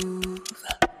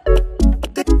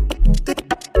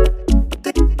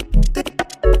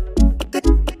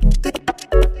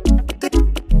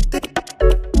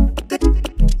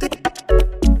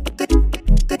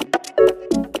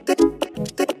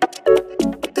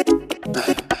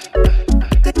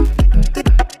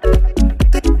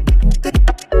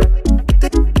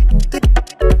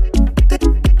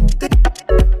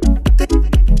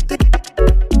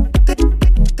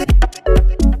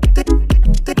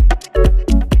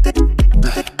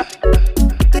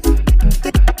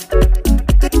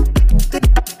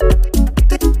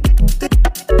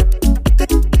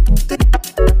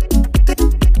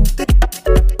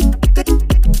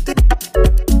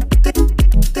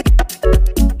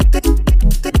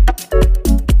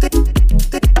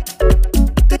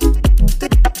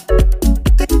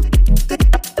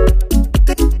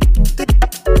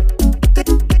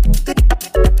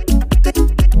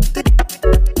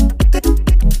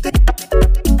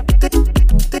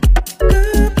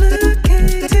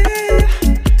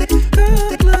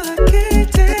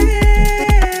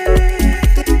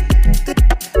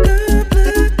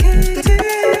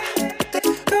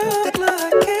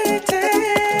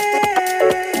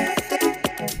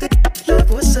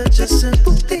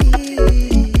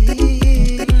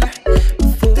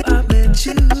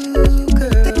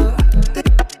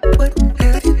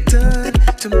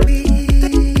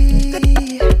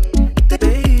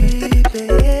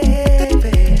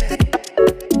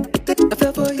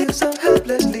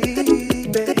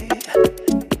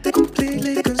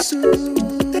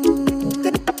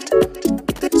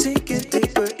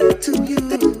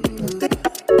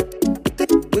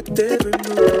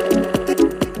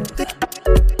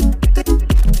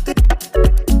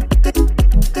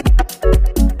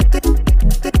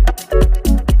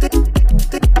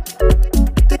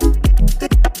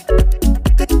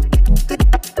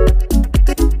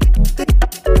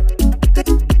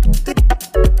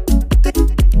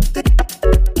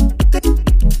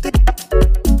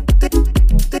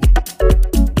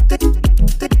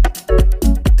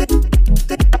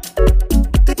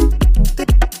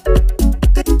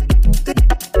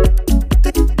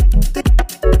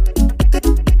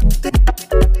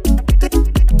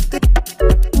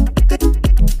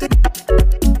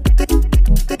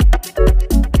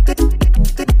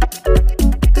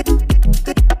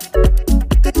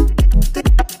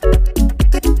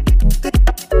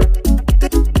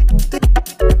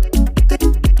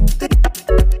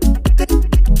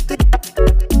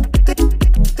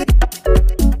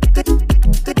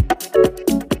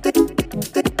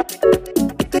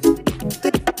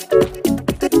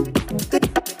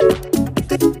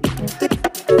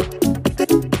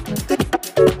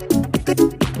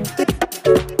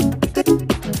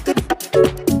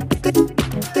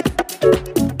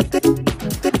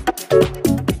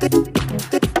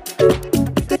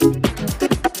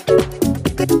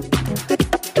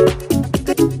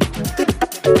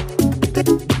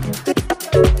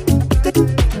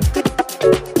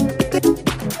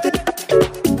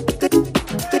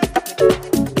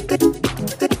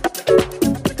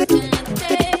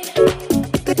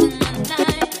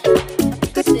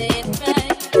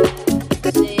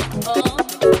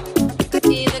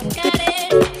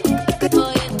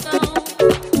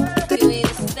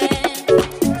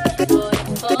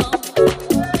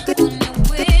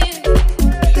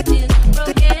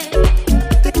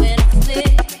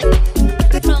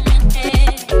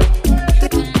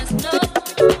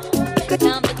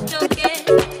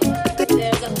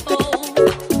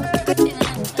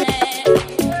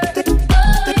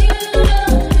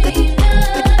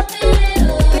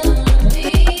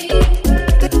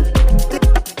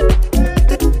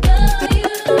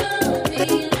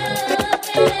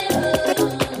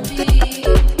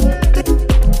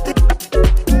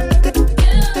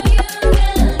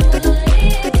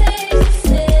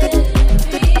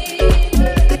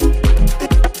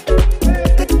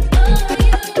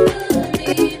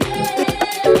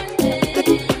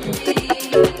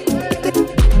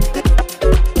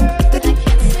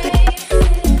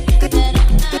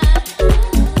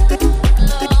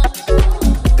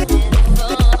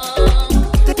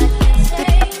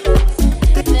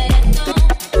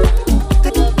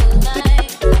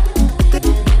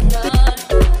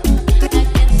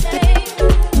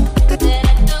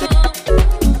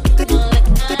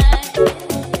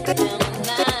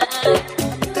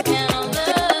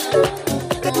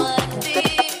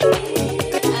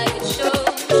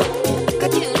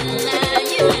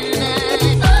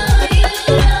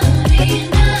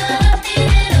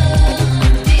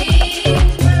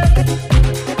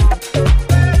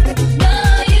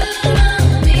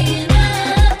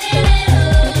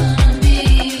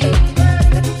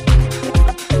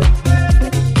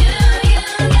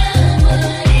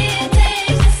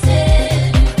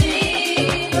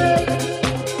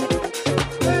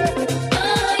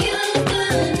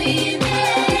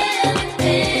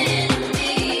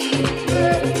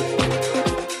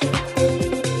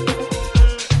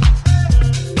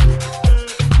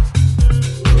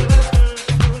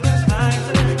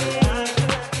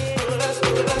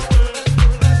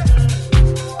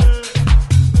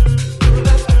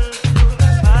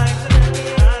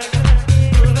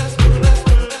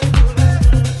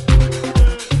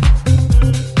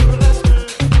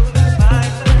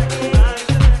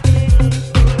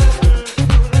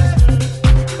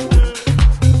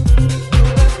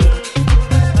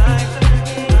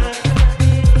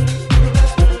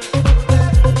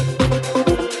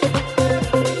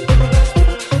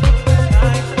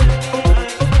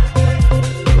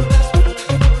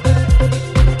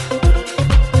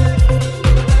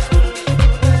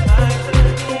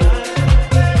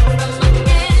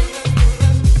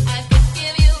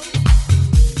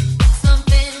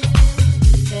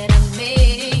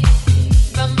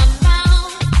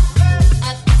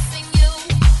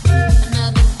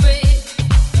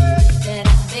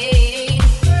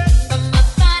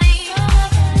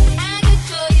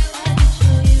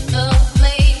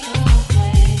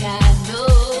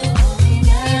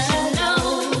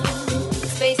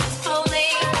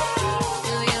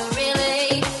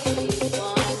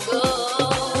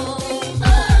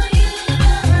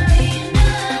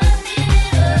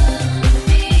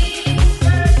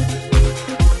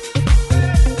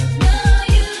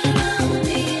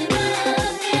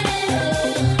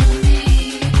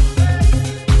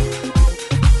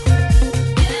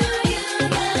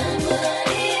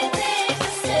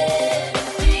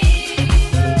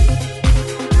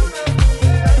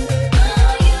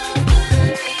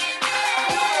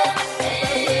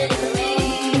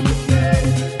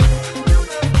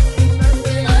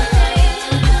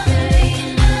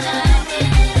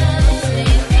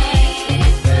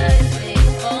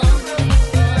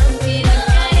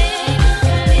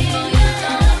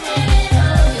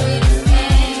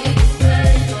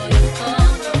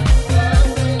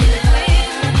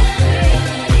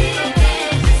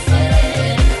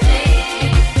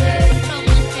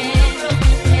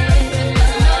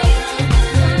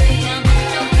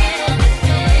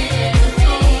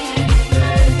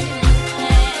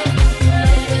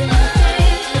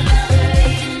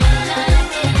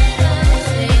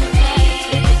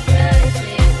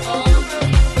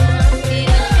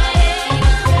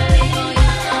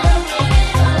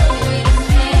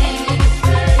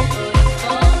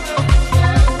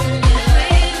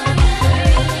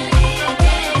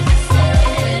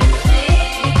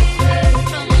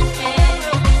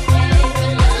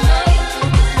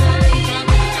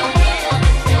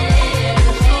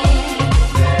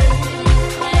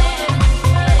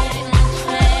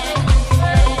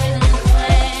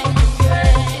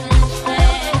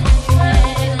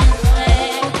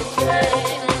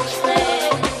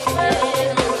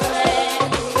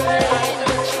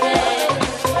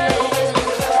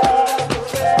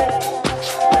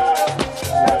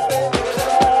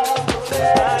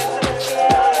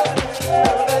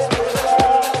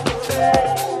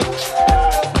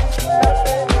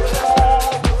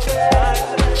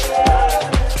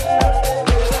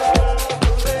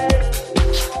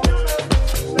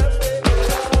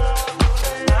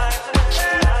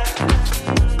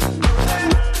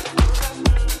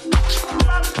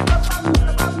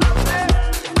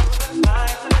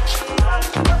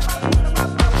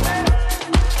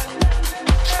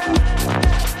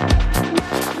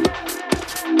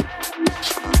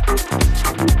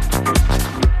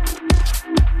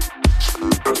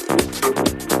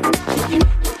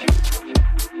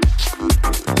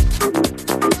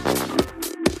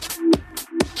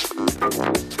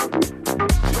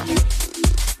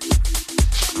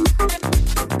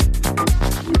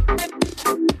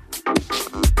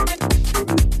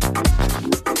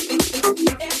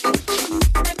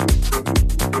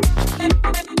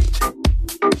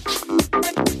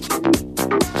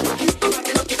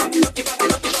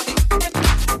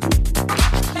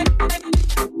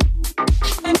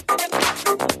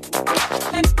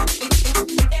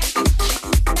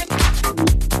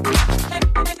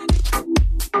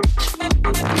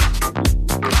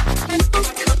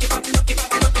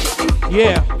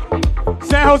 Yeah.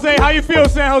 San Jose, how you feel,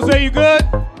 San Jose? You good?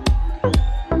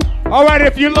 All right,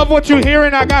 if you love what you're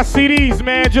hearing, I got CDs,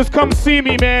 man. Just come see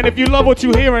me, man. If you love what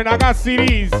you're hearing, I got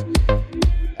CDs.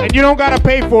 And you don't gotta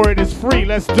pay for it. It's free.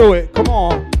 Let's do it. Come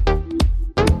on.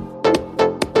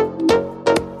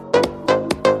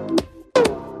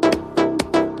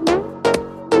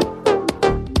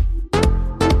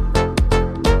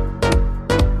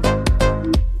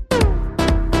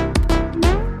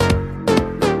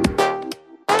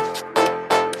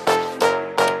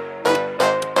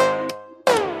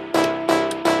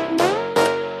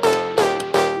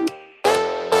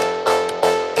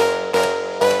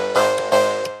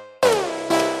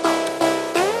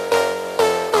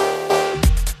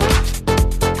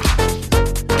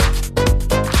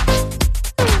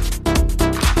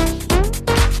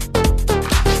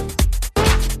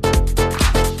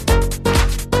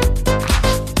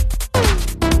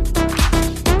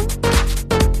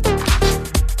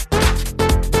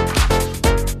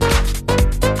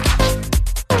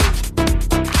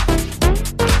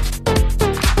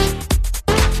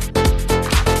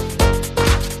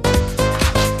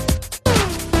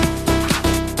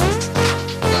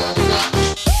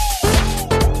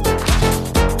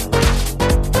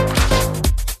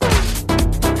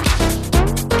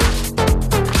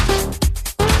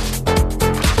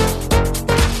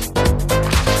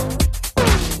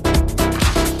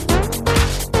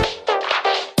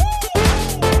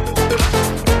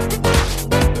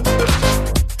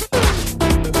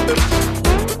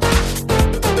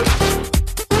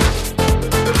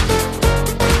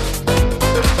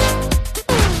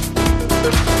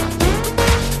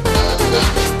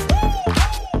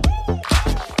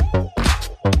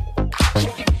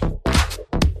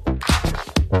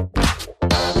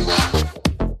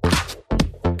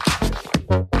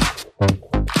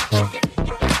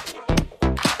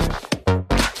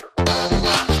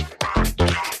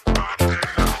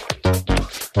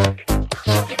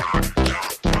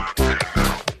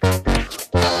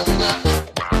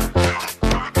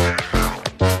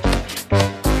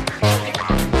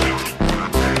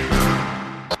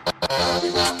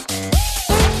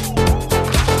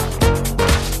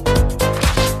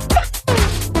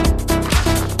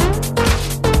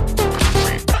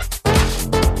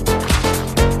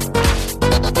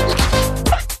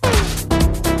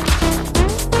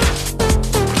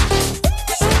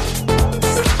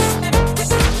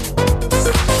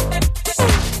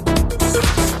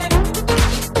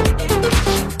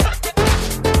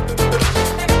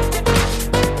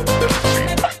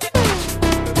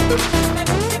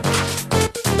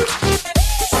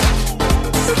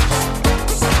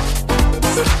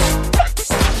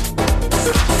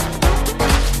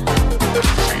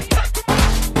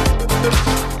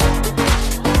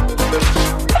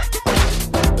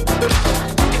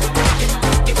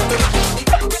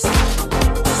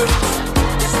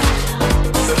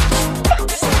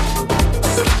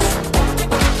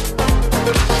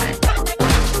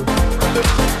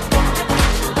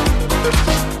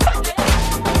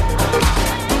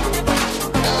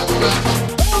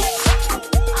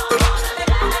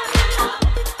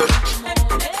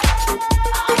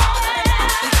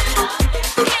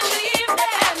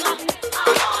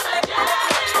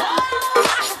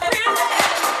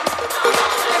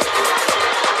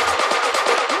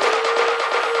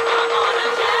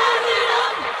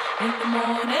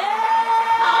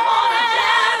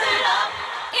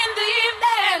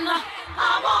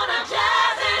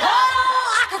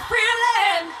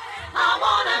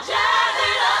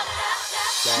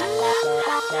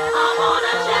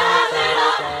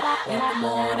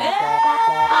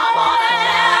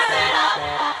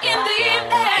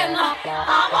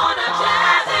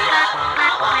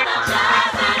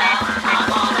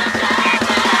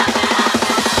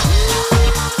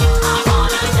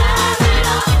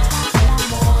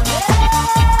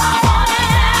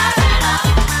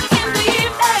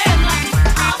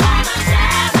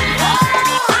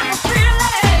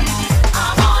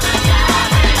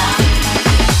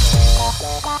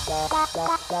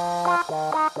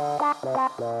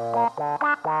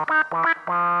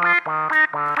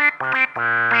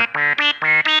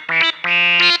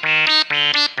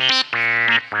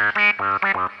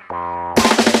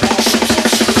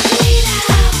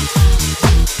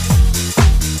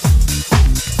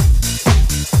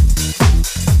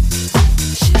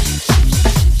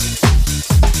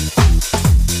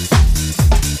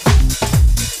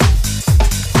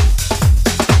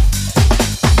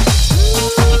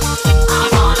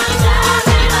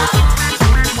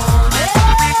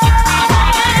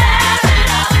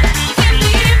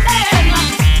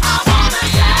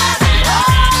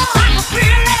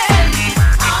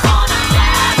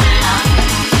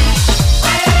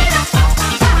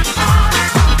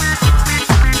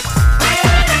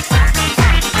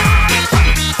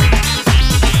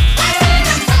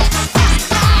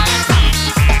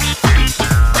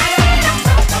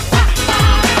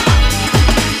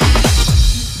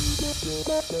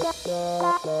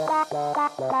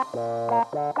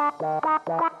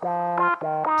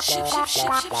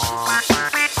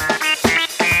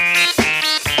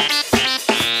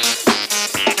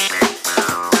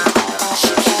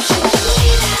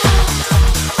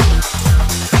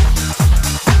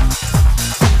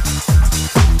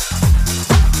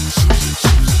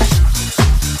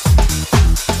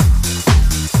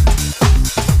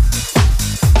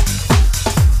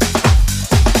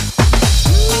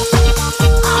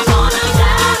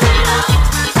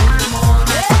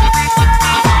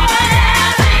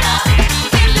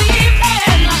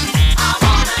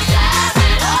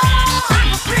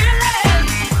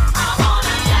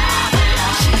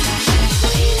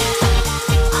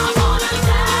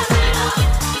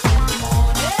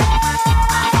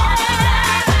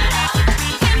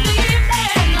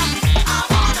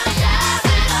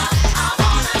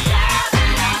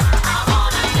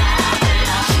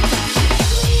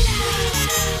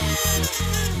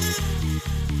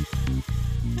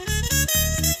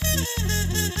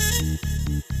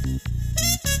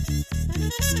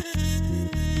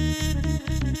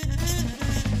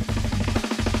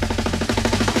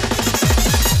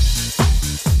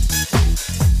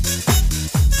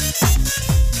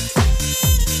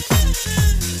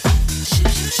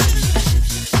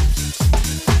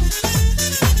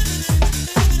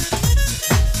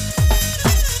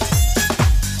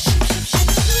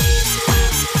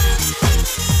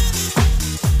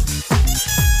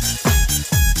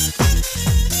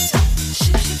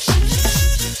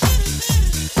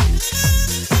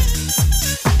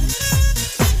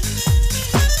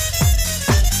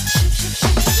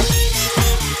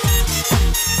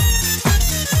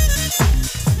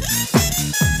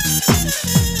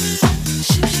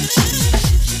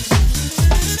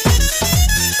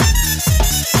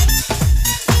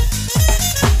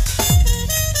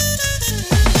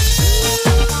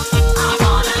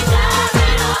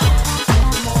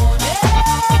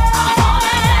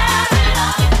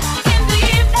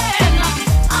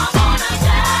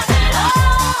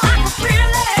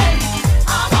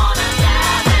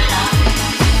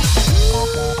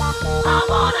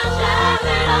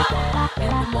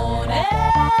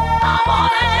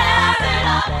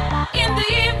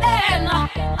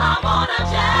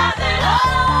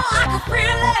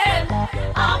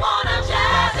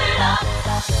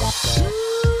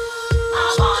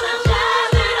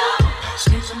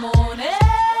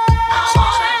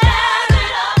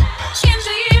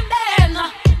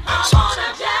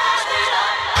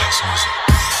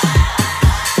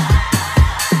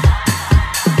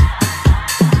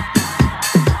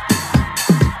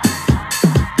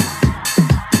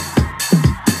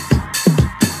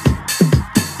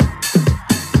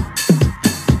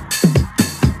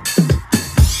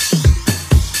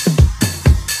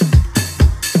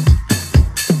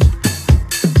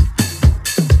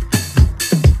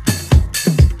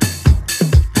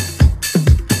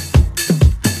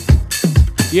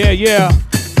 Yeah.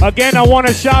 Again, I want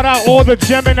to shout out all the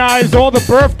Geminis, all the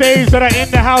birthdays that are in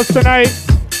the house tonight.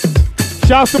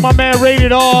 Shouts to my man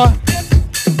Rated R.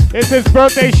 It's his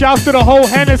birthday. Shouts to the whole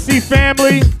Hennessy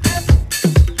family.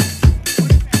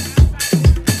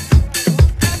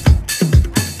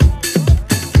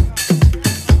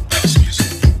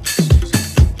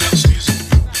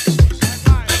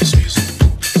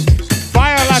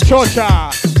 Fire la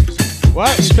chocha.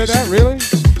 What? You said that? Really?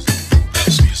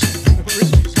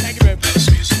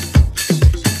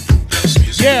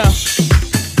 Yeah.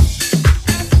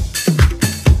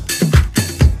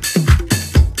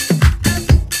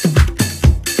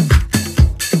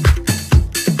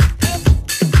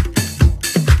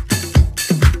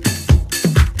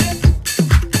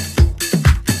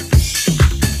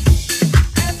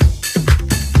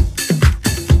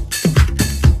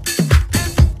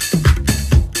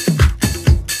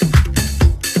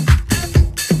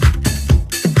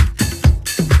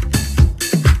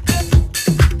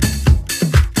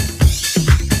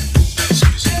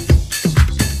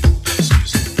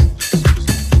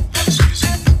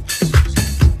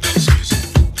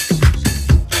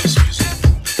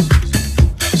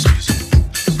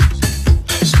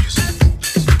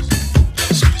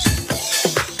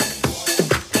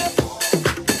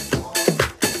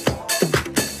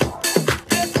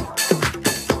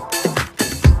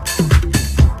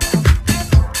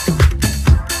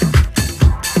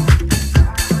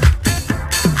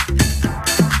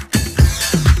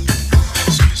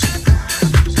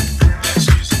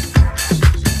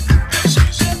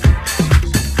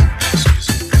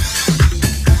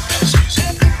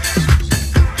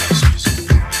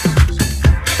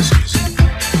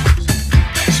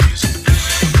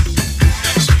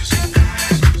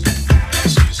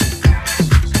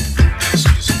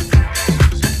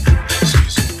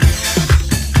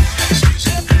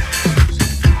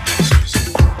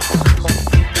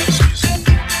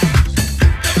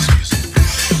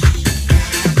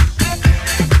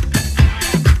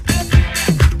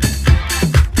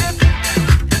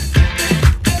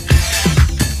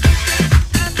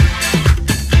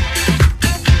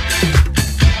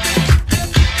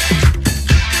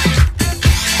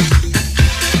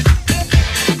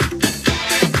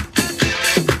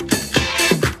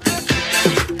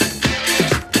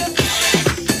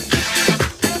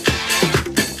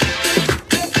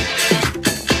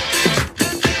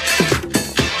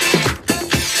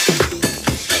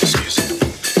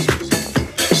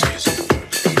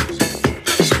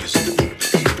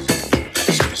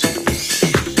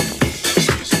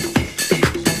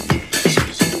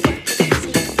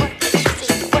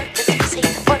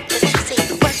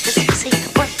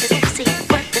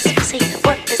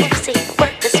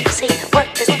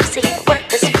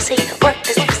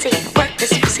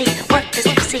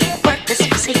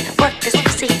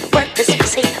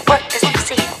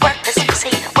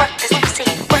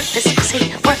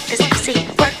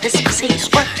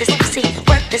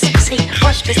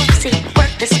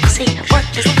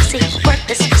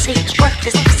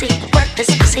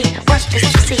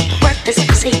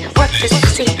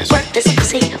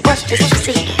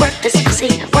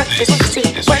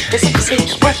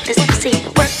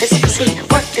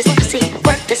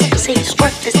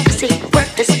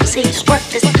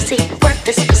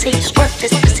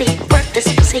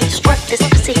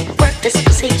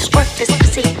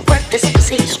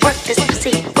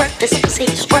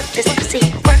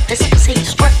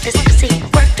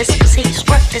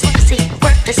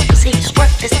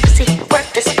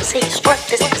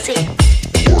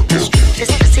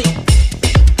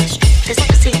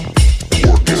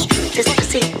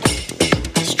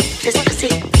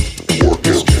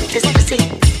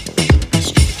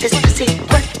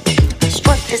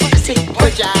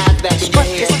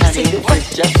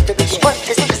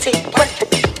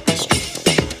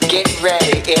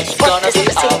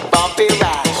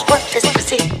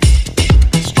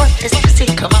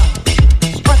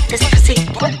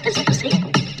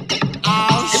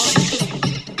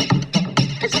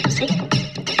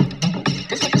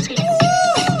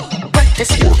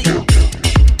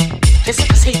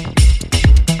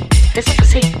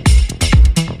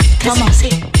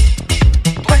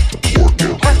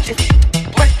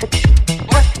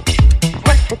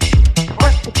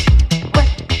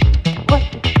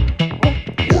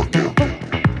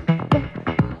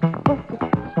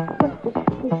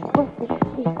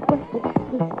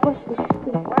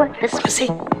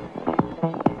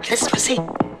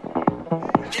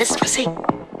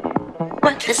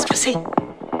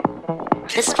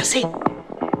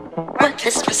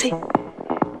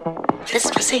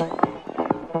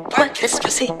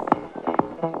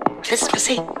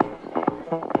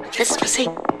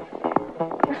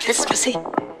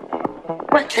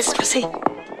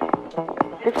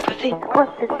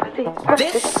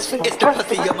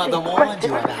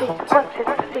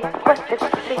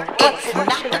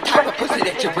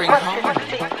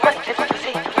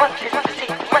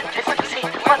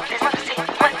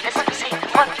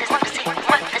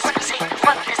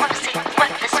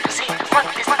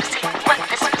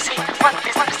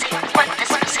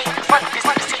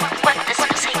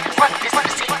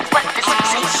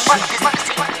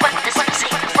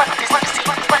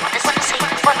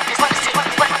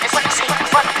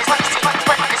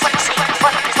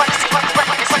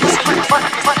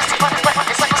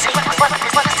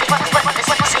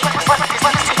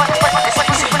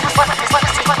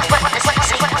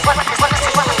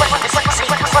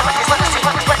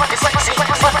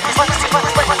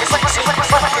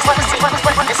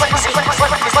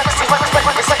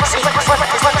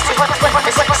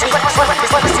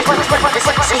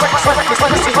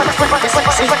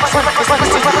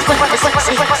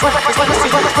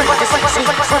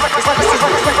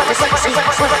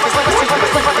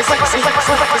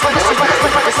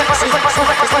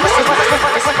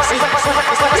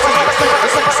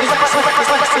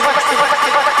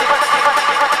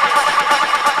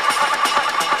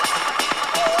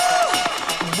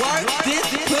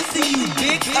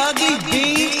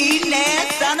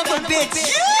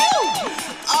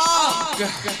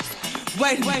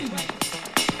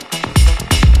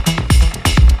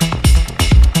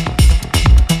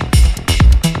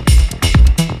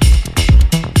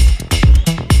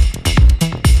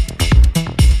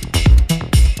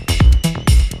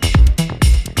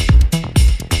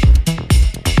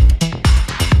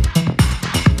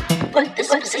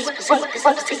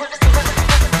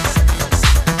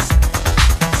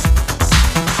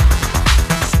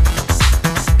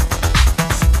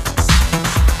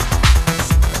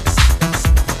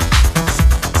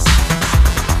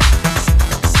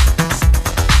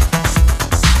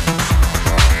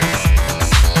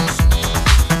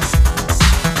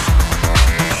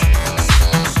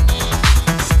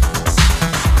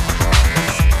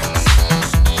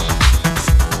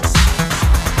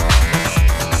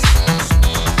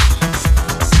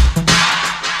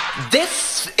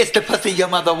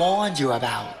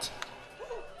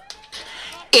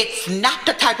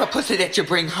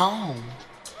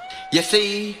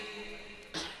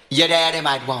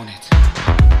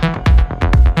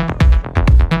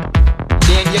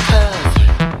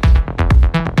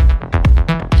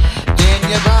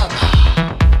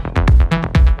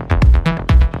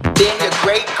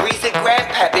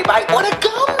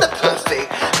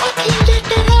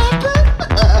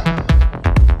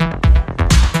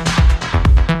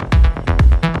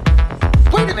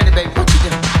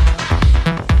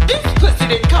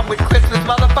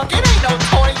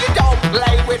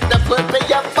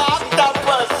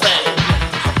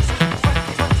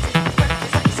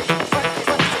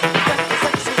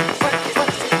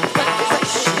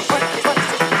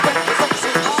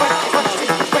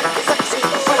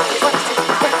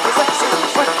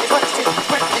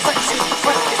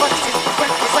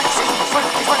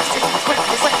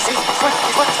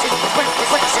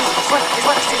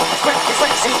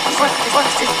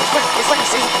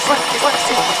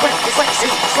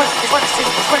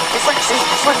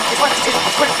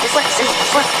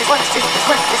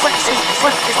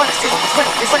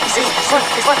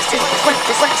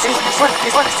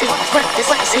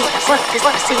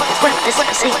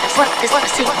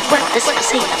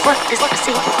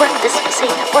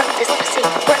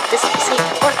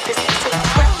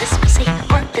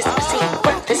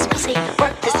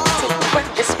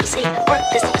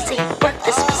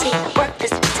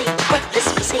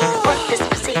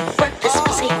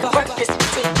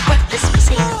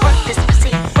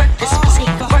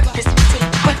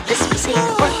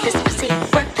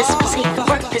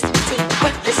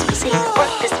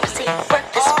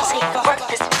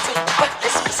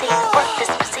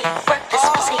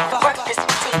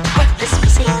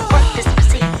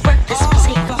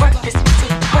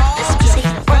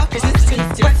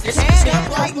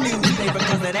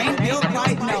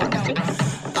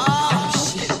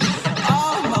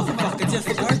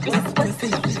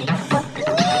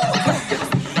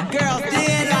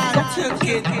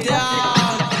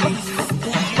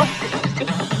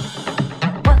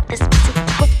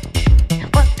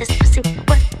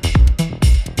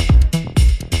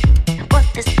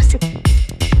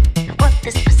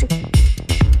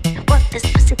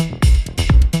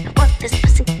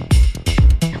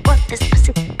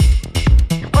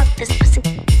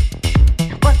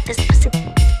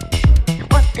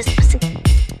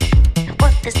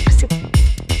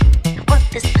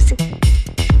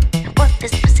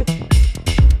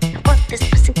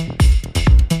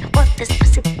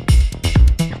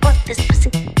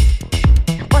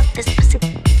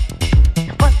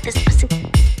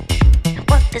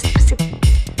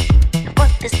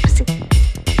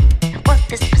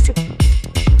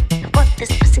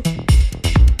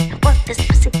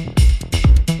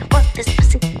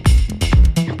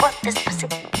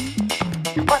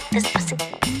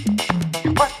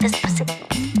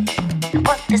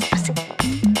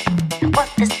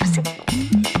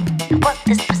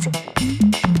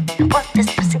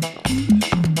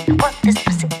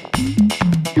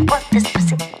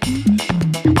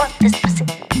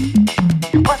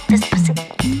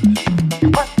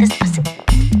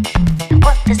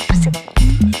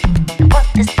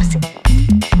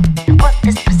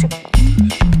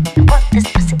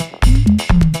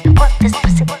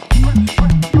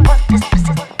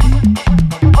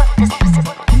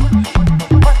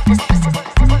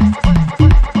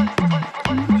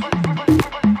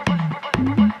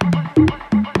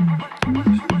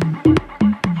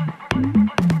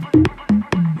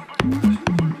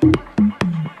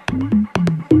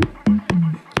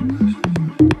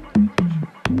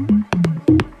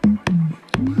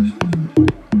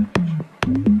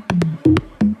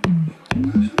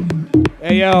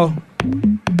 Hey, yo.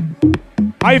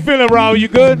 How you feeling, Raul? You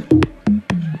good?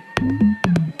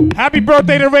 Happy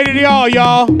birthday to Rated R,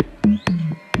 y'all.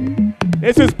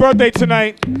 It's his birthday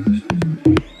tonight.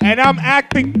 And I'm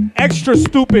acting extra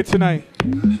stupid tonight.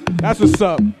 That's what's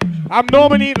up. I'm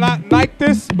normally not like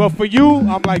this, but for you,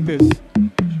 I'm like this.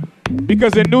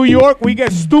 Because in New York, we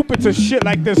get stupid to shit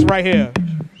like this right here.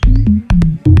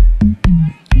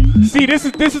 See, this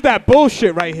is that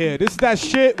bullshit right here. This is that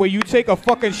shit where you take a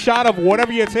fucking shot of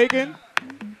whatever you're taking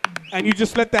and you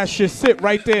just let that shit sit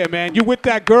right there, man. You with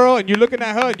that girl and you're looking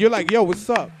at her and you're like, yo, what's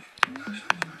up?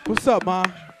 What's up, ma?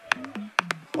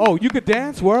 Oh, you could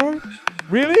dance, word?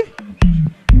 Really?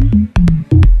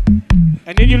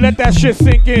 And then you let that shit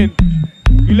sink in.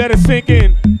 You let it sink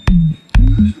in.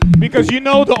 Because you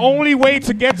know the only way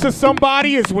to get to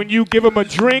somebody is when you give them a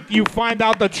drink, you find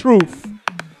out the truth.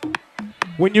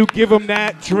 When you give them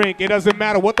that drink, it doesn't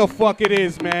matter what the fuck it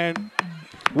is, man.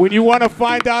 When you want to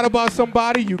find out about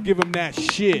somebody, you give them that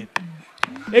shit.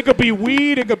 It could be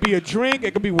weed, it could be a drink,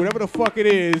 it could be whatever the fuck it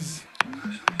is.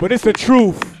 But it's the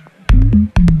truth.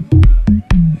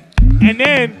 And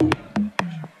then,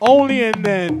 only and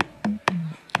then,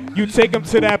 you take them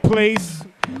to that place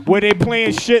where they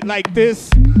playing shit like this.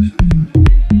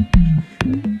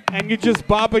 And you're just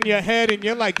bobbing your head and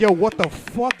you're like, yo, what the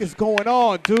fuck is going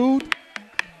on, dude?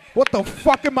 What the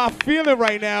fuck am I feeling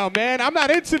right now, man? I'm not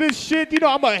into this shit. You know,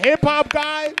 I'm a hip-hop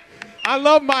guy. I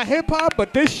love my hip-hop,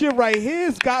 but this shit right here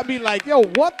has got me like, yo,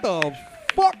 what the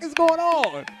fuck is going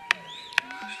on?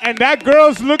 And that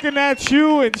girl's looking at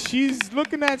you, and she's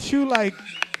looking at you like,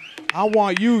 I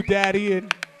want you, daddy.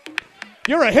 And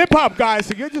you're a hip-hop guy,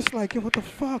 so you're just like, yo, what the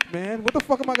fuck, man? What the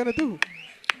fuck am I going to do?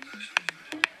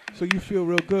 So you feel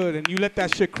real good, and you let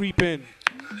that shit creep in.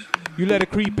 You let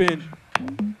it creep in.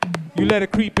 You let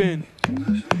it creep in.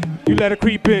 You let it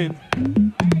creep in.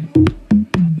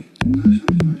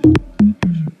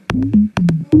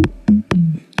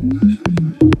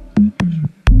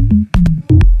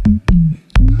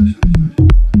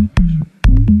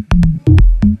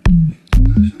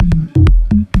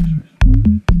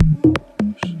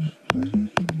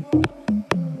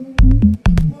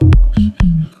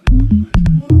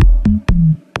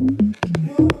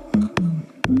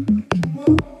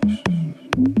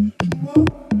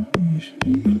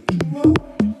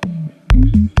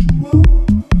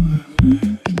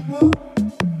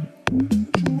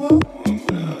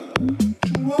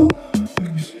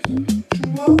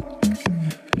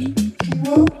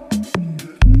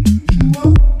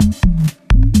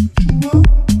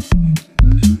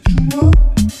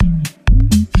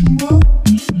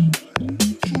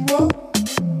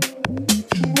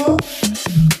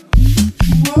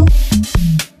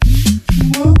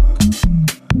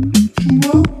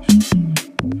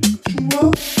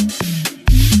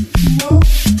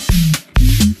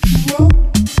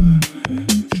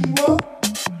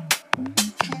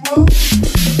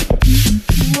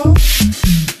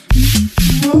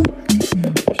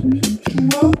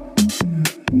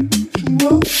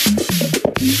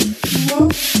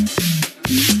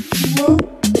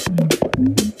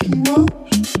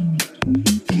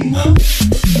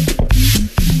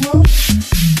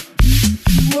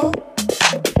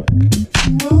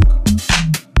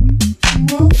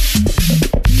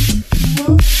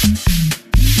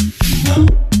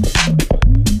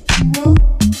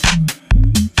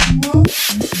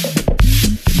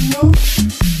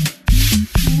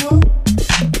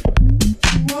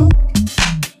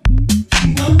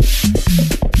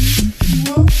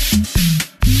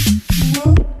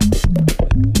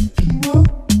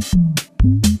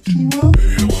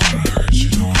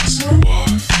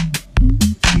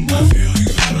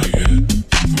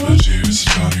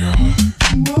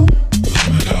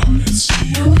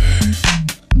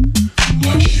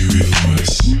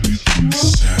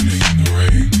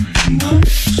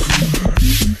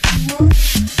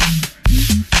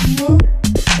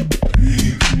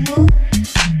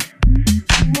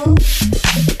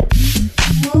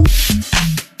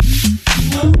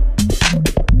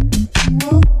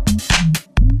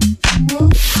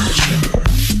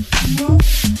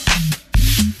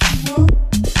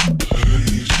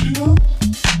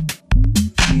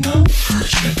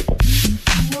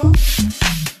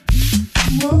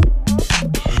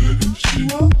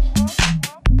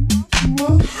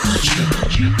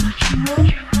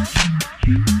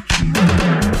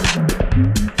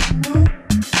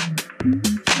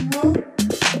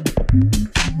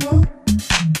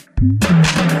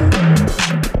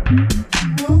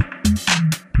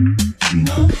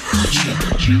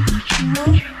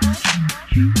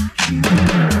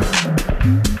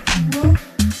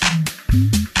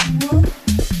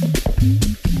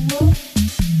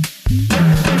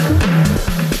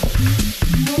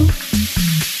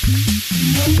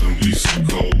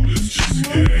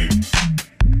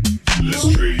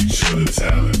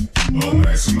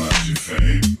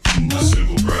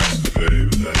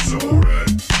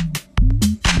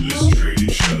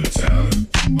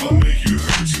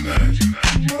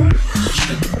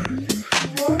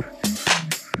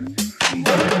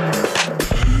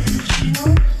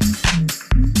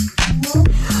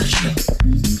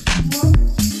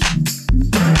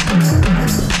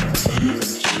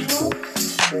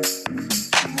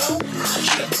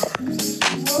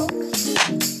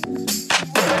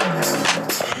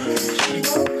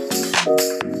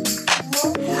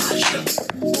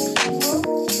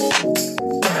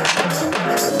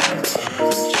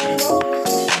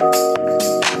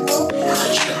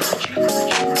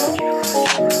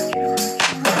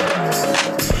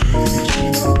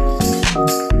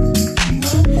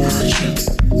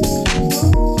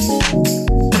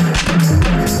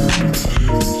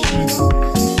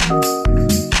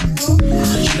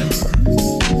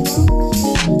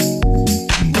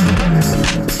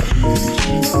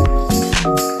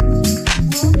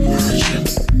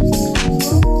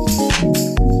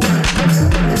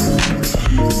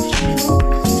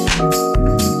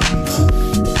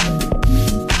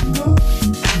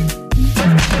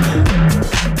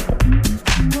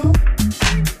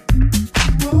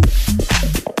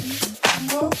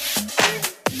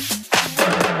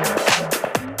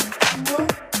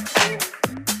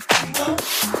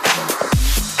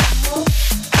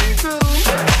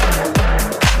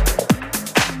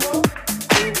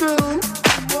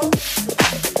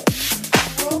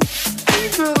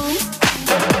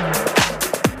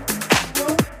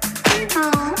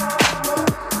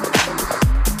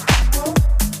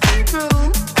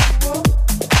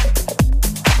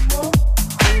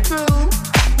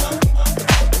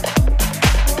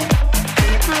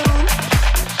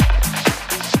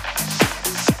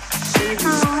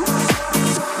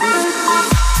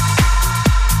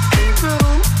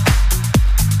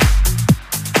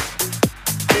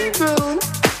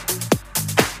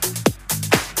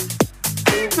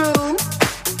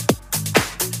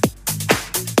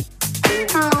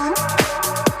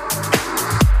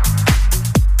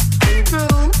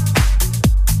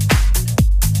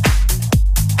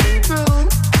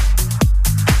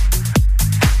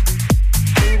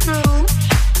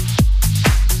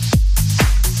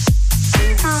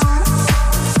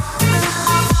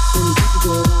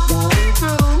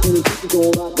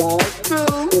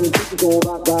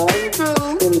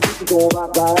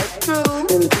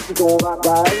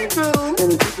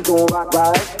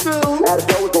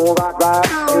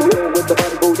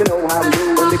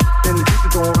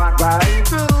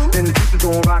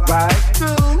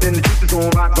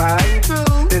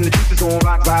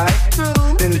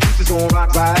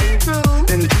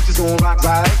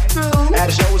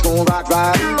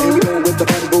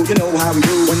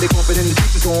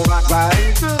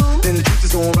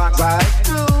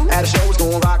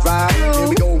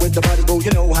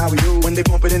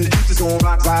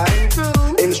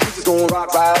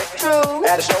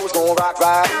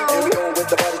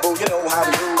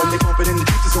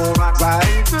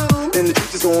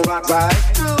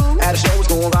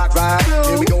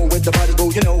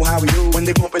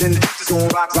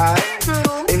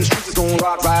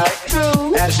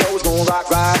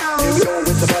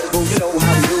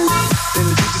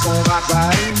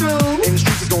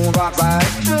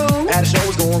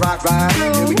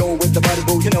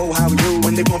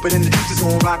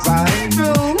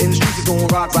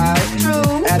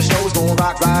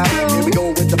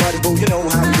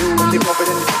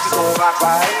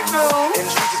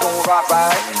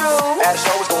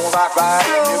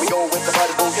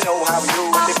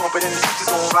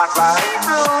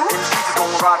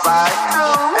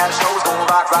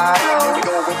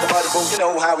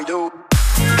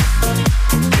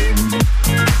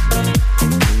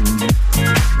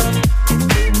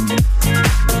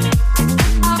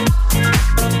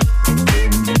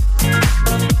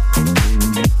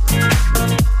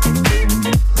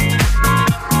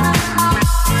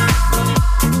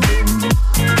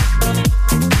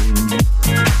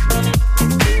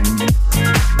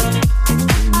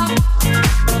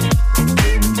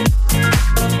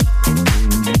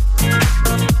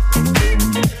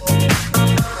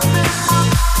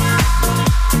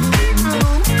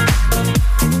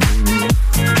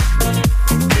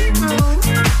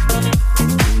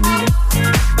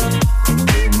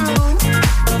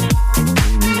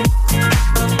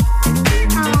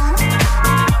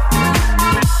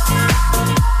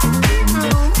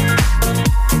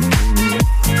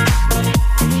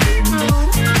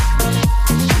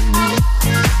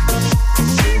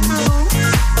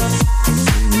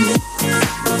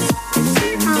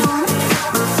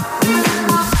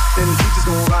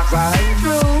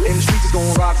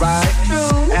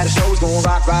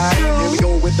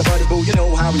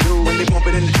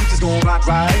 rock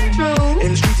right.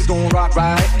 In the streets it's gonna rock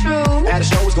right. At the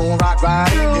show it's gonna rock right.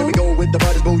 Here we go with the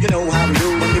buddies, boo, you know how we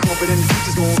do. When they pump it in the streets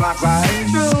it's gonna rock right.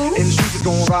 In the streets it's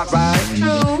gonna rock right.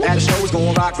 At the show it's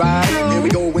gonna rock right. Here we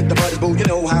go with the buddies, boo, you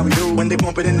know how we do. When they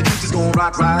pump it in the streets it's gonna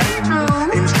rock right.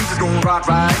 In the streets it's gonna rock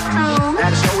right. At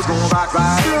the show it's gonna rock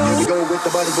right. Here we go with the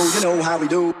buddies, boo, you know how we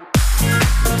do.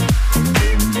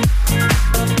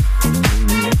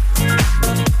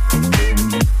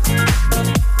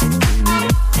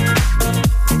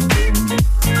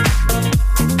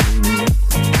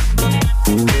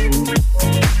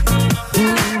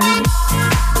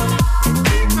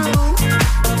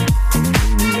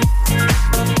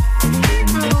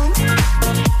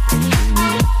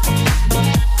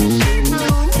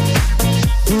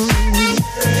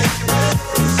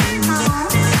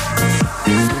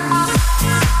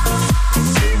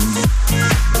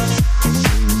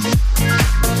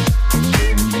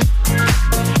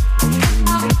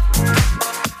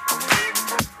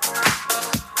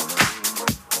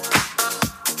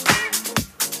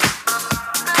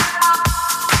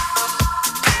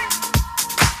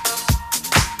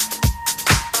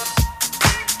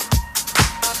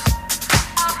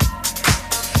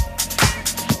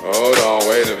 Hold on,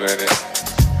 wait a minute.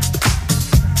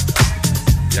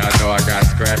 Y'all know I got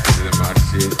scratches in my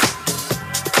shit.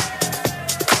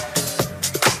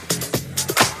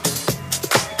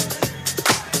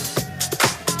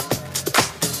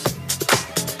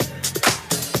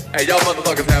 Hey, y'all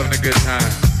motherfuckers having a good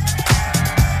time.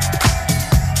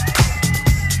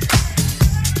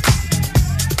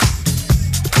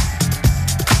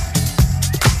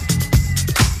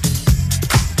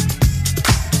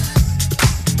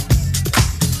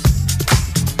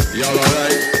 Y'all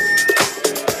alright?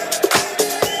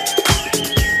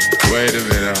 Wait a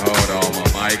minute, hold on,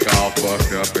 my mic all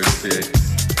fucked up and shit.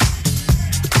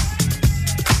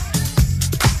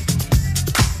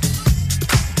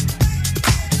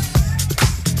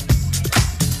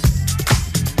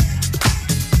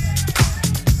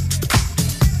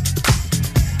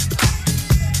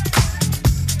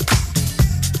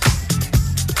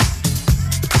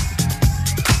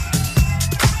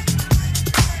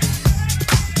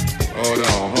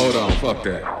 Hold on, fuck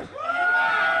that.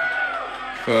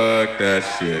 Fuck that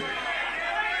shit.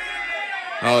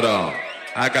 Hold on.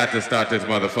 I got to start this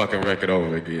motherfucking record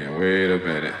over again. Wait a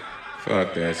minute.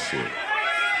 Fuck that shit.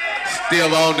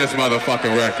 Still on this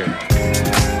motherfucking record.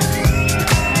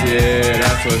 Yeah,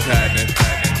 that's what's happening.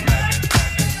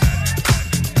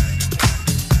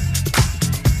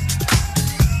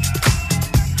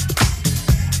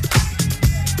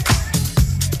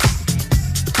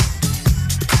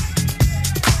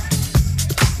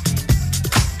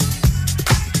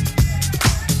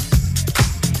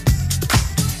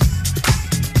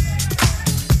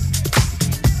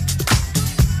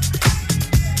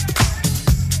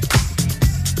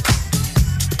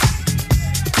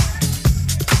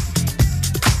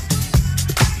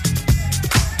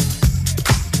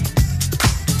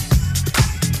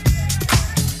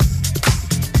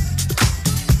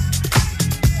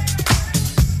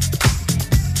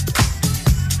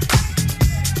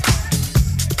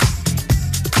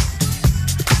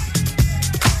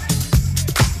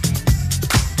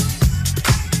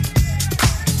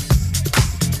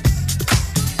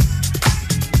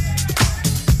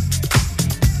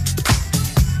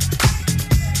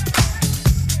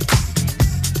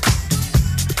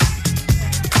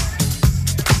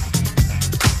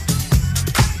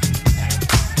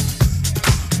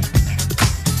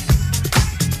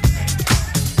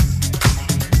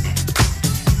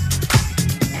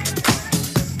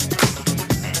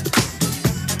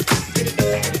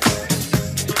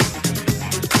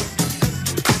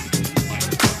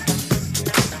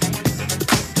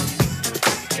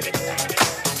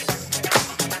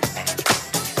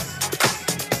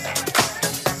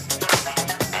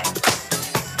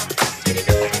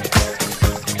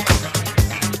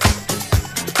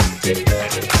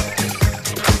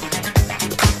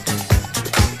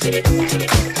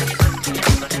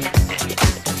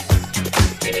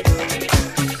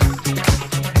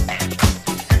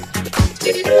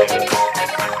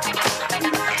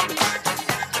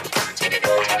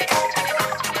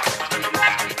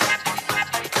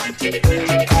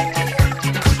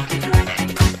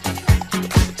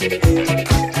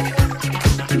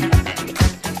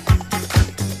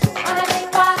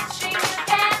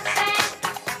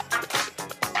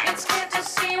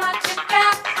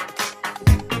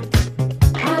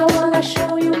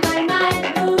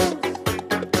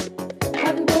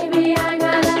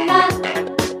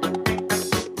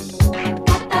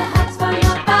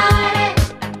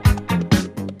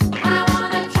 I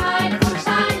wanna try it for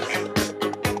size.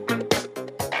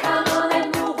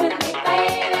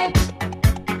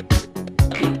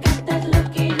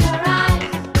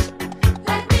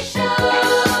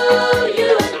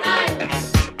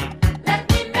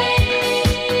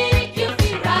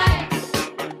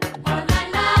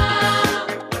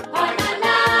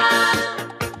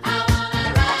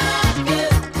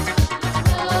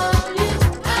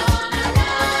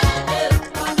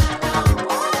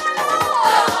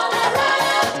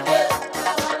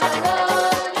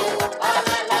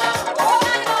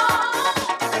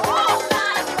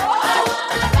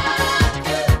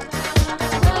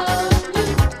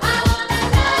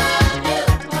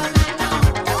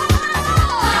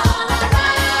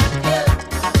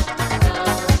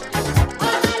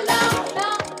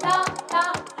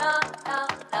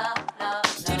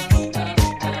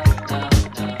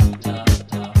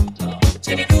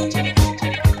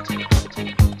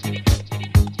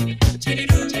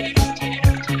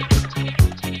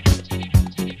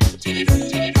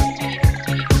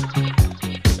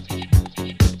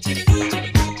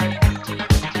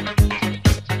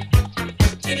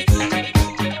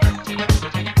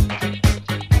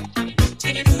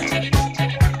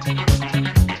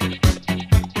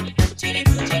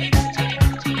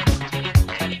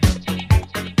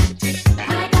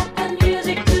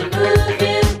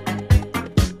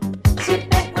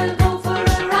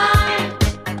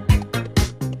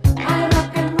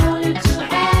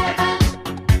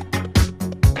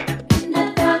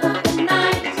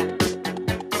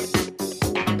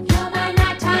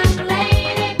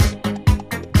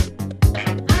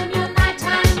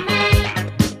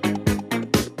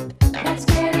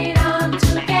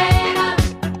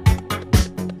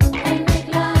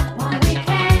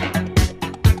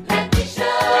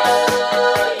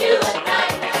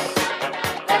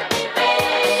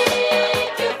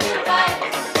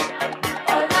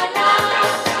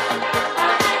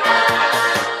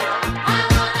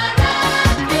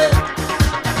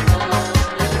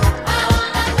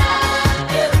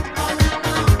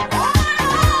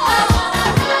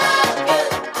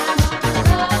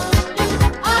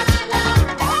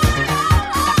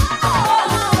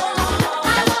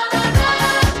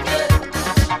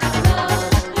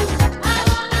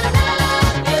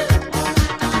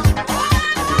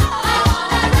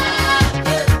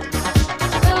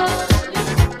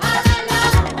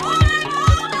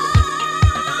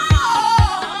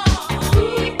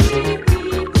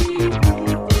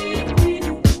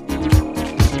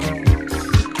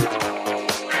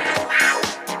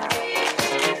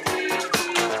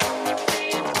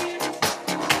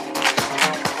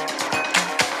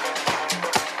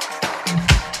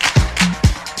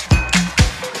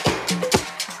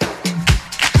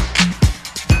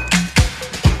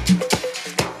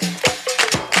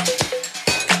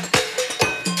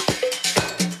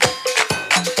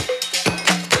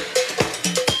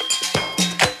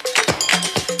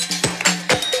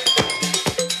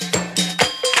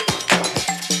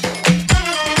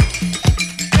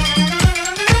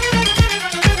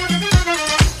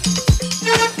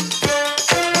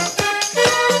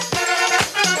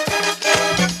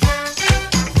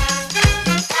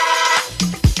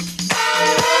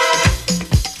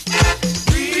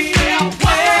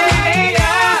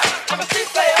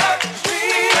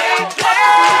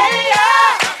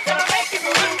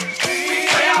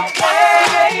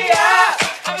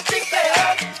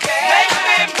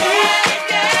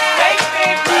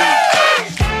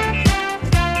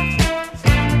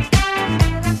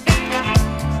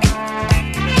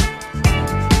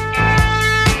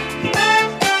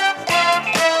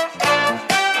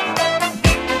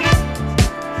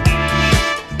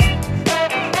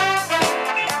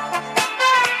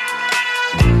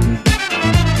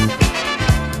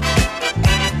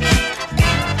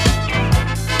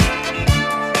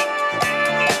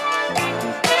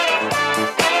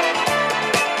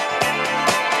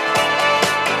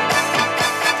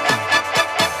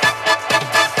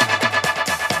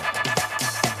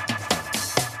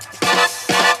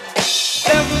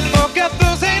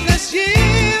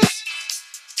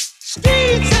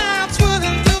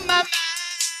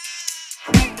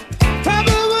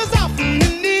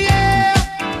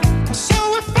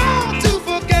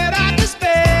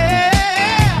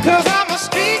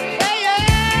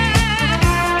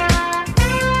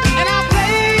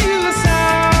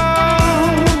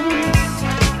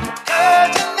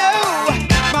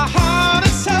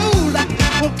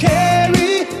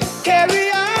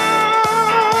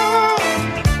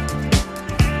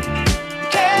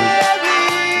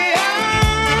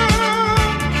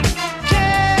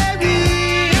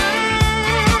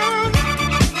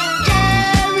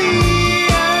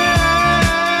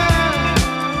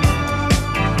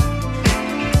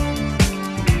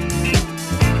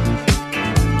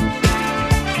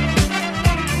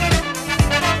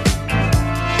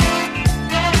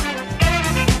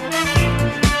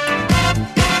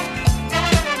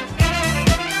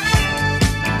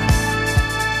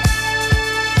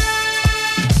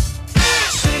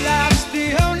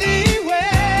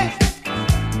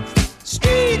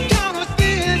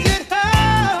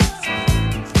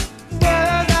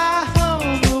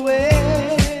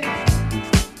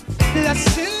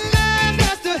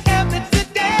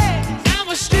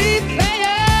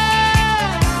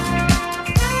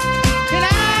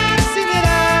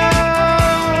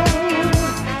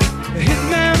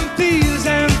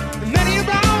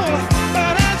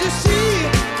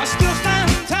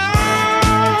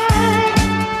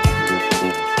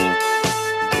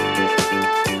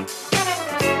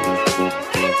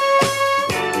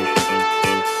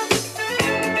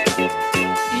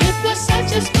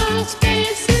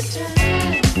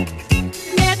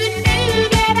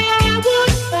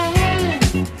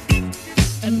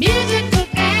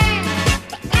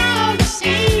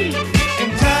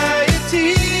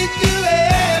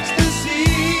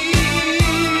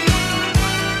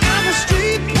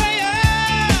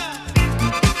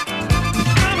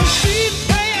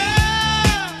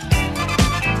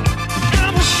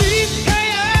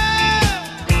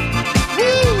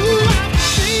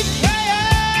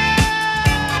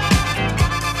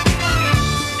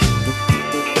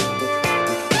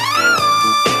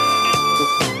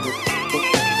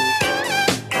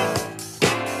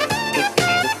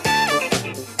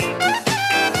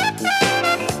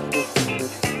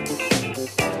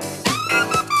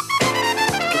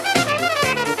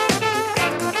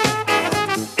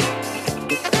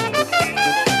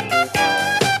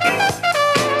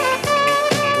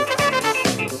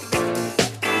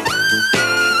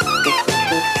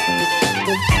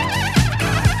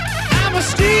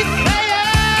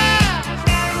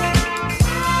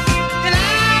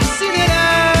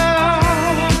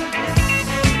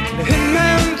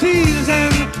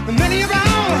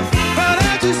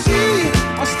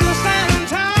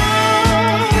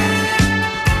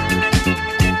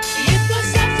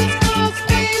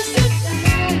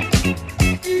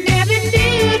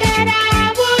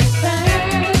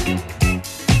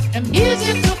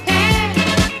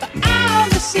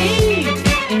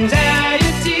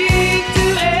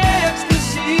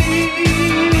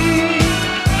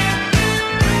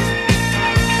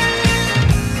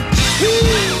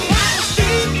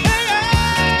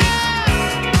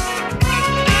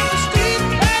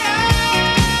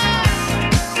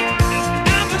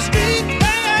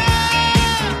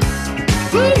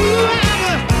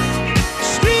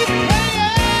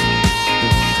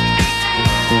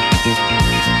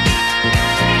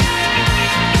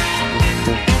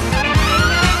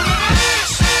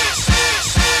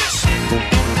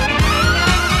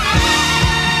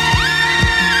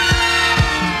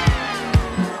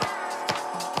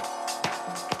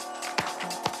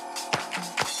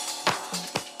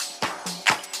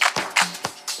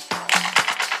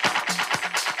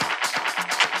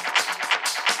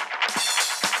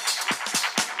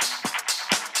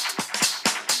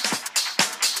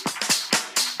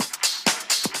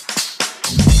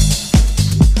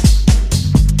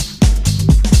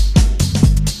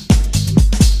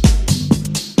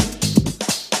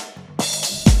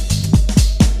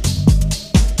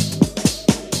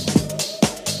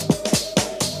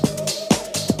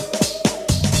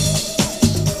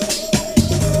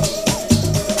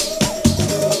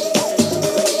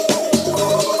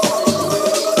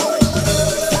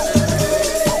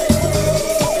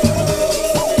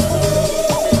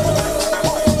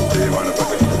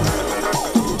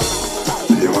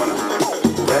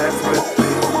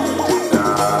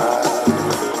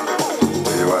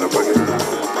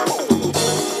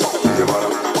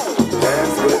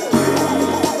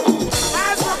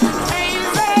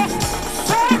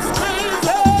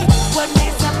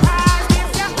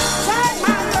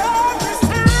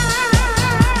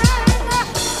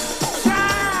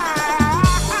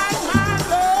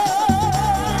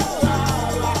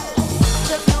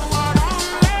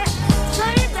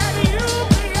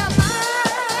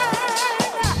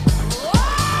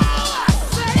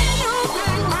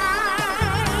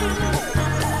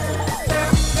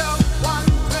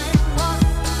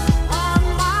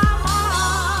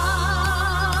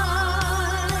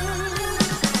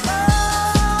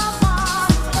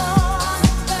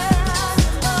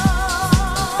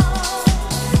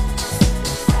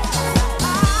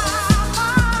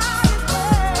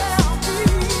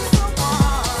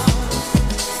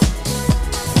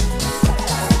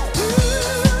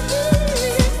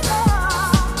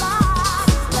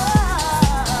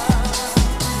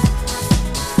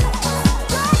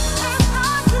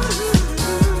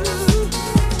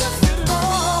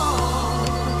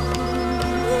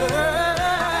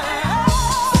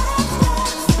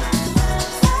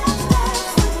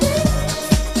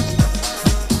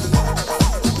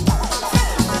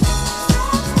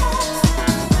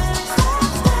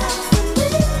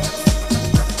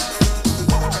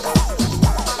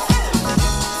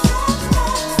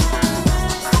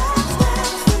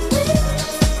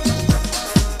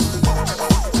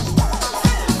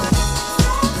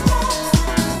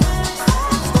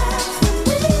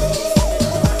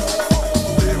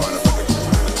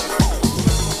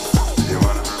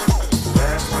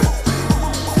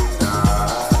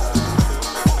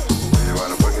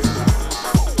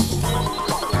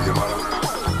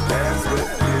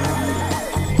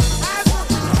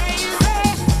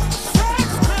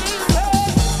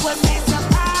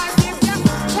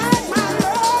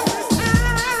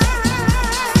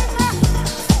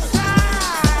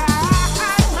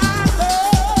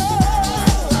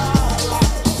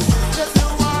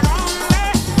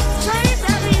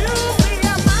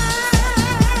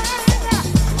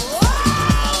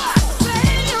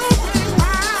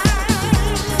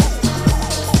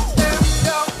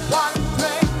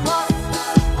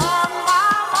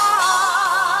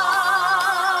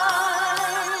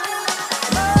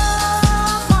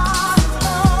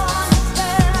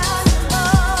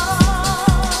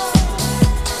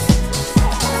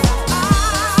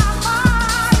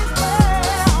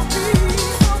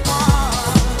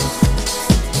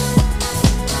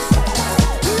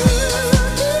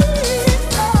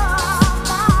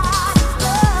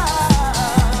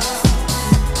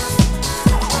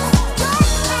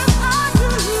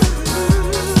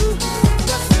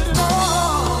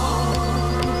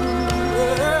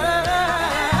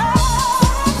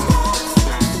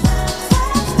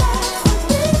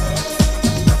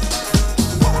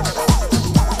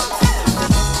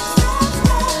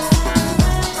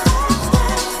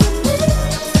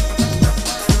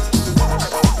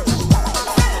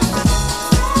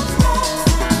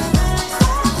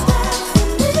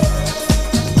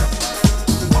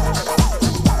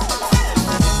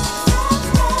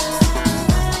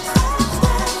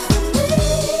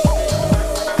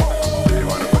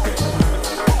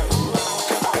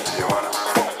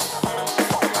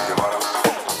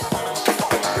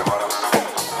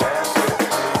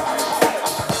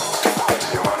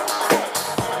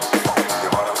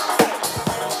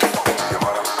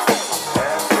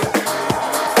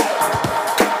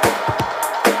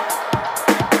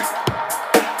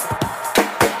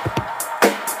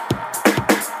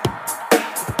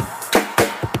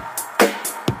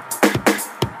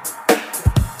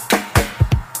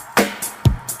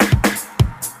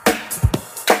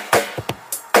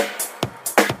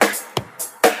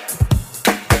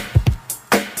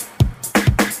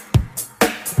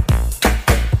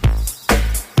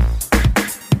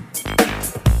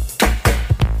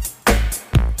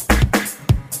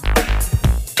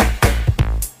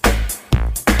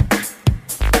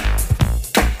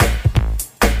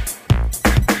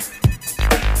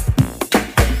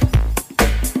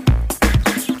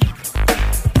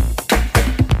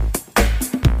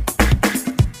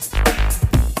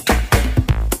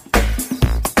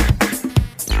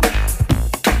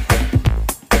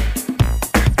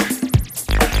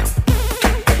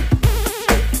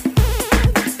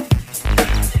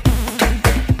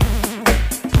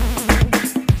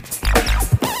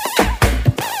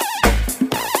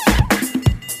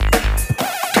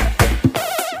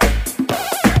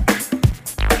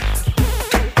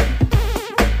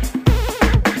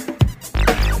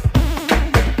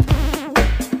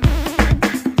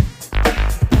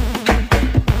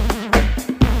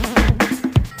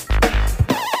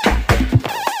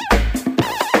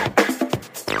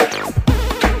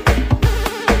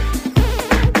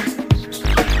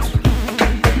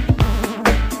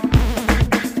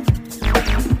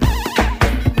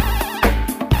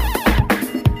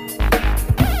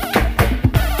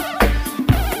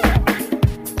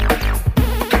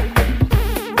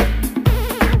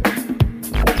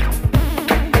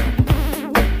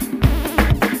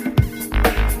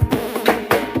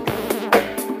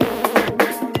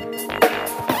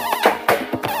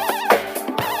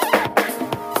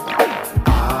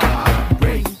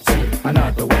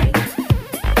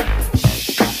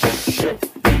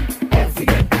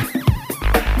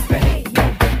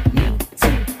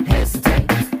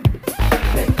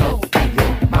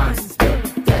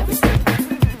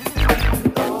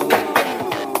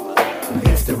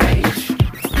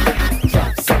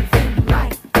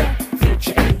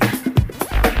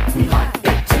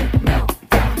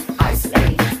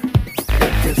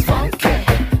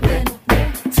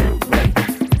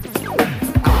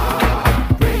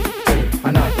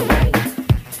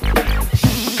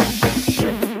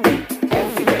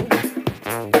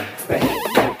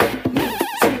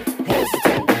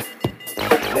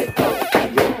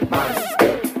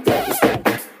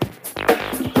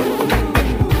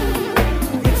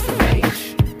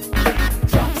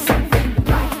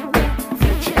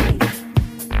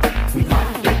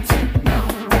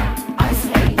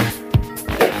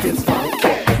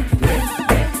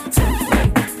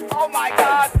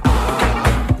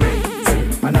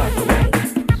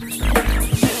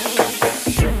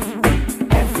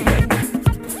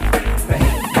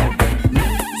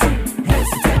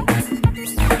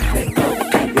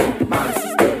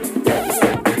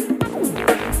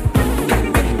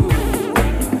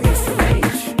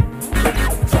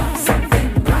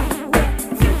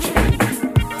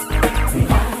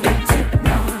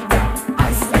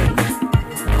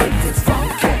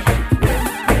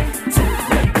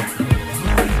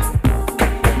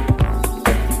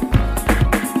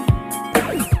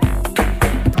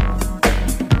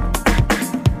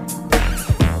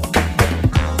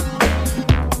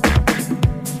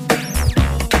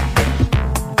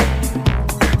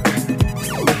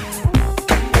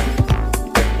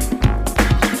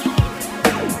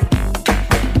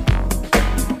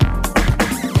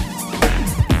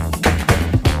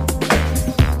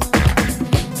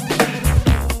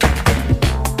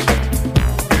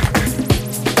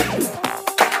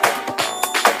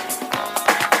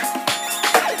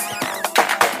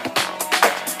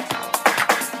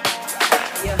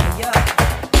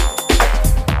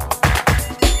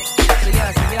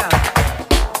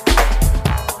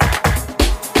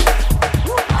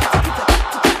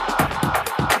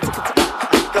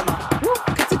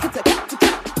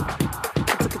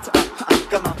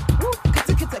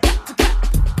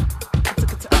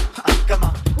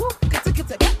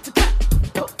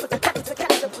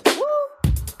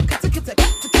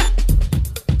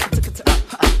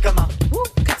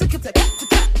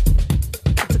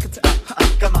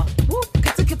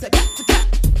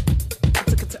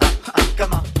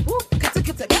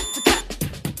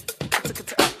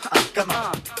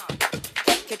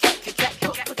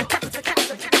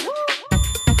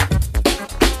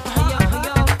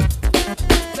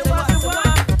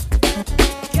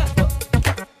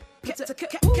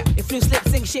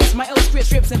 shifts, my ill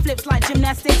script rips and flips like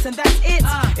gymnastics, and that's it.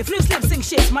 If loose lip sync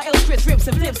shifts, my ill script rips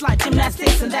and flips like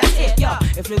gymnastics, and that's it. Yeah.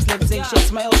 If loose lip sync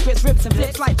shifts, my ill script rips and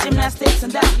flips like gymnastics,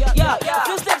 and that's yeah. If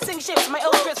loose lip sync shifts, my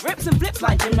ill script rips and flips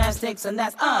like gymnastics, and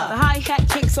that's The hi-hat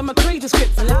kicks on my cradle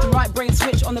scripts, and left and right brain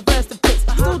switch on the burst of pits.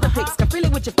 Do the picks, can feel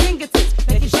it with your fingertips.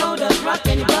 Make your shoulders rock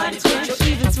and your body twitch, or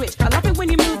even switch. I love it when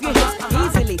you move your hips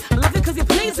easily. I love it cause you're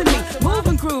pleasing me. Move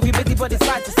and groove, your busy body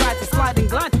side to slide and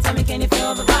glide. Tell me, can you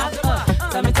feel the vibe?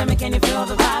 Tell me, can you feel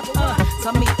the vibe?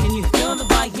 Tell me, can you feel the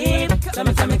vibe? Yeah. Tell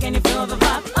me, can you feel the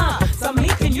vibe? Tell me,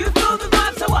 can you feel the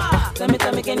vibe? So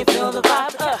tell me, can you feel the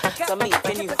vibe? Tell me,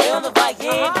 can you feel the vibe?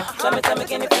 Yeah. Tell me,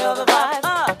 can you feel the vibe?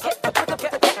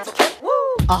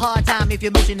 A hard time if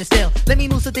your motion is still. Let me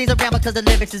move some things around because the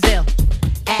lyrics is ill.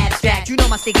 Abstract, you know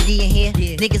my sticky D in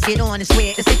here. Niggas get on and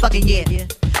swear it's they fucking yeah.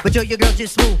 But yo, your girl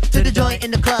just smooth to the joint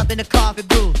in the club in the carpet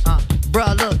grooves.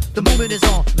 Bruh, look, the movement is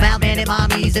on. Mailman and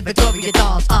mommies and Victoria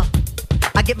dolls.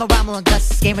 I get my rhyme on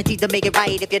gusts, guaranteed to make it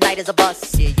right if your night is a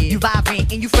bust. You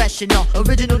vibrant and you fresh and all.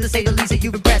 Original to say the least that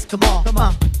you impressed. Come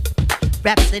on.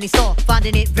 Rappers any saw,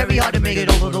 finding it very hard to make it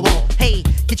over the wall. Hey,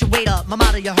 get your weight up, my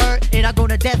motto you heard, and I go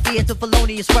to deaf ear to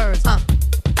felonious words.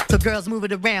 So girls move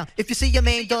it around. If you see your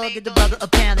main dog, get the brother a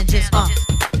pound and just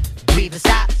breathe and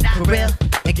stop for real,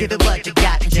 and give it what you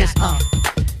got, and just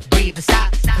breathe and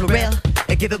stop for real,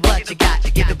 and give it what you got,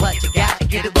 give it what you got,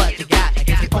 give it what you got.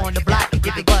 If you're on the block,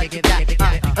 give it what you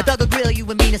got. A thug will grill you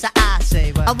and mean as an eye.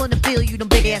 I wanna feel you them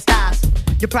big ass thighs.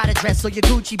 Your Prada dress or your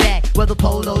Gucci bag, whether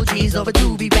polo jeans or a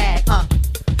doobie bag.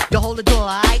 You hold the door,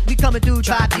 alright? We coming through,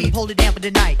 try deep, hold it down for the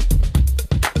night.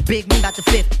 Big Moon got the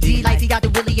fifth, D-Life, he got the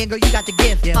Willie, and girl, you got the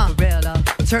gift. For real,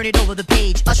 turn it over the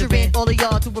page, usher in all of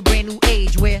y'all to a brand new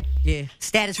age where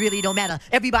status really don't matter.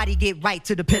 Everybody get right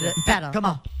to the pitter and patter. Come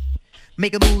on.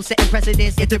 Make a move, setting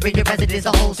precedence, entering your residence,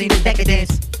 a whole scene is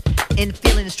decadence. And the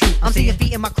feeling is true. I'm seeing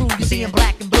feet in my crew, you seeing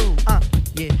black and blue.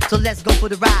 So let's go for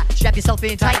the ride. Strap yourself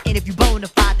in tight, and if you bona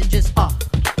fide, then just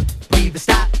breathe and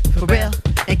stop for real,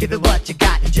 and give it what you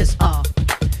got, and just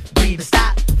breathe and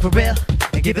stop for real,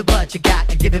 and give it what you got,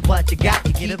 and give it what you got.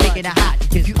 You keep making it hot,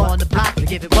 cause you on the block, and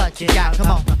give it what you got. Come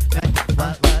on,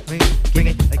 bring it, bring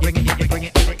it, bring it, bring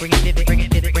it, bring it, bring it, bring it,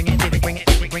 bring it, bring it,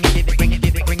 bring it, bring it,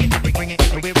 bring it,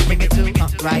 bring it, bring it to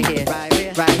right here, right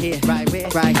here, right here,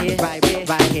 right here, right here,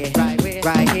 right here, right here,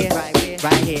 right here,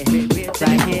 right here, right here,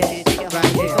 right here.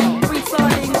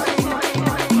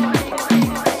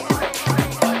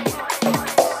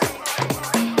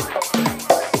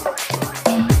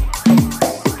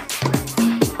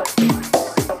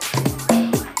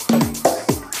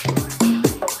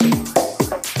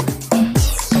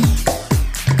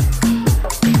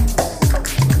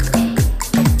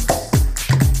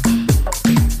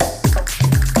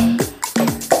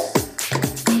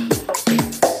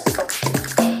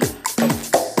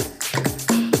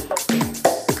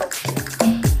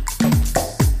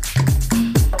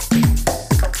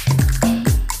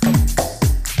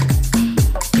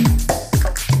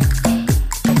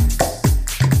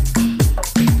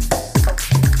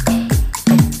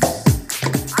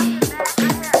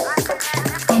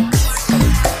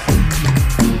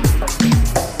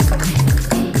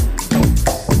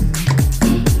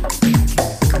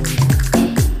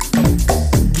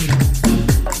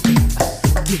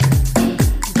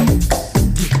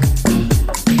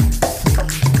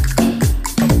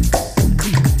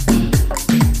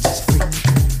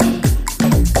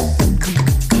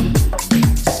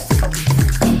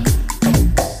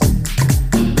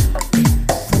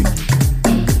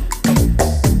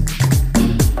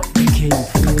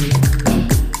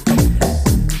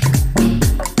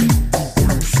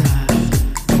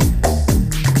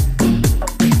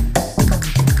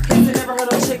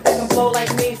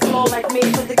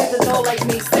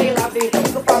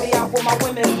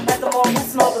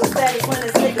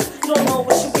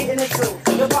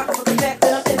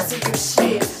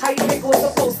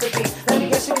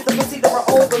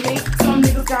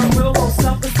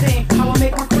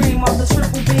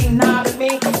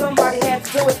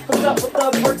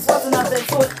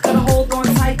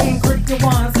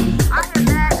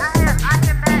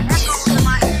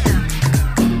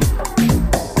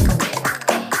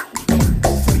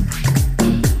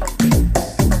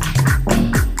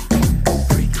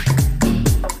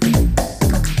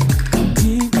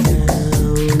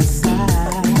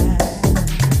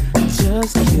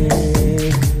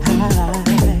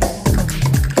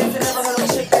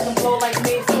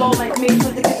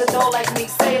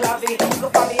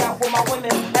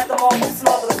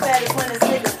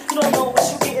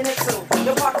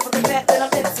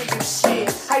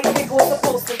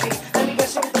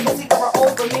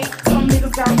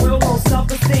 Got real low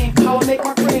self-esteem. I will make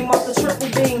my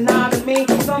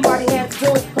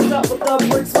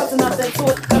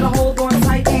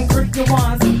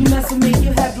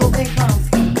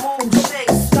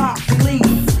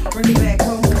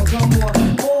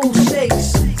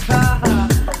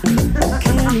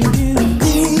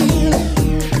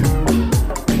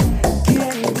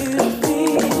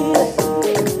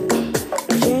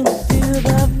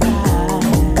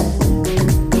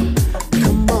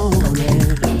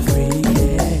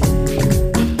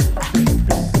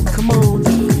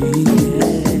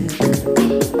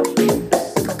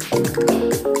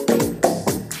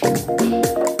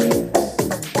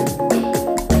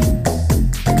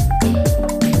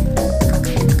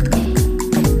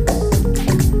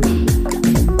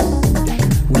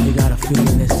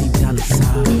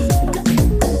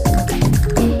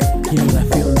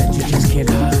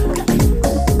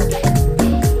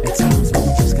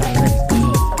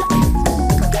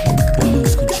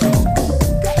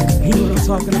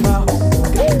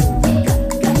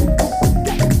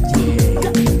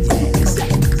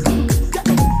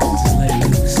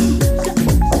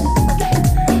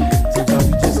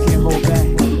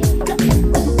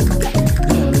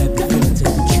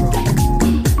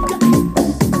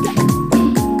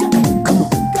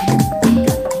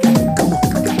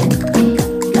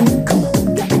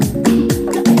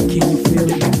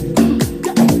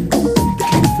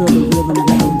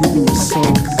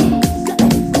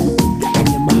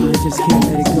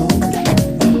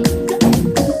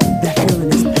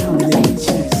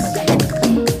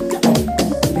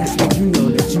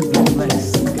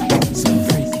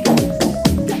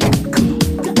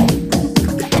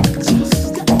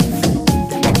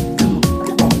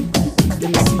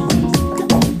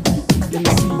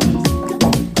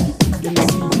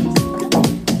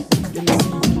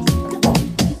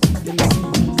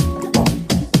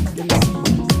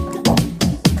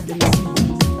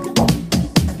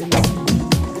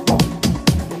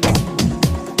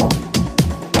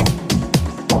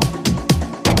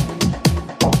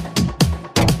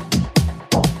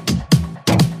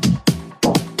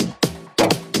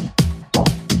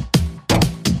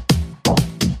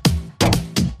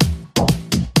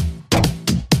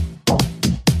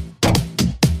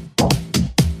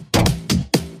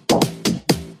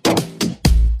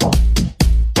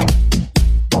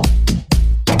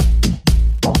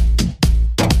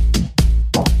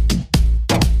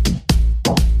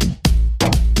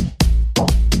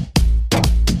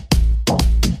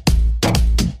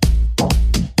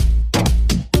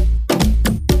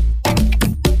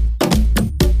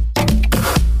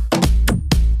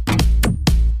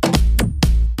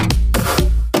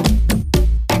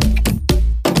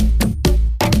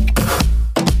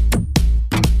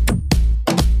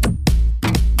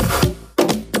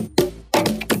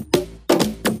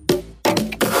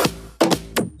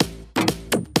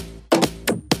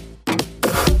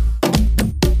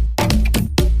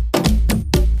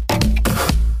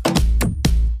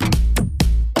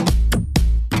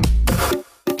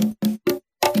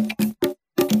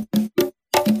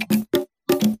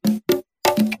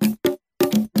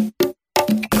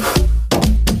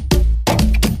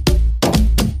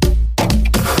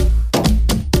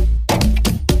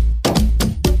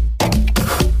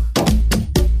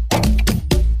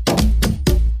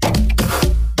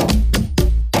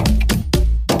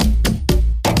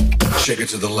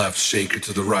the left, shake it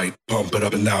to the right. Pump it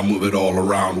up and now move it all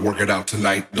around. Work it out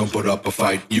tonight, don't put up a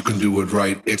fight. You can do it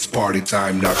right, it's party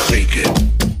time, now shake it.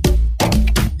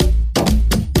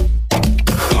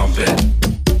 Pump it.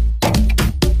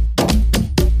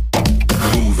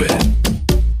 Move it.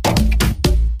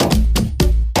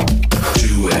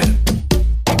 Do it.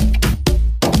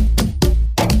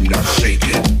 Now shake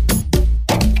it.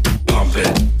 Pump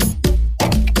it.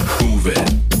 Move it.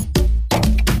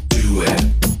 Do it.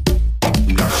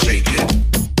 Now shake it.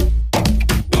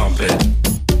 Pump it.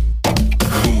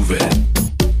 Move it.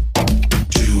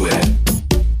 Do it.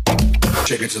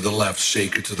 Shake it to the left,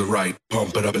 shake it to the right.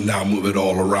 Pump it up and now move it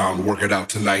all around. Work it out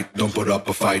tonight, don't put up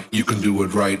a fight. You can do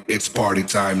it right, it's party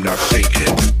time, now shake it.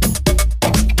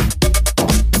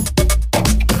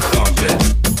 Pump it.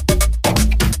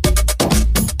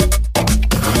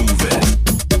 Move it.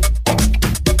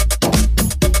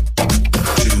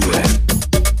 Do it.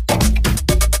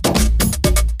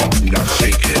 Now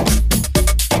shake it.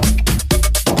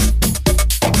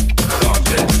 Pump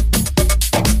it.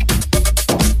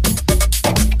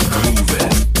 Move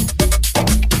it.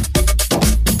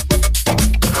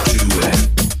 Do it.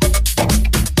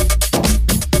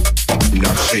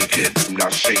 Now shake it. Now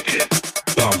shake it.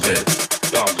 Pump it.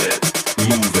 Pump it.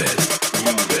 Move it.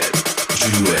 Move it.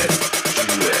 Do it.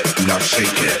 Do it. Now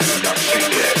shake it. Now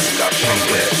shake it. Now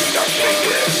pump it. Now shake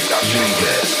it. Now move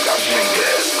it. Now shake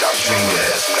it. Now shake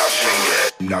it. Now shake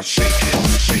it. Now shake it.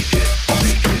 Shake it. Shake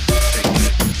it.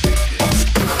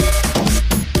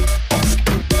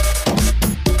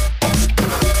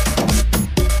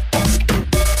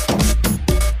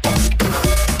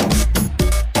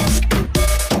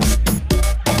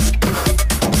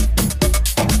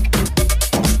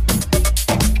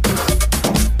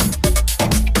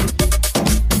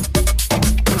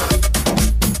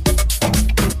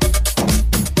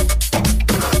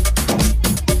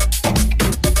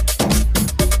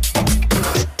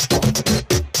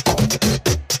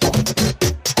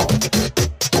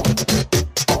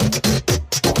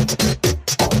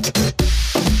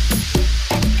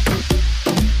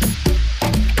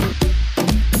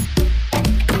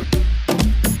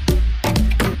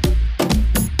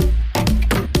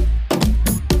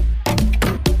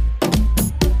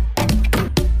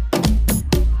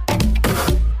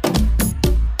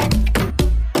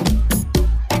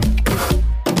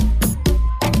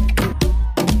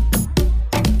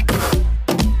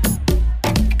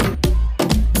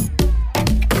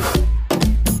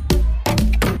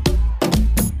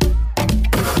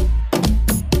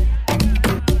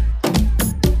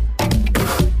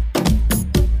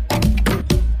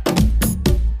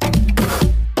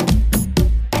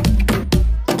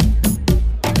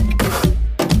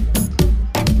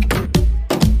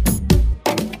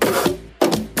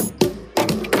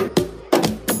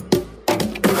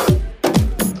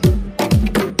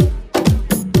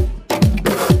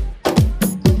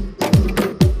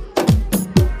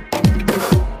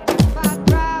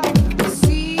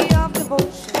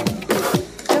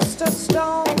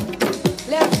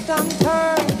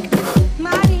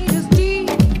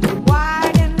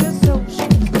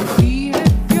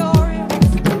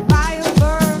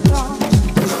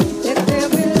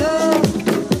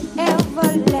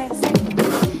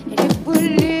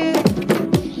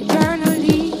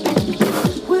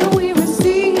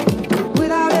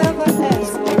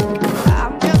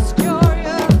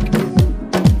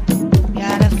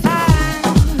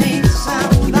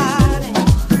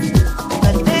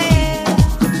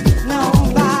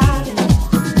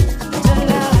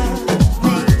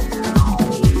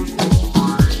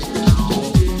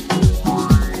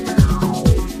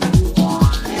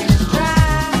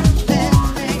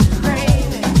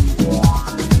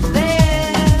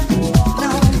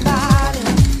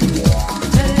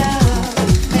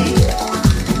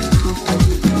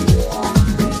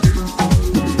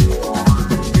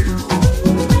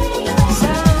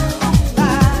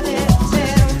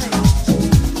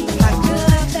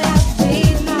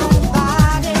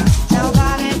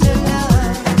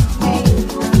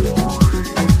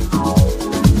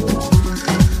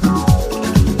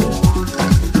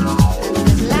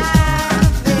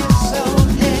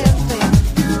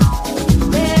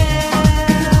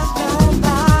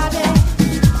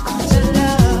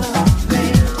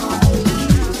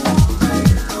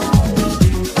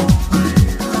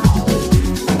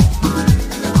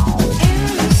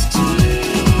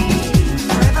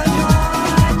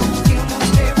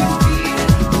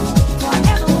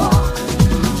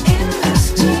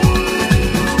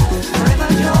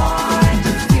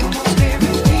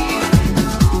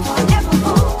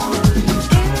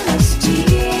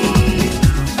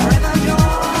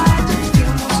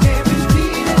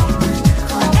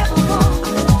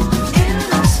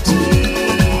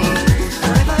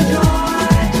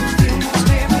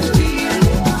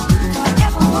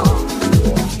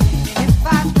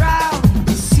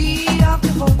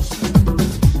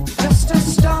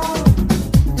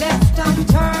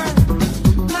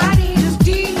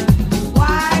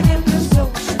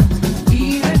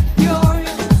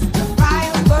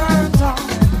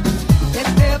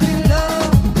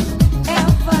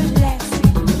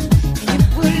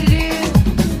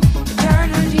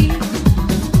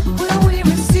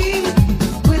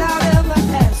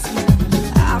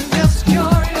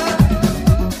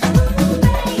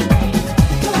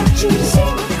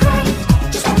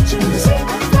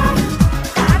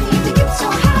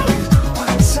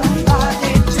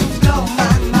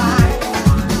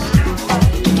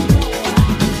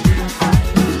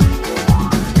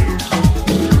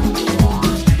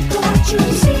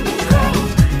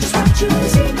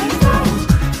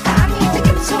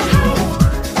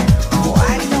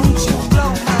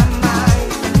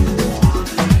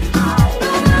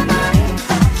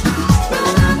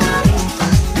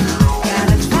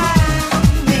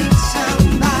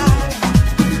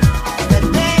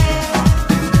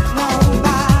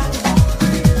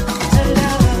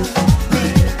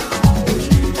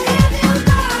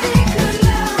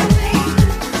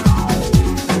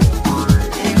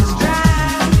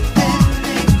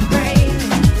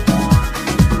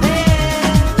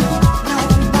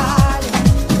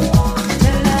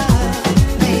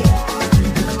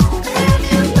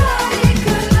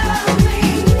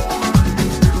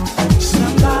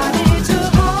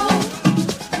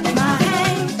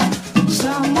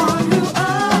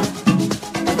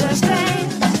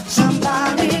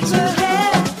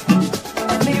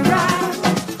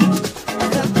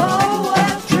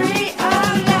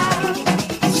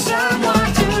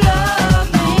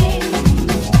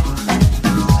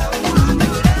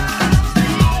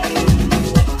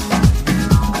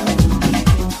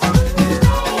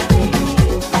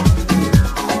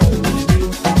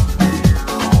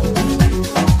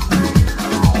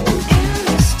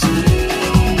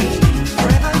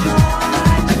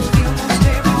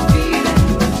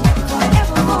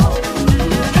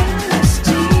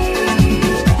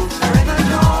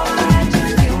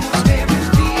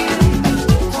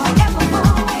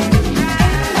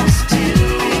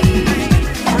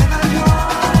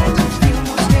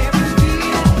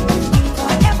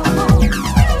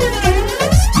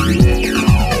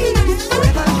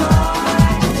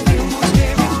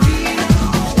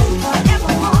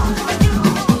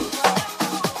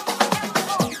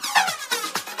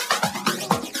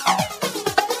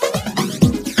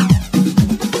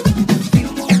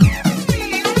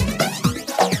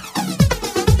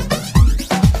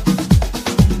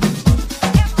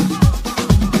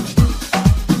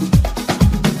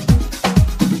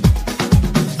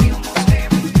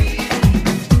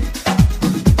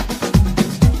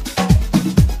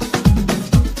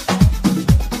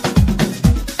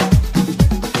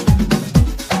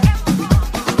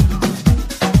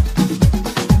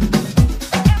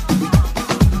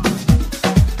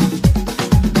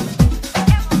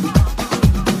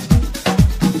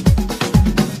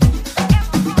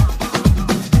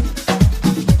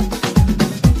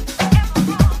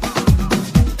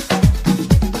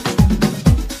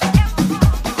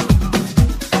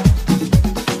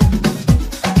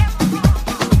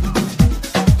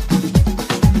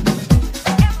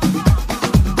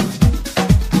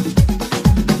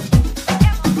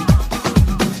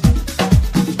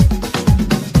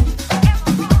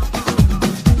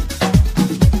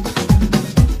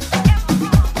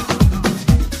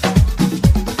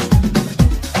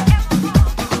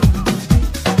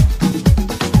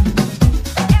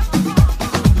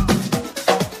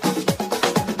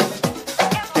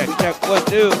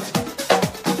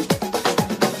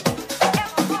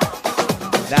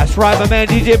 That's right, my man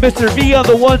DJ Mr. V on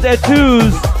the ones and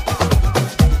twos.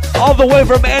 All the way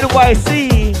from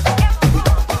NYC.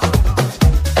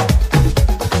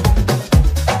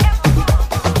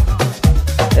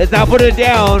 Let's not put it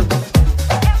down.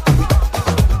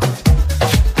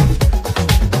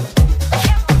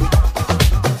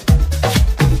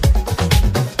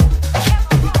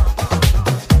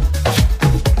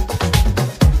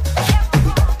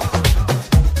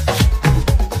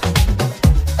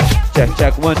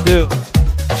 Check, 1, 2.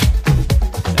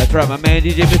 That's right, my man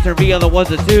DJ Mr. V on the ones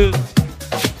and twos.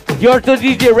 You're still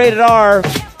DJ Rated R.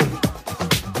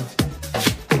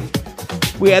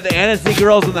 We had the Annecy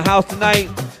girls in the house tonight.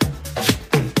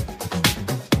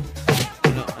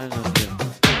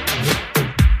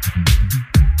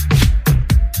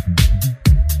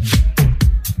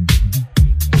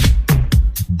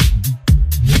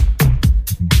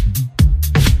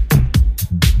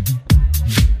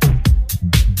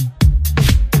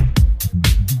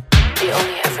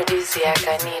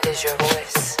 I need is your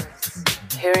voice.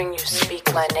 Hearing you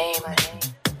speak my name,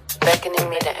 beckoning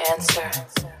me to answer,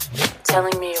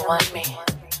 telling me you want me.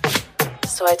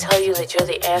 So I tell you that you're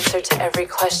the answer to every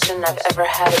question I've ever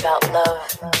had about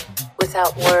love.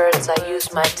 Without words, I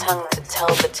use my tongue to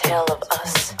tell the tale of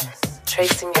us,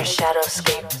 tracing your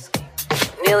shadowscape.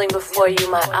 Kneeling before you,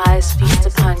 my eyes feast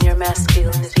upon your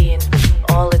masculinity and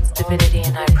all its divinity,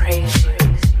 and I praise you,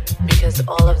 because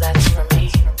all of that's for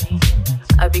me.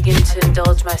 I begin to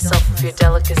indulge myself with your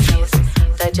delicacies,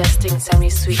 digesting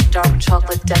semi-sweet dark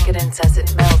chocolate decadence as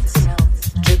it melts,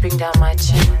 dripping down my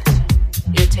chin.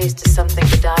 Your taste is something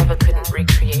Godiva couldn't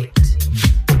recreate.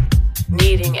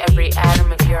 Needing every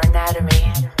atom of your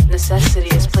anatomy,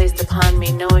 necessity is placed upon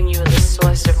me, knowing you are the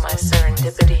source of my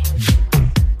serendipity.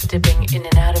 Dipping in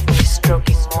and out of me,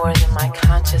 stroking more than my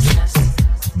consciousness.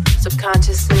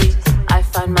 Subconsciously, I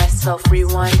find myself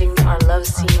rewinding our love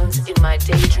scenes in my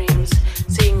daydreams,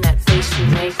 seeing that face you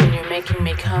make when you're making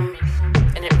me come,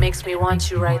 and it makes me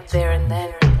want you right there and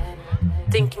then.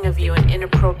 Thinking of you in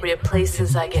inappropriate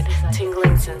places, I get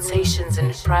tingling sensations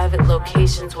in private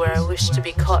locations where I wish to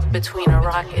be caught between a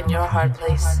rock and your hard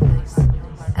place.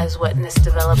 As wetness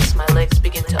develops, my legs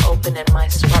begin to open and my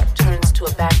spark turns to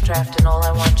a backdraft, and all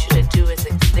I want you to do is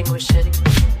extinguish it.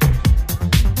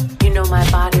 You know my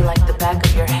body like the back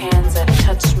of your hands that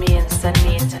touch me and send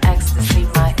me into ecstasy.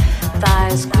 My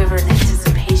thighs quiver in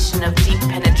anticipation of deep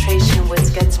penetration,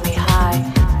 which gets me high.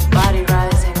 Body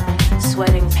rising,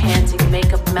 sweating, panting,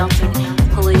 makeup melting,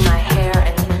 pulling my hair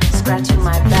and scratching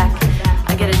my back.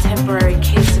 I get a temporary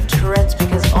case of Tourette's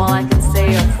because all I can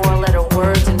say are 4-letter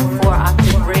words in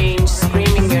 4-octave range,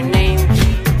 screaming your name.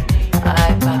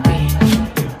 Ay, papi,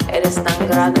 eres tan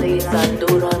grande y tan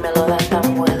duro y me lo das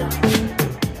tan bueno.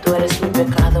 Tú eres mi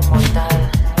pecado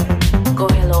mortal.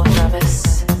 Cógelo otra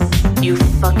vez. You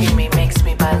fucking me makes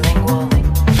me bilingual.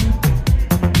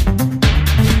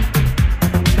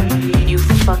 You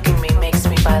fucking me makes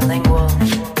me bilingual.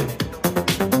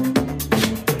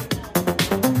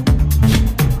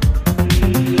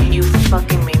 You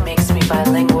fucking me makes me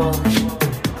bilingual.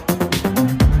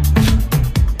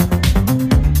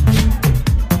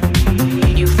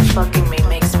 You fucking me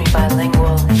makes me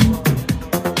bilingual.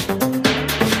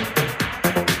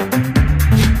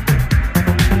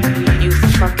 You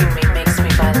fucking me makes me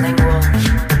bilingual.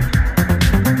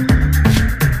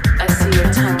 I see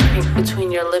your tongue pink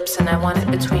between your lips and I want it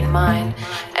between mine.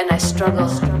 And I struggle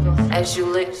as you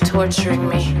lick, torturing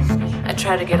me. I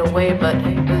try to get away, but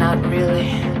not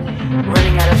really.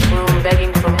 Running out of room,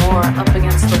 begging for more, up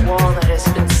against the wall that has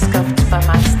been scuffed by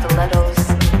my stilettos.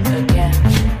 Again,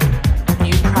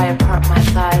 you pry apart my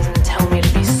thighs and tell me to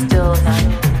be still, and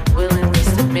I willingly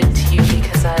submit to you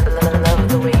because I love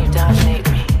the way you dominate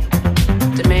me.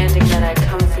 Demanding that I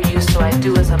come for you, so I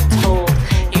do as I'm told.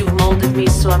 You've molded me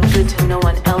so I'm good to no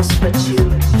one else but you.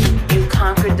 You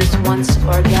conquered this once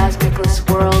orgasmicless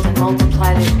world and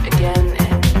multiplied it again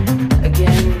and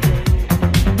again.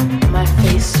 My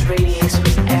face radiates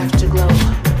with afterglow.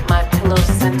 My pillow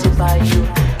scented by you.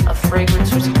 A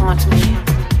fragrance which haunts me.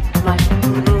 My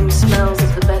room smells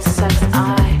of the best sex.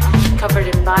 I, covered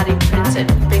in body prints and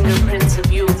fingerprints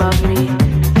of you above me.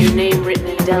 Your name written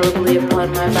indelibly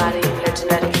upon my body in your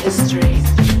genetic history.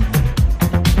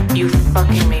 You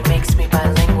fucking me makes me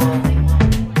bilingual.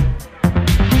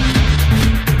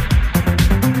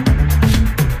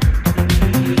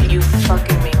 You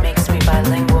fucking me makes me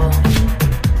bilingual.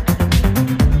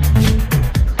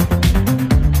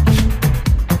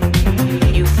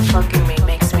 You fucking me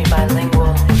makes me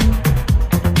bilingual.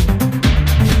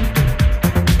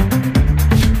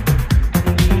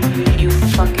 You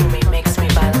fucking me makes me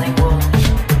bilingual.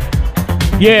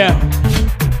 Yeah.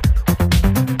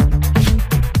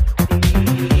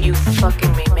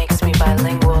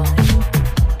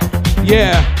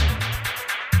 Yeah.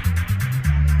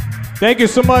 Thank you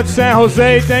so much, San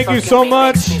Jose. Thank you so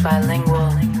much.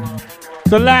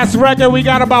 The last record, we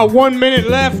got about 1 minute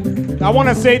left. I want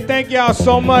to say thank y'all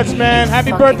so much, man.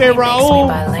 Happy birthday, Raul.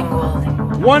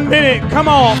 1 minute, come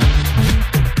on.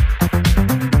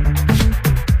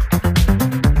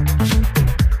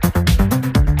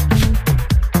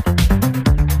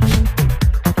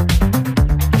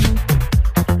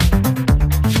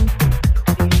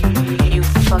 You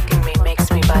fucking me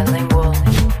makes me bilingual.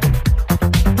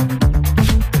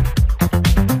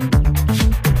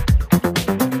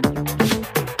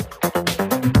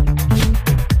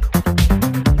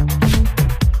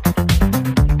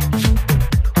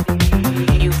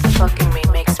 You fucking me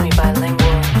makes me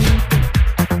bilingual.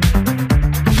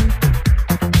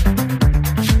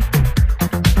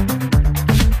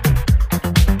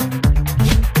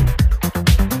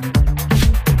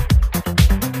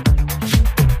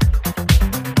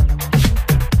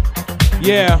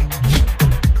 Yeah.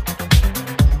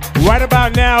 Right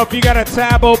about now, if you got a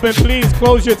tab open, please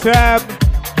close your tab.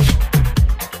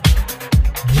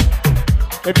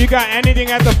 If you got anything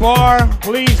at the bar,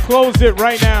 please close it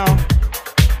right now.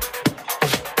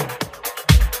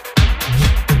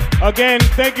 Again,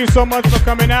 thank you so much for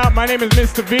coming out. My name is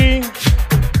Mr. V.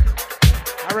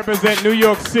 I represent New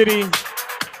York City.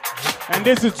 And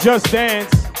this is Just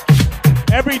Dance.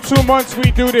 Every 2 months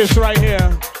we do this right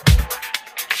here.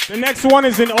 The next one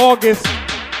is in August.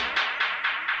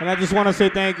 And I just want to say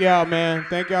thank y'all, man.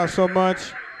 Thank y'all so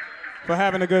much for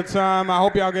having a good time. I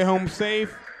hope y'all get home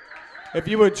safe. If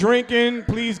you were drinking,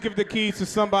 please give the keys to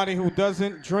somebody who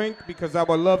doesn't drink, because I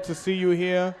would love to see you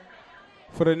here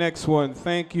for the next one.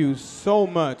 Thank you so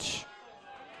much.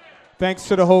 Thanks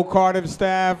to the whole Cardiff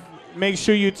staff. Make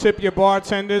sure you tip your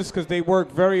bartenders because they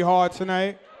work very hard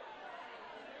tonight.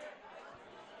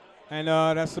 And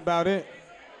that's about it.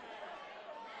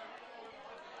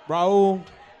 Raul,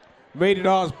 Rated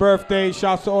R's birthday.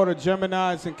 Shouts to all the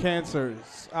Geminis and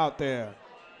Cancers out there.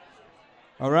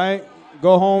 All right?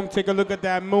 Go home, take a look at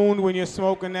that moon when you're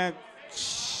smoking that.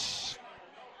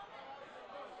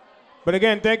 But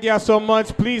again, thank y'all so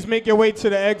much. Please make your way to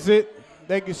the exit.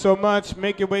 Thank you so much.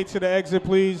 Make your way to the exit,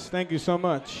 please. Thank you so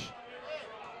much.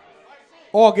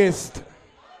 August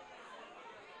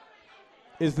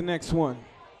is the next one.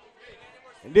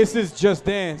 And this is Just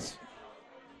Dance.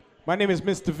 My name is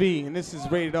Mr. V, and this is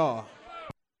Rated R.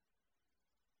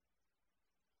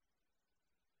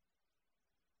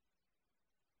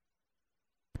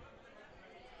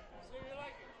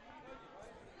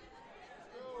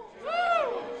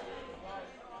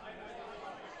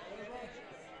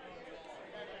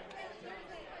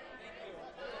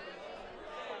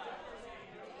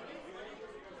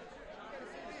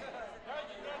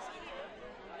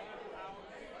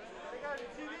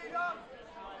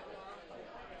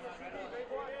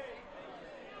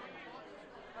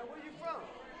 Where you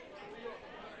from?